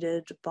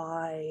motivated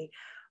by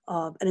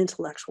an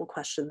intellectual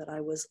question that I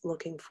was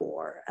looking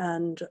for.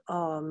 And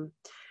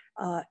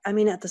I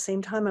mean, at the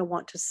same time, I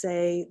want to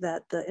say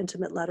that the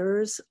intimate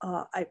letters,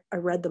 I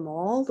read them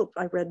all.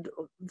 I read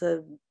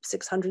the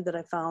 600 that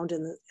I found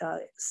in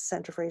the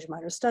Center for Asian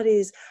Minor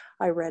Studies.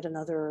 I read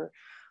another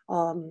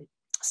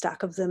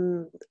stack of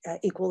them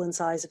equal in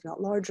size, if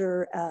not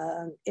larger,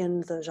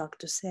 in the Jacques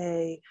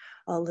Doucet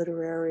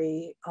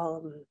literary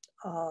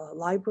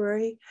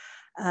library.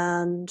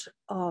 And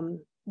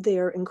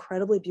they're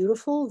incredibly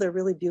beautiful. They're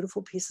really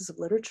beautiful pieces of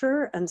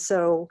literature. And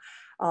so,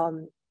 I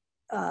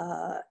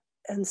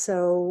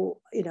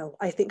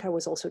think I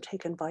was also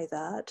taken by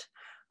that.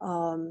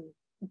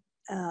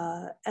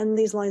 And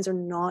these lines are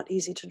not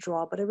easy to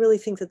draw, but I really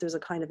think that there's a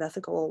kind of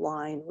ethical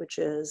line, which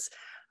is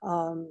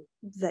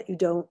that you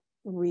don't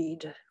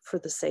read for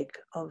the sake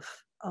of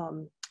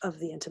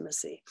the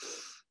intimacy.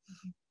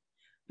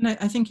 And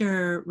I think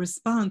your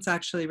response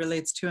actually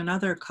relates to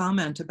another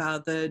comment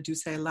about the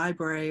Doucet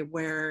library,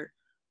 where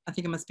I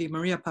think it must be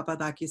Maria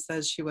Papadakis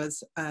says she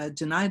was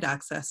denied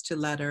access to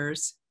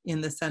letters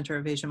in the Center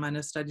of Asian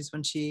Minor Studies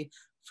when she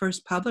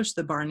first published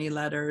the Barney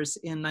letters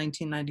in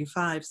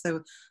 1995.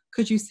 So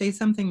could you say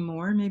something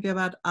more maybe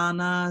about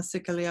Anna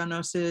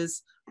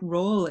Sikelianos'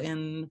 role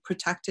in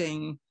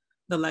protecting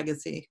the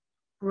legacy?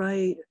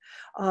 Right.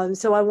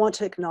 So I want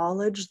to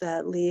acknowledge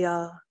that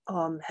Leah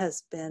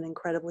has been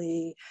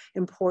incredibly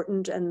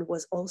important and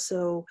was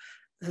also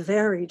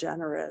very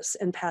generous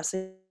in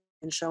passing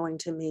and showing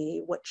to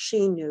me what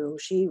she knew.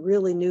 She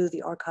really knew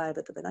the archive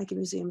at the Benaki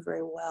Museum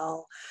very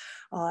well,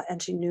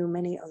 and she knew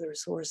many other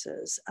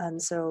sources.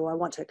 And so I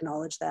want to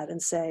acknowledge that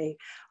and say,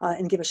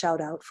 and give a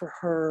shout out for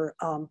her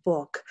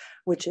book,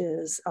 which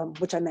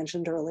I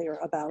mentioned earlier,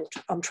 about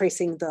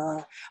tracing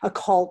the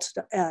occult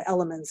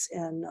elements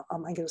in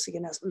Angelos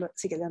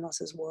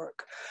Sikelianos'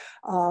 work.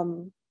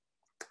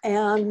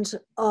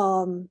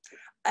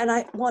 And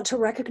I want to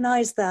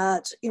recognize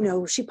that,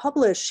 she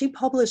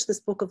published this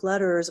book of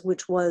letters,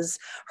 which was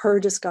her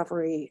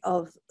discovery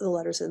of the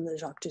letters in the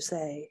Jacques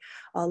Doucet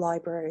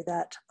library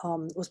that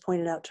was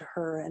pointed out to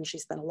her, and she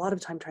spent a lot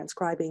of time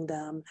transcribing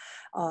them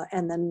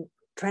and then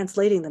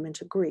translating them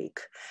into Greek.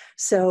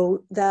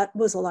 So that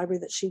was a library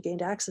that she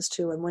gained access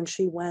to. And when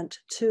she went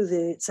to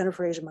the Center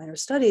for Asian Minor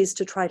Studies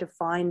to try to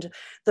find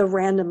the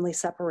randomly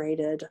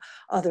separated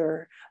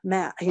other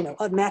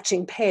a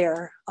matching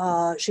pair,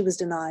 she was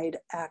denied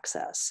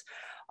access.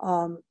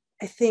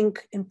 I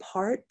think in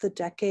part the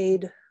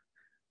decade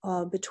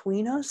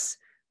between us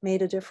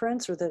made a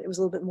difference, or that it was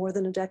a little bit more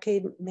than a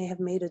decade may have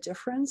made a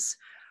difference.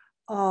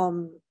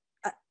 And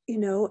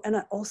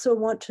I also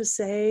want to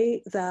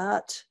say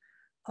that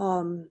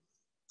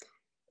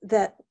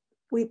that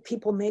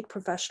people make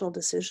professional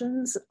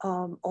decisions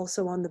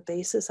also on the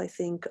basis, I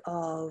think,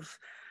 of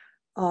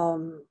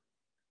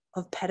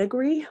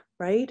pedigree,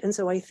 right? And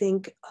so I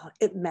think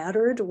it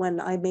mattered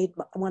when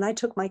I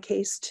took my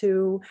case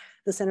to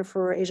the Center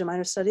for Asian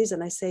Minor Studies,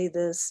 and I say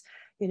this,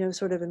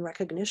 sort of in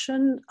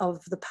recognition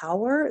of the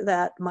power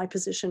that my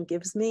position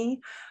gives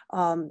me,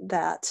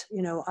 that,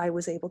 I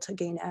was able to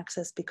gain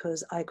access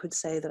because I could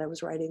say that I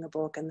was writing a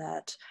book, and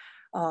that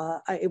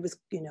it was,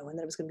 and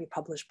that it was going to be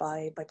published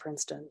by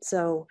Princeton.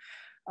 So,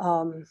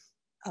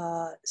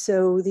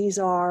 so these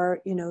are,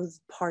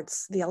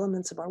 the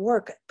elements of our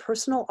work.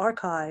 Personal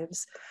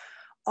archives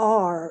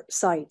are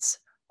sites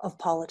of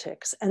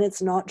politics, and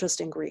it's not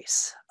just in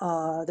Greece.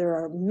 There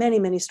are many,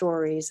 many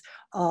stories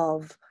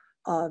of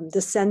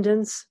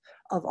descendants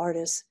of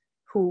artists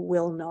who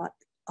will not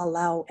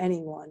allow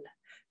anyone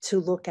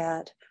to look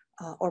at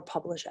or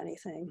publish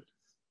anything.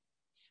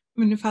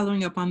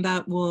 Following up on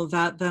that, will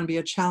that then be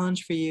a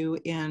challenge for you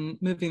in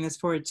moving this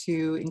forward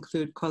to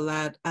include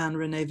Colette and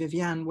Renee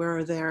Vivienne? Where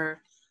are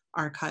their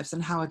archives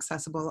and how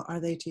accessible are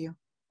they to you?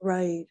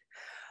 Right.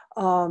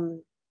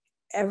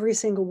 Every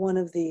single one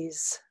of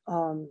these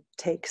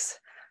takes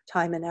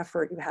time and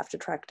effort. You have to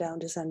track down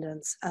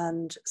descendants.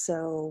 And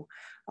so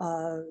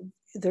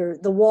the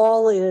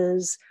wall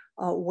is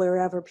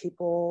wherever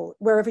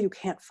you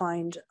can't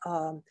find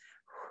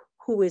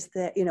who is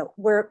there,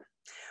 where.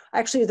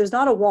 Actually, there's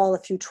not a wall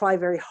if you try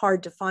very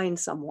hard to find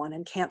someone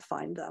and can't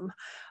find them.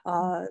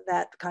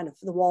 That kind of,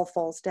 the wall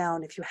falls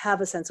down if you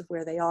have a sense of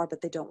where they are, but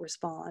they don't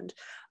respond.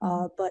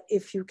 But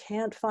if you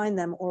can't find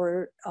them,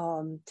 or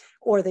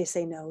they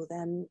say no,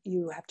 then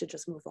you have to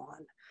just move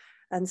on.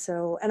 And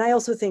so, and I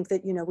also think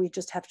that, we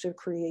just have to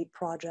create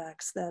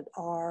projects that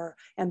are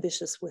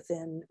ambitious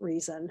within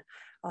reason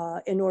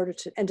in order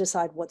to, and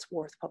decide what's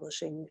worth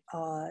publishing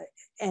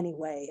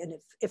anyway, and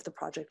if the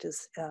project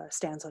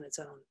stands on its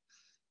own.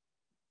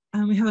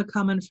 We have a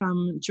comment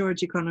from George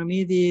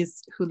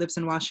Economides, who lives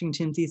in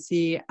Washington,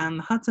 D.C. and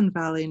the Hudson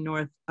Valley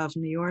north of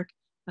New York.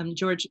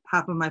 George,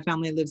 half of my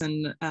family lives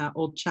in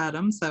Old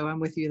Chatham, so I'm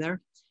with you there,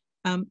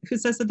 who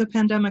says that the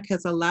pandemic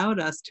has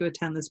allowed us to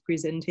attend this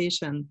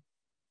presentation.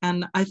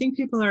 And I think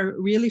people are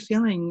really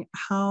feeling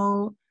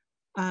how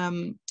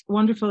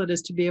wonderful it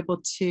is to be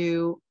able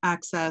to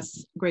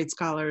access great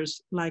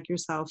scholars like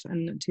yourself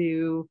and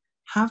to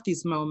have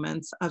these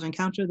moments of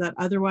encounter that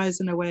otherwise,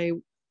 in a way,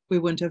 we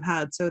wouldn't have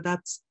had. So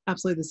that's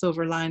absolutely the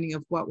silver lining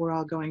of what we're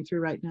all going through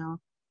right now.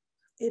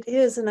 It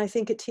is, and I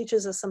think it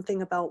teaches us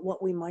something about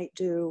what we might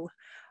do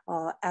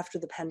after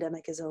the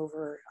pandemic is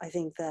over. I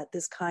think that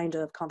this kind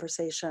of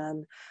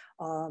conversation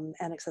and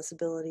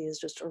accessibility is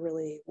just a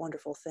really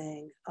wonderful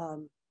thing.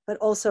 But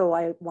also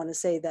I want to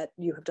say that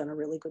you have done a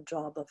really good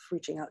job of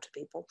reaching out to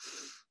people.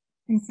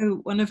 And so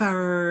one of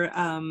our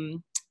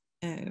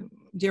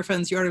dear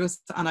friends, Niarchos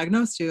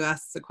Anagnostou,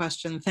 asks a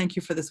question. Thank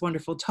you for this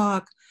wonderful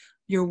talk.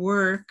 Your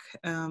work,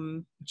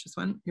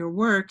 your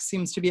work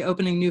seems to be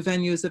opening new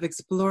venues of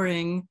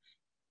exploring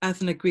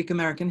ethnic Greek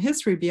American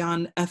history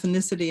beyond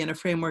ethnicity in a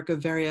framework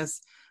of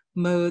various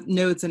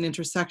nodes and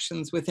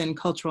intersections within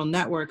cultural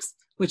networks,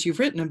 which you've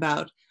written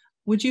about.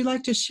 Would you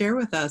like to share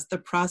with us the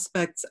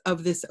prospects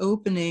of this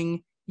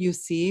opening you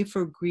see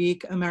for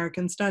Greek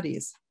American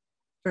studies?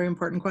 Very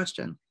important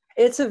question.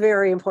 It's a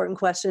very important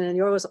question, and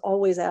Niarchos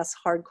always asks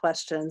hard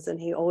questions,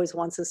 and he always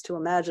wants us to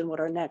imagine what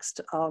our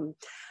next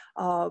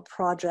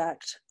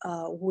project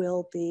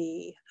will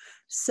be.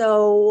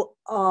 So,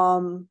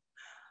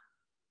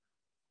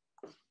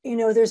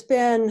 there's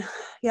been,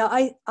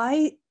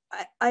 I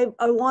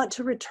want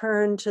to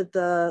return to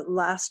the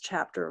last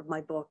chapter of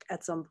my book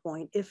at some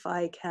point, if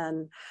I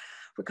can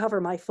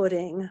recover my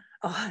footing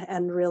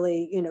and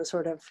really,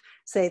 sort of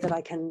say that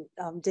I can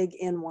dig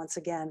in once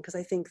again, because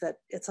I think that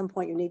at some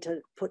point you need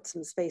to put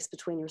some space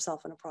between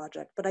yourself and a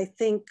project. But I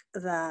think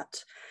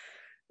that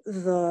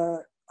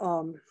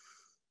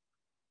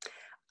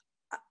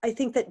I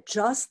think that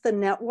just the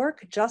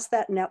network, just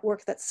that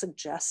network that's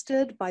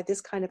suggested by this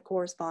kind of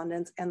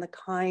correspondence and the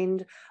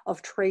kind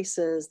of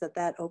traces that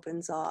that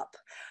opens up,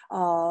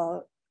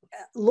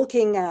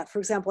 looking at, for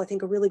example, I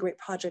think a really great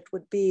project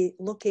would be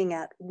looking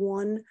at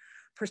one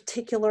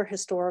particular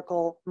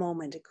historical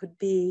moment. It could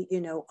be, you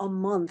know, a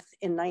month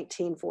in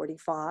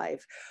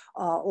 1945,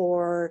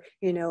 or,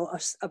 you know,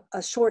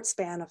 a short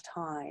span of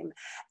time,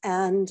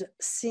 and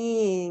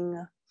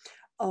seeing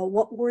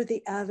what were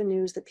the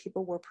avenues that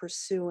people were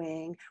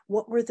pursuing?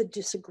 What were the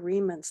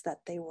disagreements that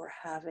they were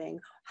having?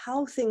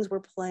 How things were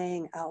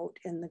playing out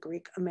in the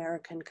Greek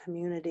American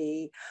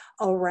community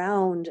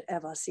around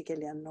Eva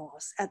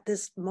Sikelianos at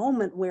this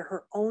moment where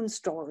her own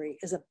story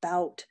is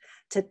about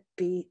to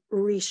be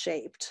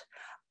reshaped.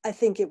 I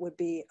think it would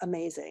be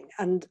amazing.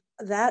 And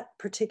that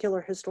particular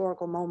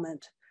historical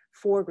moment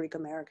for Greek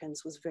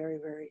Americans was very,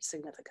 very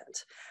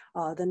significant.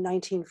 The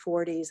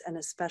 1940s, and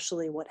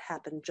especially what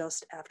happened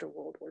just after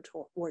World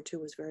War II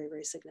was very,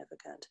 very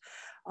significant.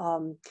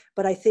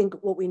 But I think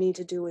what we need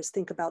to do is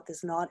think about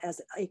this not as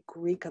a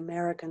Greek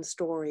American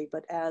story,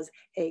 but as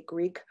a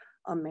Greek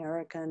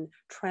American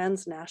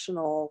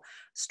transnational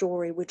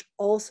story, which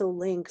also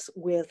links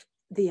with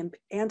the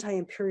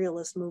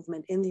anti-imperialist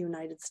movement in the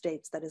United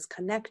States that is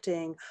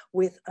connecting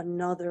with a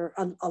number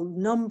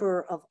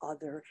of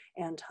other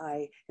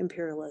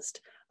anti-imperialist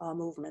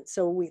movements.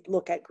 So we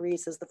look at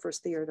Greece as the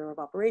first theater of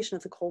operation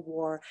of the Cold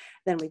War,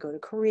 then we go to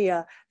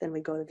Korea, then we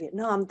go to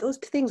Vietnam. Those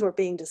things were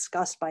being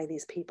discussed by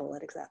these people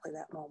at exactly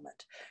that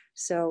moment.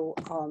 So,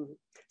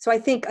 so I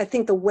think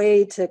the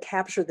way to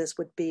capture this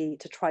would be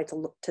to try to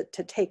look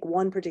to take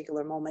one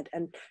particular moment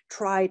and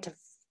try to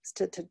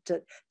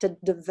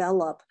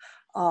develop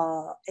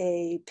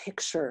a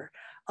picture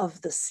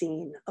of the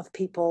scene of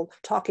people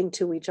talking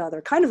to each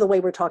other, kind of the way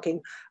we're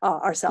talking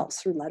ourselves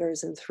through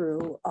letters and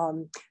through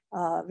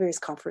various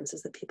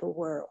conferences that people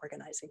were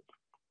organizing.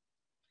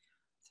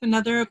 So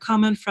another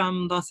comment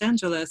from Los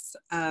Angeles,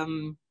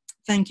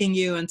 thanking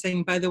you and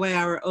saying, by the way,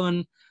 our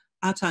own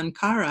Atan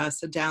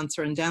Karas, a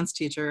dancer and dance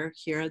teacher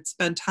here, had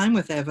spent time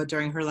with Eva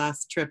during her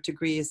last trip to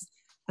Greece.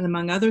 And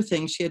among other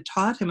things, she had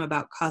taught him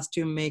about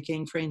costume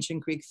making for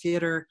ancient Greek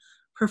theater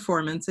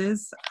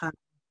performances,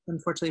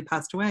 unfortunately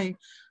passed away,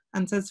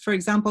 and says, for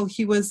example,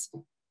 he was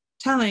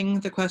telling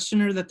the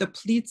questioner that the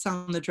pleats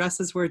on the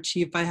dresses were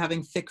achieved by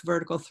having thick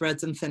vertical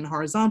threads and thin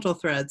horizontal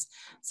threads.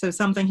 So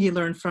something he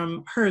learned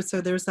from her. So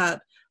there's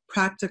that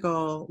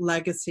practical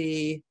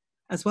legacy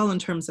as well in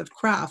terms of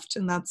craft,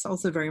 and that's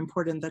also very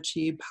important that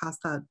she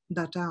passed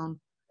that down.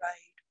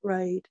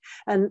 Right.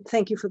 And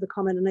thank you for the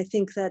comment. And I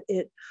think that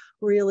it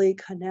really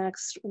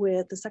connects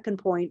with the second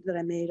point that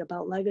I made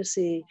about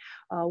legacy,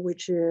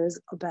 which is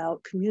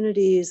about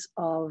communities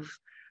of,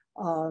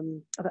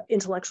 about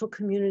intellectual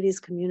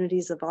communities,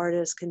 communities of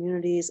artists,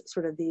 communities,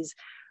 sort of these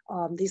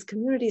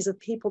communities of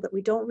people that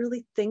we don't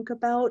really think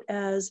about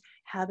as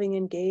having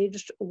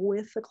engaged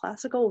with the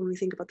classical. When we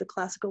think about the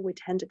classical, we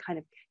tend to kind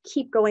of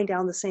keep going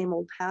down the same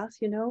old path,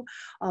 you know,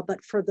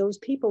 but for those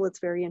people, it's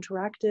very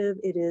interactive,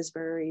 it is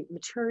very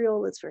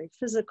material, it's very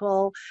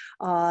physical,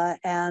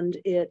 and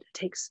it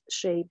takes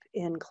shape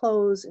in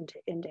clothes,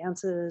 in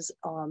dances,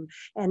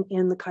 and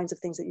in the kinds of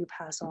things that you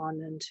pass on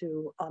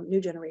into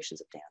new generations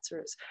of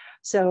dancers.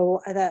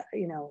 So that,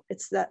 you know,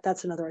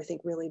 that's another, I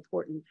think, really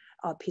important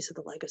piece of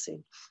the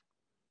legacy.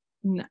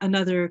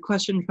 Another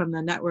question from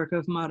the Network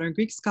of Modern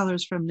Greek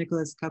Scholars from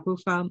Nicholas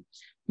Kapufa.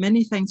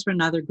 Many thanks for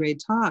another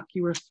great talk.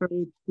 You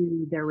referred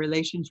to their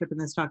relationship in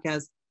this talk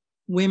as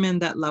women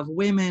that love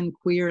women,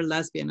 queer,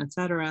 lesbian,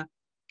 etc.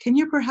 Can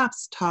you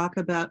perhaps talk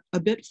about a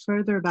bit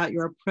further about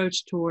your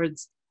approach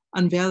towards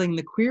unveiling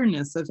the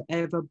queerness of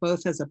Eva,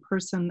 both as a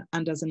person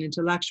and as an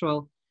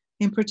intellectual?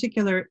 In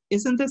particular,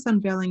 isn't this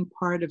unveiling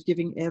part of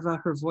giving Eva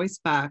her voice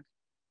back,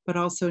 but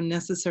also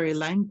necessary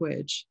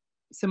language?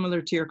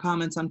 Similar to your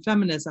comments on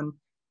feminism,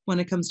 when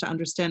it comes to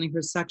understanding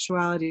her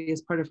sexuality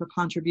as part of her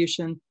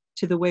contribution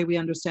to the way we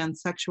understand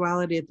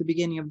sexuality at the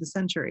beginning of the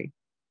century.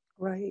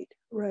 Right.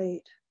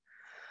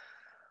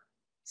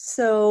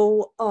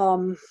 So,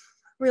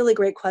 really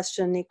great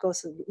question,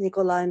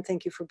 Nicola, and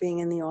thank you for being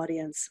in the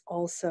audience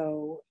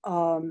also.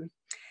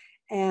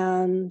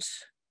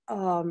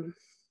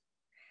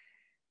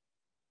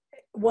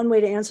 One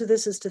way to answer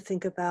this is to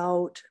think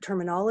about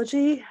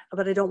terminology,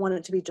 but I don't want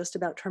it to be just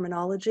about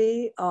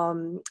terminology.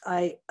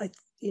 I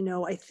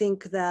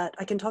think that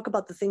I can talk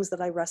about the things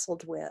that I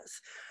wrestled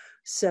with.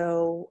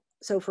 So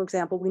for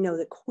example, we know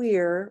that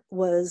queer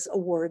was a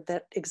word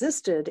that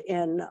existed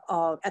in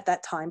at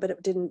that time, but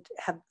it didn't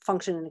have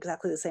function in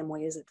exactly the same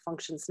way as it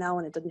functions now,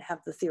 and it didn't have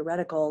the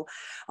theoretical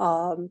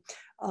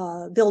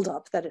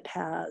buildup that it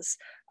has.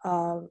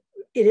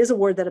 It is a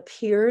word that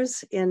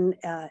appears in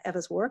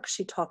Eva's work.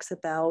 She talks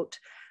about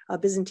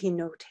Byzantine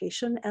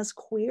notation as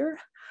queer,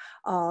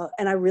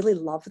 and I really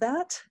love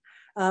that.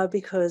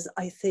 Because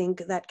I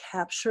think that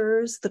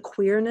captures the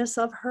queerness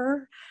of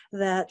her,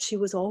 that she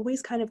was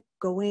always kind of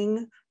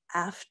going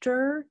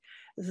after,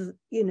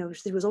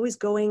 she was always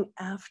going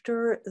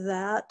after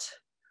that,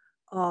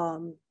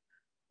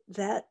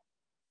 that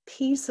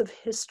piece of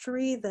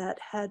history that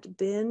had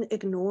been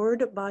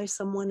ignored by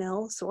someone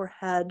else or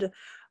had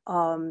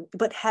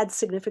but had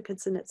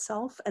significance in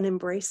itself, and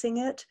embracing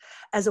it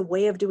as a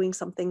way of doing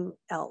something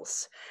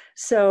else.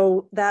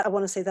 So that, I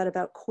want to say that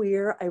about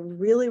queer. I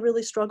really,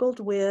 really struggled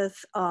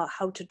with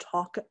how to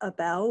talk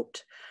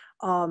about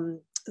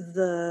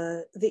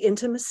the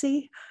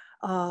intimacy,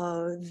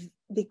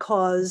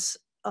 because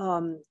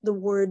the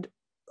word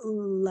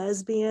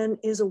lesbian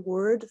is a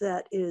word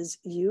that is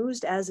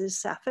used, as is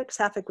sapphic.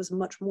 Sapphic was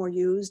much more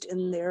used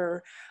in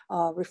their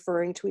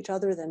referring to each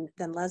other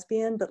than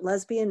lesbian, but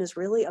lesbian is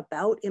really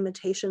about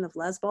imitation of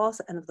Lesbos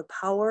and of the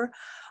power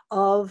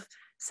of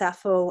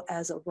Sappho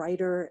as a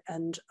writer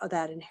and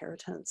that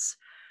inheritance.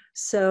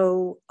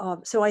 So,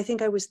 so I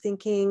think I was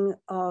thinking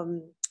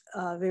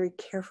very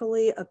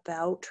carefully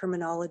about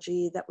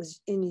terminology that was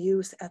in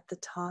use at the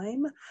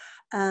time,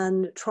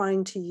 and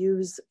trying to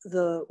use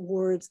the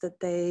words that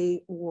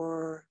they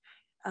were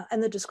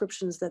and the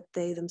descriptions that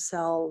they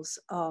themselves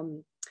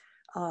had,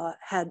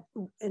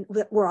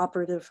 that were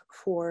operative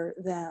for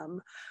them.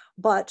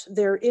 But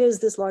there is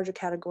this larger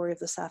category of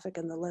the sapphic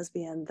and the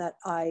lesbian that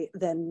I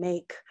then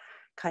make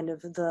kind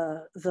of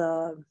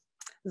the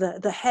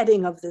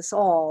heading of this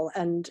all,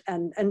 and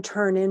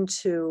turn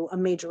into a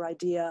major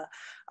idea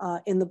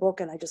in the book.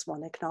 And I just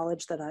want to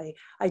acknowledge that I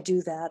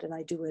do that, and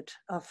I do it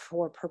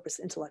for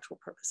intellectual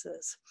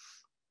purposes.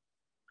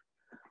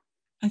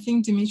 I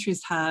think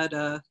Dimitri's had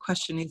a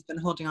question he's been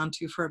holding on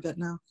to for a bit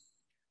now.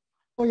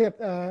 Oh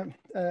yeah,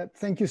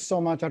 thank you so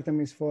much,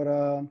 Artemis,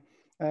 for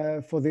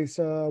this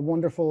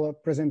wonderful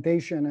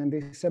presentation and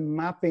this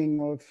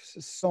mapping of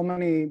so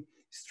many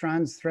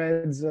strands,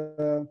 threads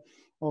of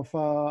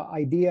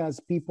ideas,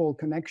 people,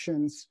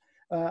 connections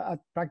at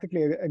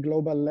practically a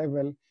global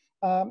level.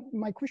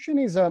 My question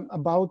is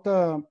about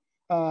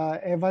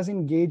Eva's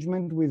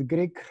engagement with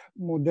Greek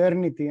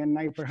modernity, and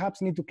I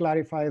perhaps need to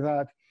clarify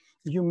that.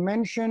 You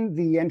mentioned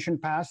the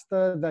ancient past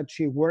that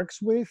she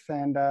works with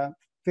and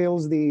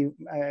fills the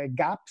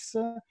gaps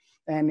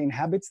and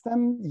inhabits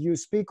them. You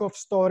speak of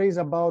stories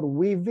about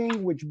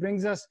weaving, which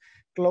brings us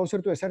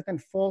closer to a certain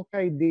folk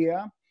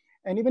idea.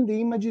 And even the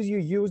images you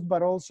used,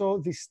 but also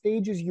the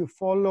stages you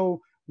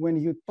follow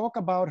when you talk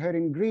about her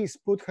in Greece,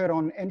 put her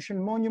on ancient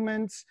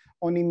monuments,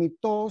 on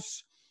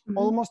imitos,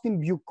 almost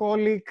in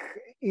bucolic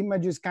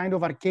images, kind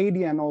of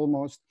Arcadian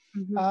almost.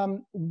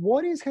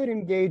 What is her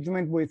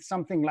engagement with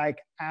something like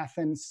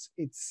Athens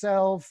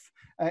itself,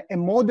 a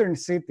modern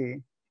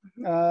city,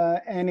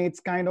 and it's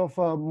kind of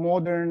a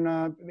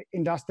modern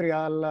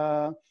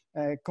industrial,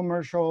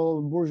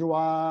 commercial,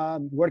 bourgeois,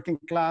 working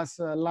class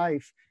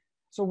life?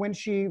 So when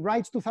she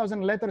writes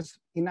 2,000 letters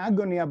in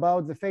agony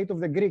about the fate of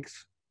the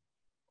Greeks,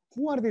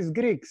 who are these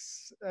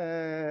Greeks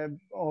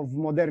of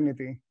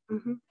modernity?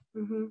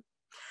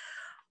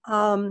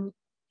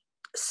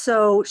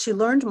 So she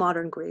learned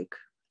modern Greek,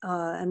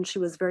 and she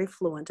was very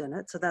fluent in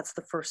it. So that's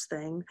the first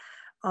thing.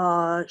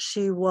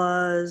 She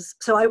was,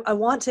 so I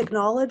want to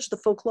acknowledge the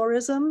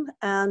folklorism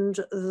and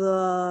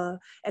the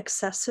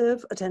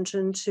excessive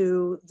attention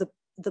to the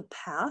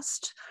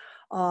past.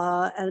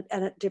 And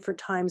at different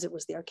times it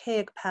was the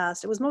archaic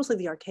past. It was mostly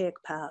the archaic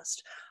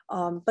past,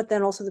 but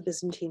then also the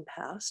Byzantine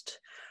past.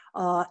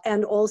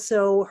 And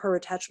also her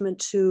attachment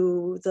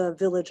to the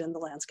village and the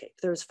landscape.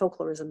 There's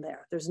folklorism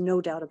there. There's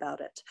no doubt about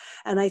it.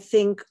 And I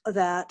think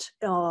that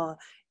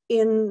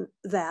in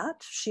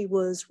that she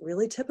was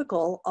really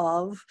typical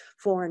of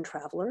foreign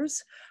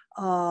travelers.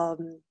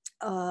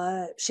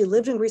 She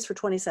lived in Greece for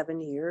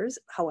 27 years,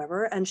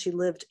 however, and she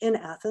lived in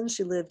Athens.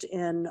 She lived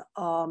in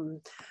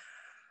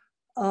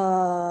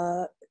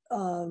not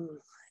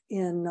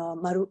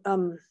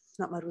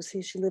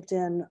Marousi, she lived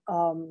in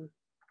on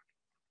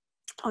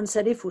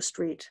Serifou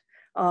Street,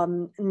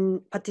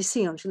 in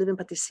Patision. She lived in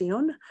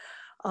Patision,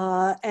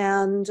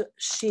 and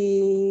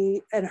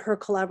her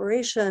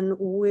collaboration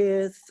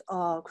with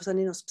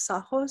Kosaninos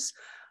Psachos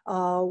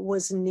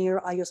was near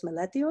Agios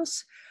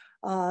Meletios.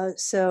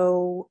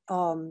 So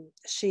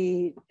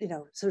she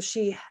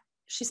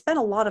spent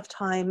a lot of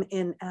time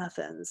in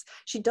Athens.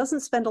 She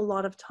doesn't spend a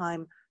lot of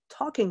time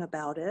talking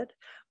about it,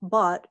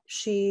 but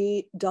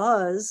she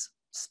does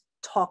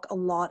talk a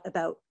lot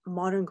about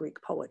modern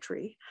Greek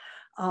poetry,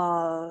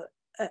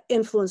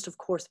 influenced, of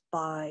course,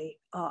 by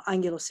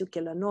Angelos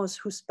Sikelianos,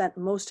 who spent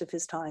most of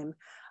his time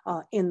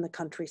in the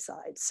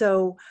countryside.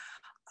 So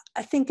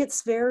I think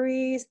it's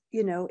very,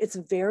 it's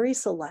very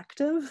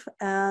selective,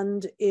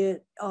 and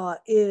it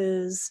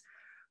is,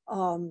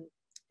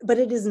 but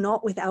it is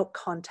not without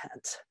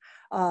content.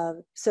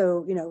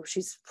 So,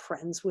 she's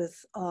friends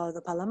with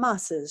the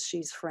Palamases.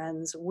 She's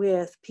friends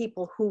with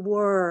people who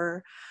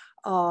were,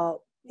 who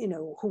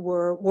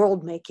were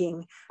world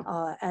making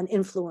and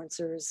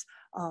influencers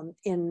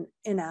in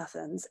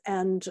Athens,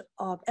 and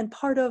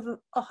part of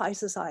a high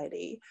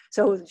society.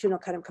 So,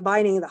 kind of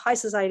combining the high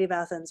society of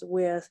Athens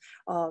with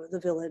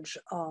the village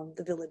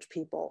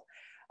people.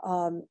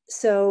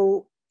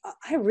 So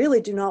I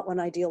really do not want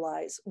to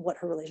idealize what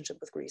her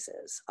relationship with Greece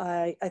is.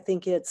 I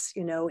think it's,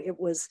 it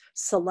was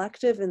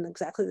selective in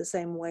exactly the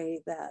same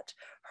way that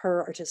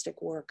her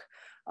artistic work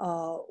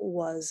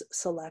was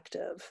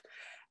selective.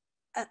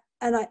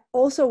 And I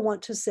also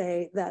want to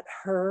say that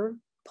her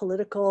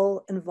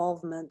political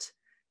involvement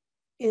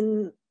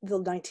in the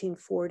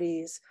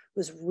 1940s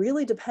was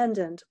really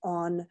dependent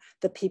on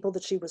the people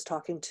that she was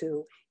talking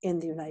to in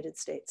the United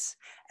States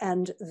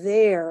and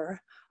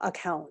their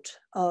account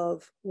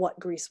of what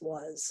Greece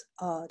was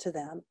to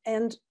them.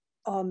 And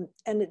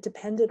it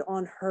depended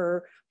on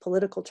her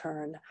political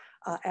turn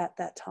at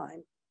that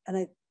time.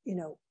 And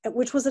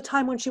which was a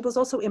time when she was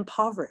also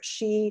impoverished.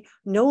 She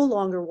no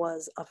longer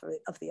was of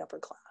the upper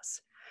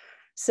class.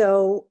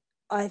 So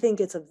I think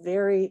it's a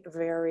very,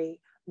 very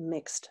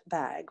mixed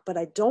bag, but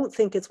I don't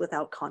think it's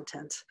without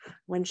content.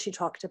 When she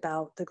talked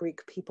about the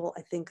Greek people,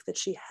 I think that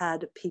she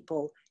had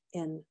people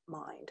in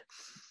mind.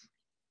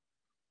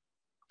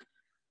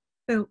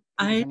 So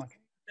I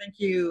thank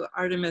you,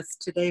 Artemis,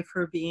 today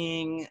for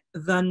being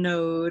the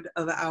node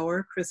of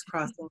our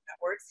crisscrossing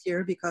networks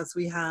here, because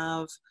we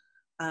have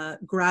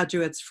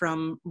graduates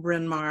from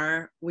Bryn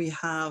Mawr, we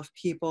have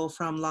people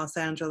from Los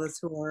Angeles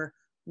who are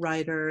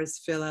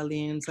writers,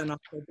 philhellenes, and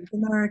also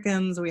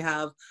Americans. We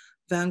have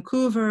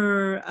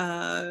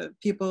Vancouver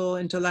people,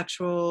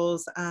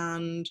 intellectuals,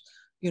 and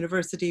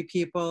university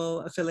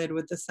people affiliated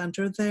with the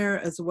center there,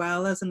 as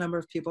well as a number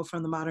of people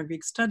from the Modern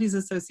Greek Studies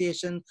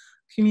Association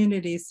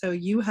community. So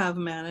you have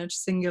managed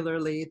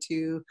singularly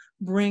to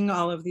bring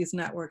all of these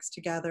networks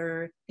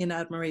together in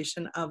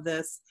admiration of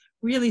this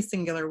really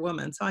singular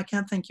woman. So I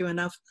can't thank you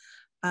enough.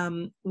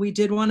 We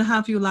did want to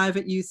have you live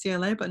at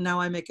UCLA, but now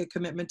I make a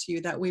commitment to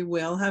you that we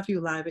will have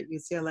you live at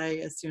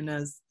UCLA as soon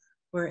as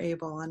we're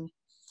able. And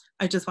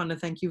I just want to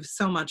thank you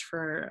so much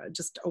for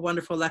just a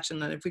wonderful lecture.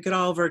 And if we could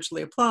all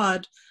virtually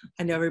applaud,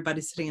 I know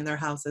everybody's sitting in their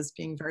houses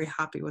being very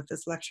happy with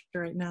this lecture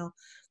right now.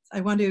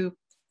 I want to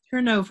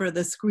turn over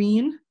the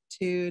screen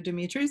to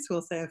Dimitris, who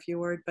will say a few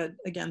words, but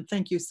again,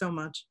 thank you so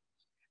much.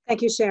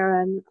 Thank you,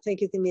 Sharon.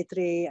 Thank you,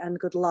 Dimitri, and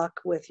good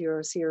luck with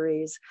your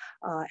series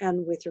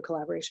and with your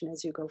collaboration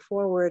as you go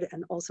forward,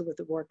 and also with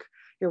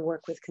your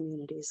work with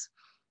communities,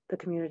 the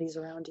communities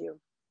around you.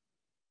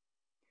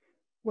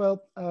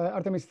 Well,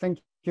 Artemis, thank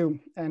you.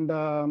 And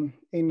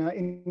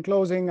in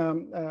closing,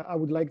 I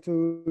would like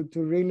to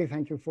really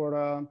thank you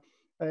for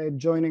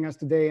joining us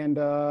today and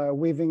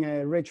weaving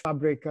a rich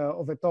fabric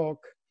of a talk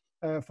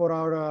for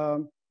our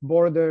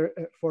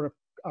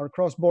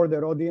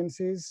cross-border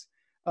audiences.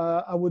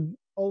 I would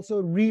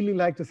also really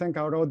like to thank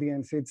our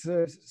audience. It's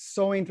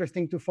so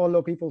interesting to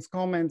follow people's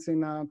comments in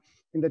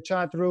the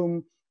chat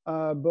room,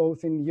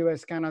 both in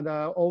US,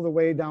 Canada, all the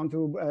way down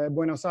to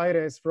Buenos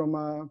Aires from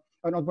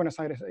not Buenos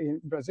Aires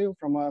in Brazil,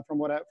 from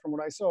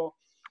what I saw.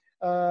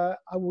 I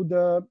would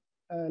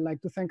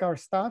like to thank our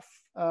staff,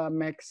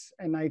 MEX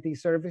and IT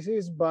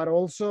services, but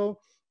also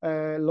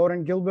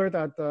Lauren Gilbert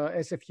at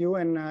SFU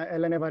and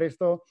Ellen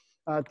Evaristo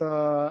at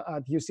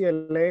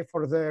UCLA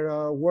for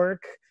their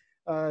work.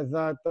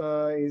 That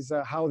is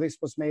how this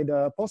was made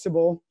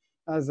possible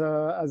as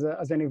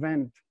an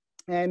event.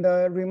 And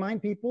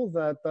remind people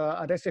that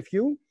at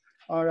SFU,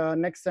 our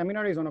next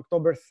seminar is on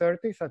October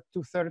 30th at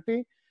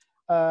 2:30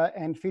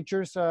 and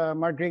features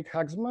Margrethe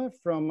Hagsma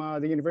from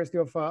the University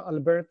of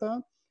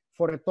Alberta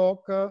for a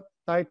talk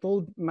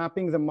titled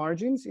Mapping the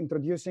Margins,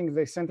 Introducing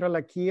the Central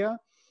Achaea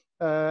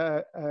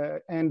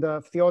and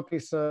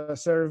Phthiotis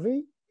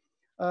Survey.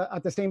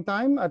 At the same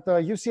time, at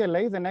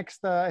UCLA, the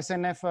next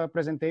SNF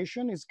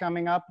presentation is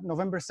coming up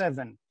November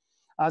 7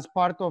 as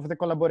part of the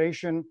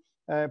collaboration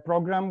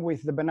program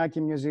with the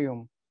Benaki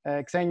Museum.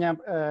 Xenia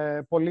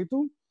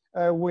Politou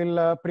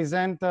will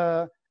present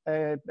a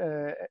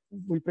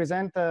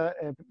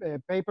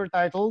paper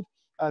titled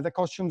The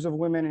Costumes of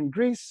Women in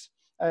Greece,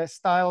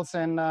 Styles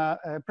and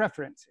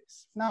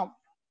Preferences. Now,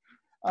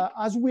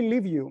 as we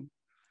leave you,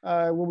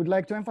 we would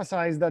like to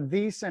emphasize that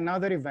these and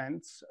other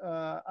events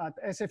at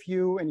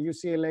SFU and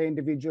UCLA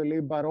individually,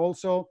 but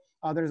also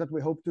others that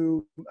we hope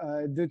to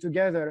do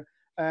together,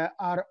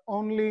 are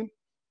only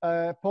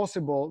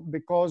possible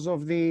because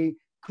of the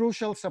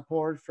crucial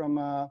support from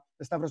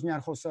the Stavros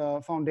Niarchos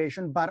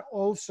Foundation, but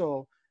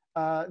also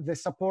the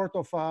support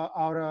of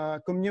our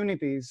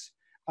communities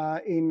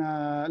in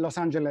Los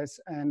Angeles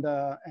and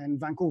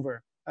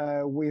Vancouver.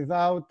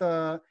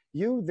 Without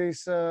you,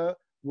 this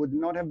would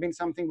not have been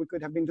something we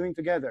could have been doing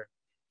together.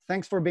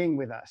 Thanks for being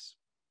with us.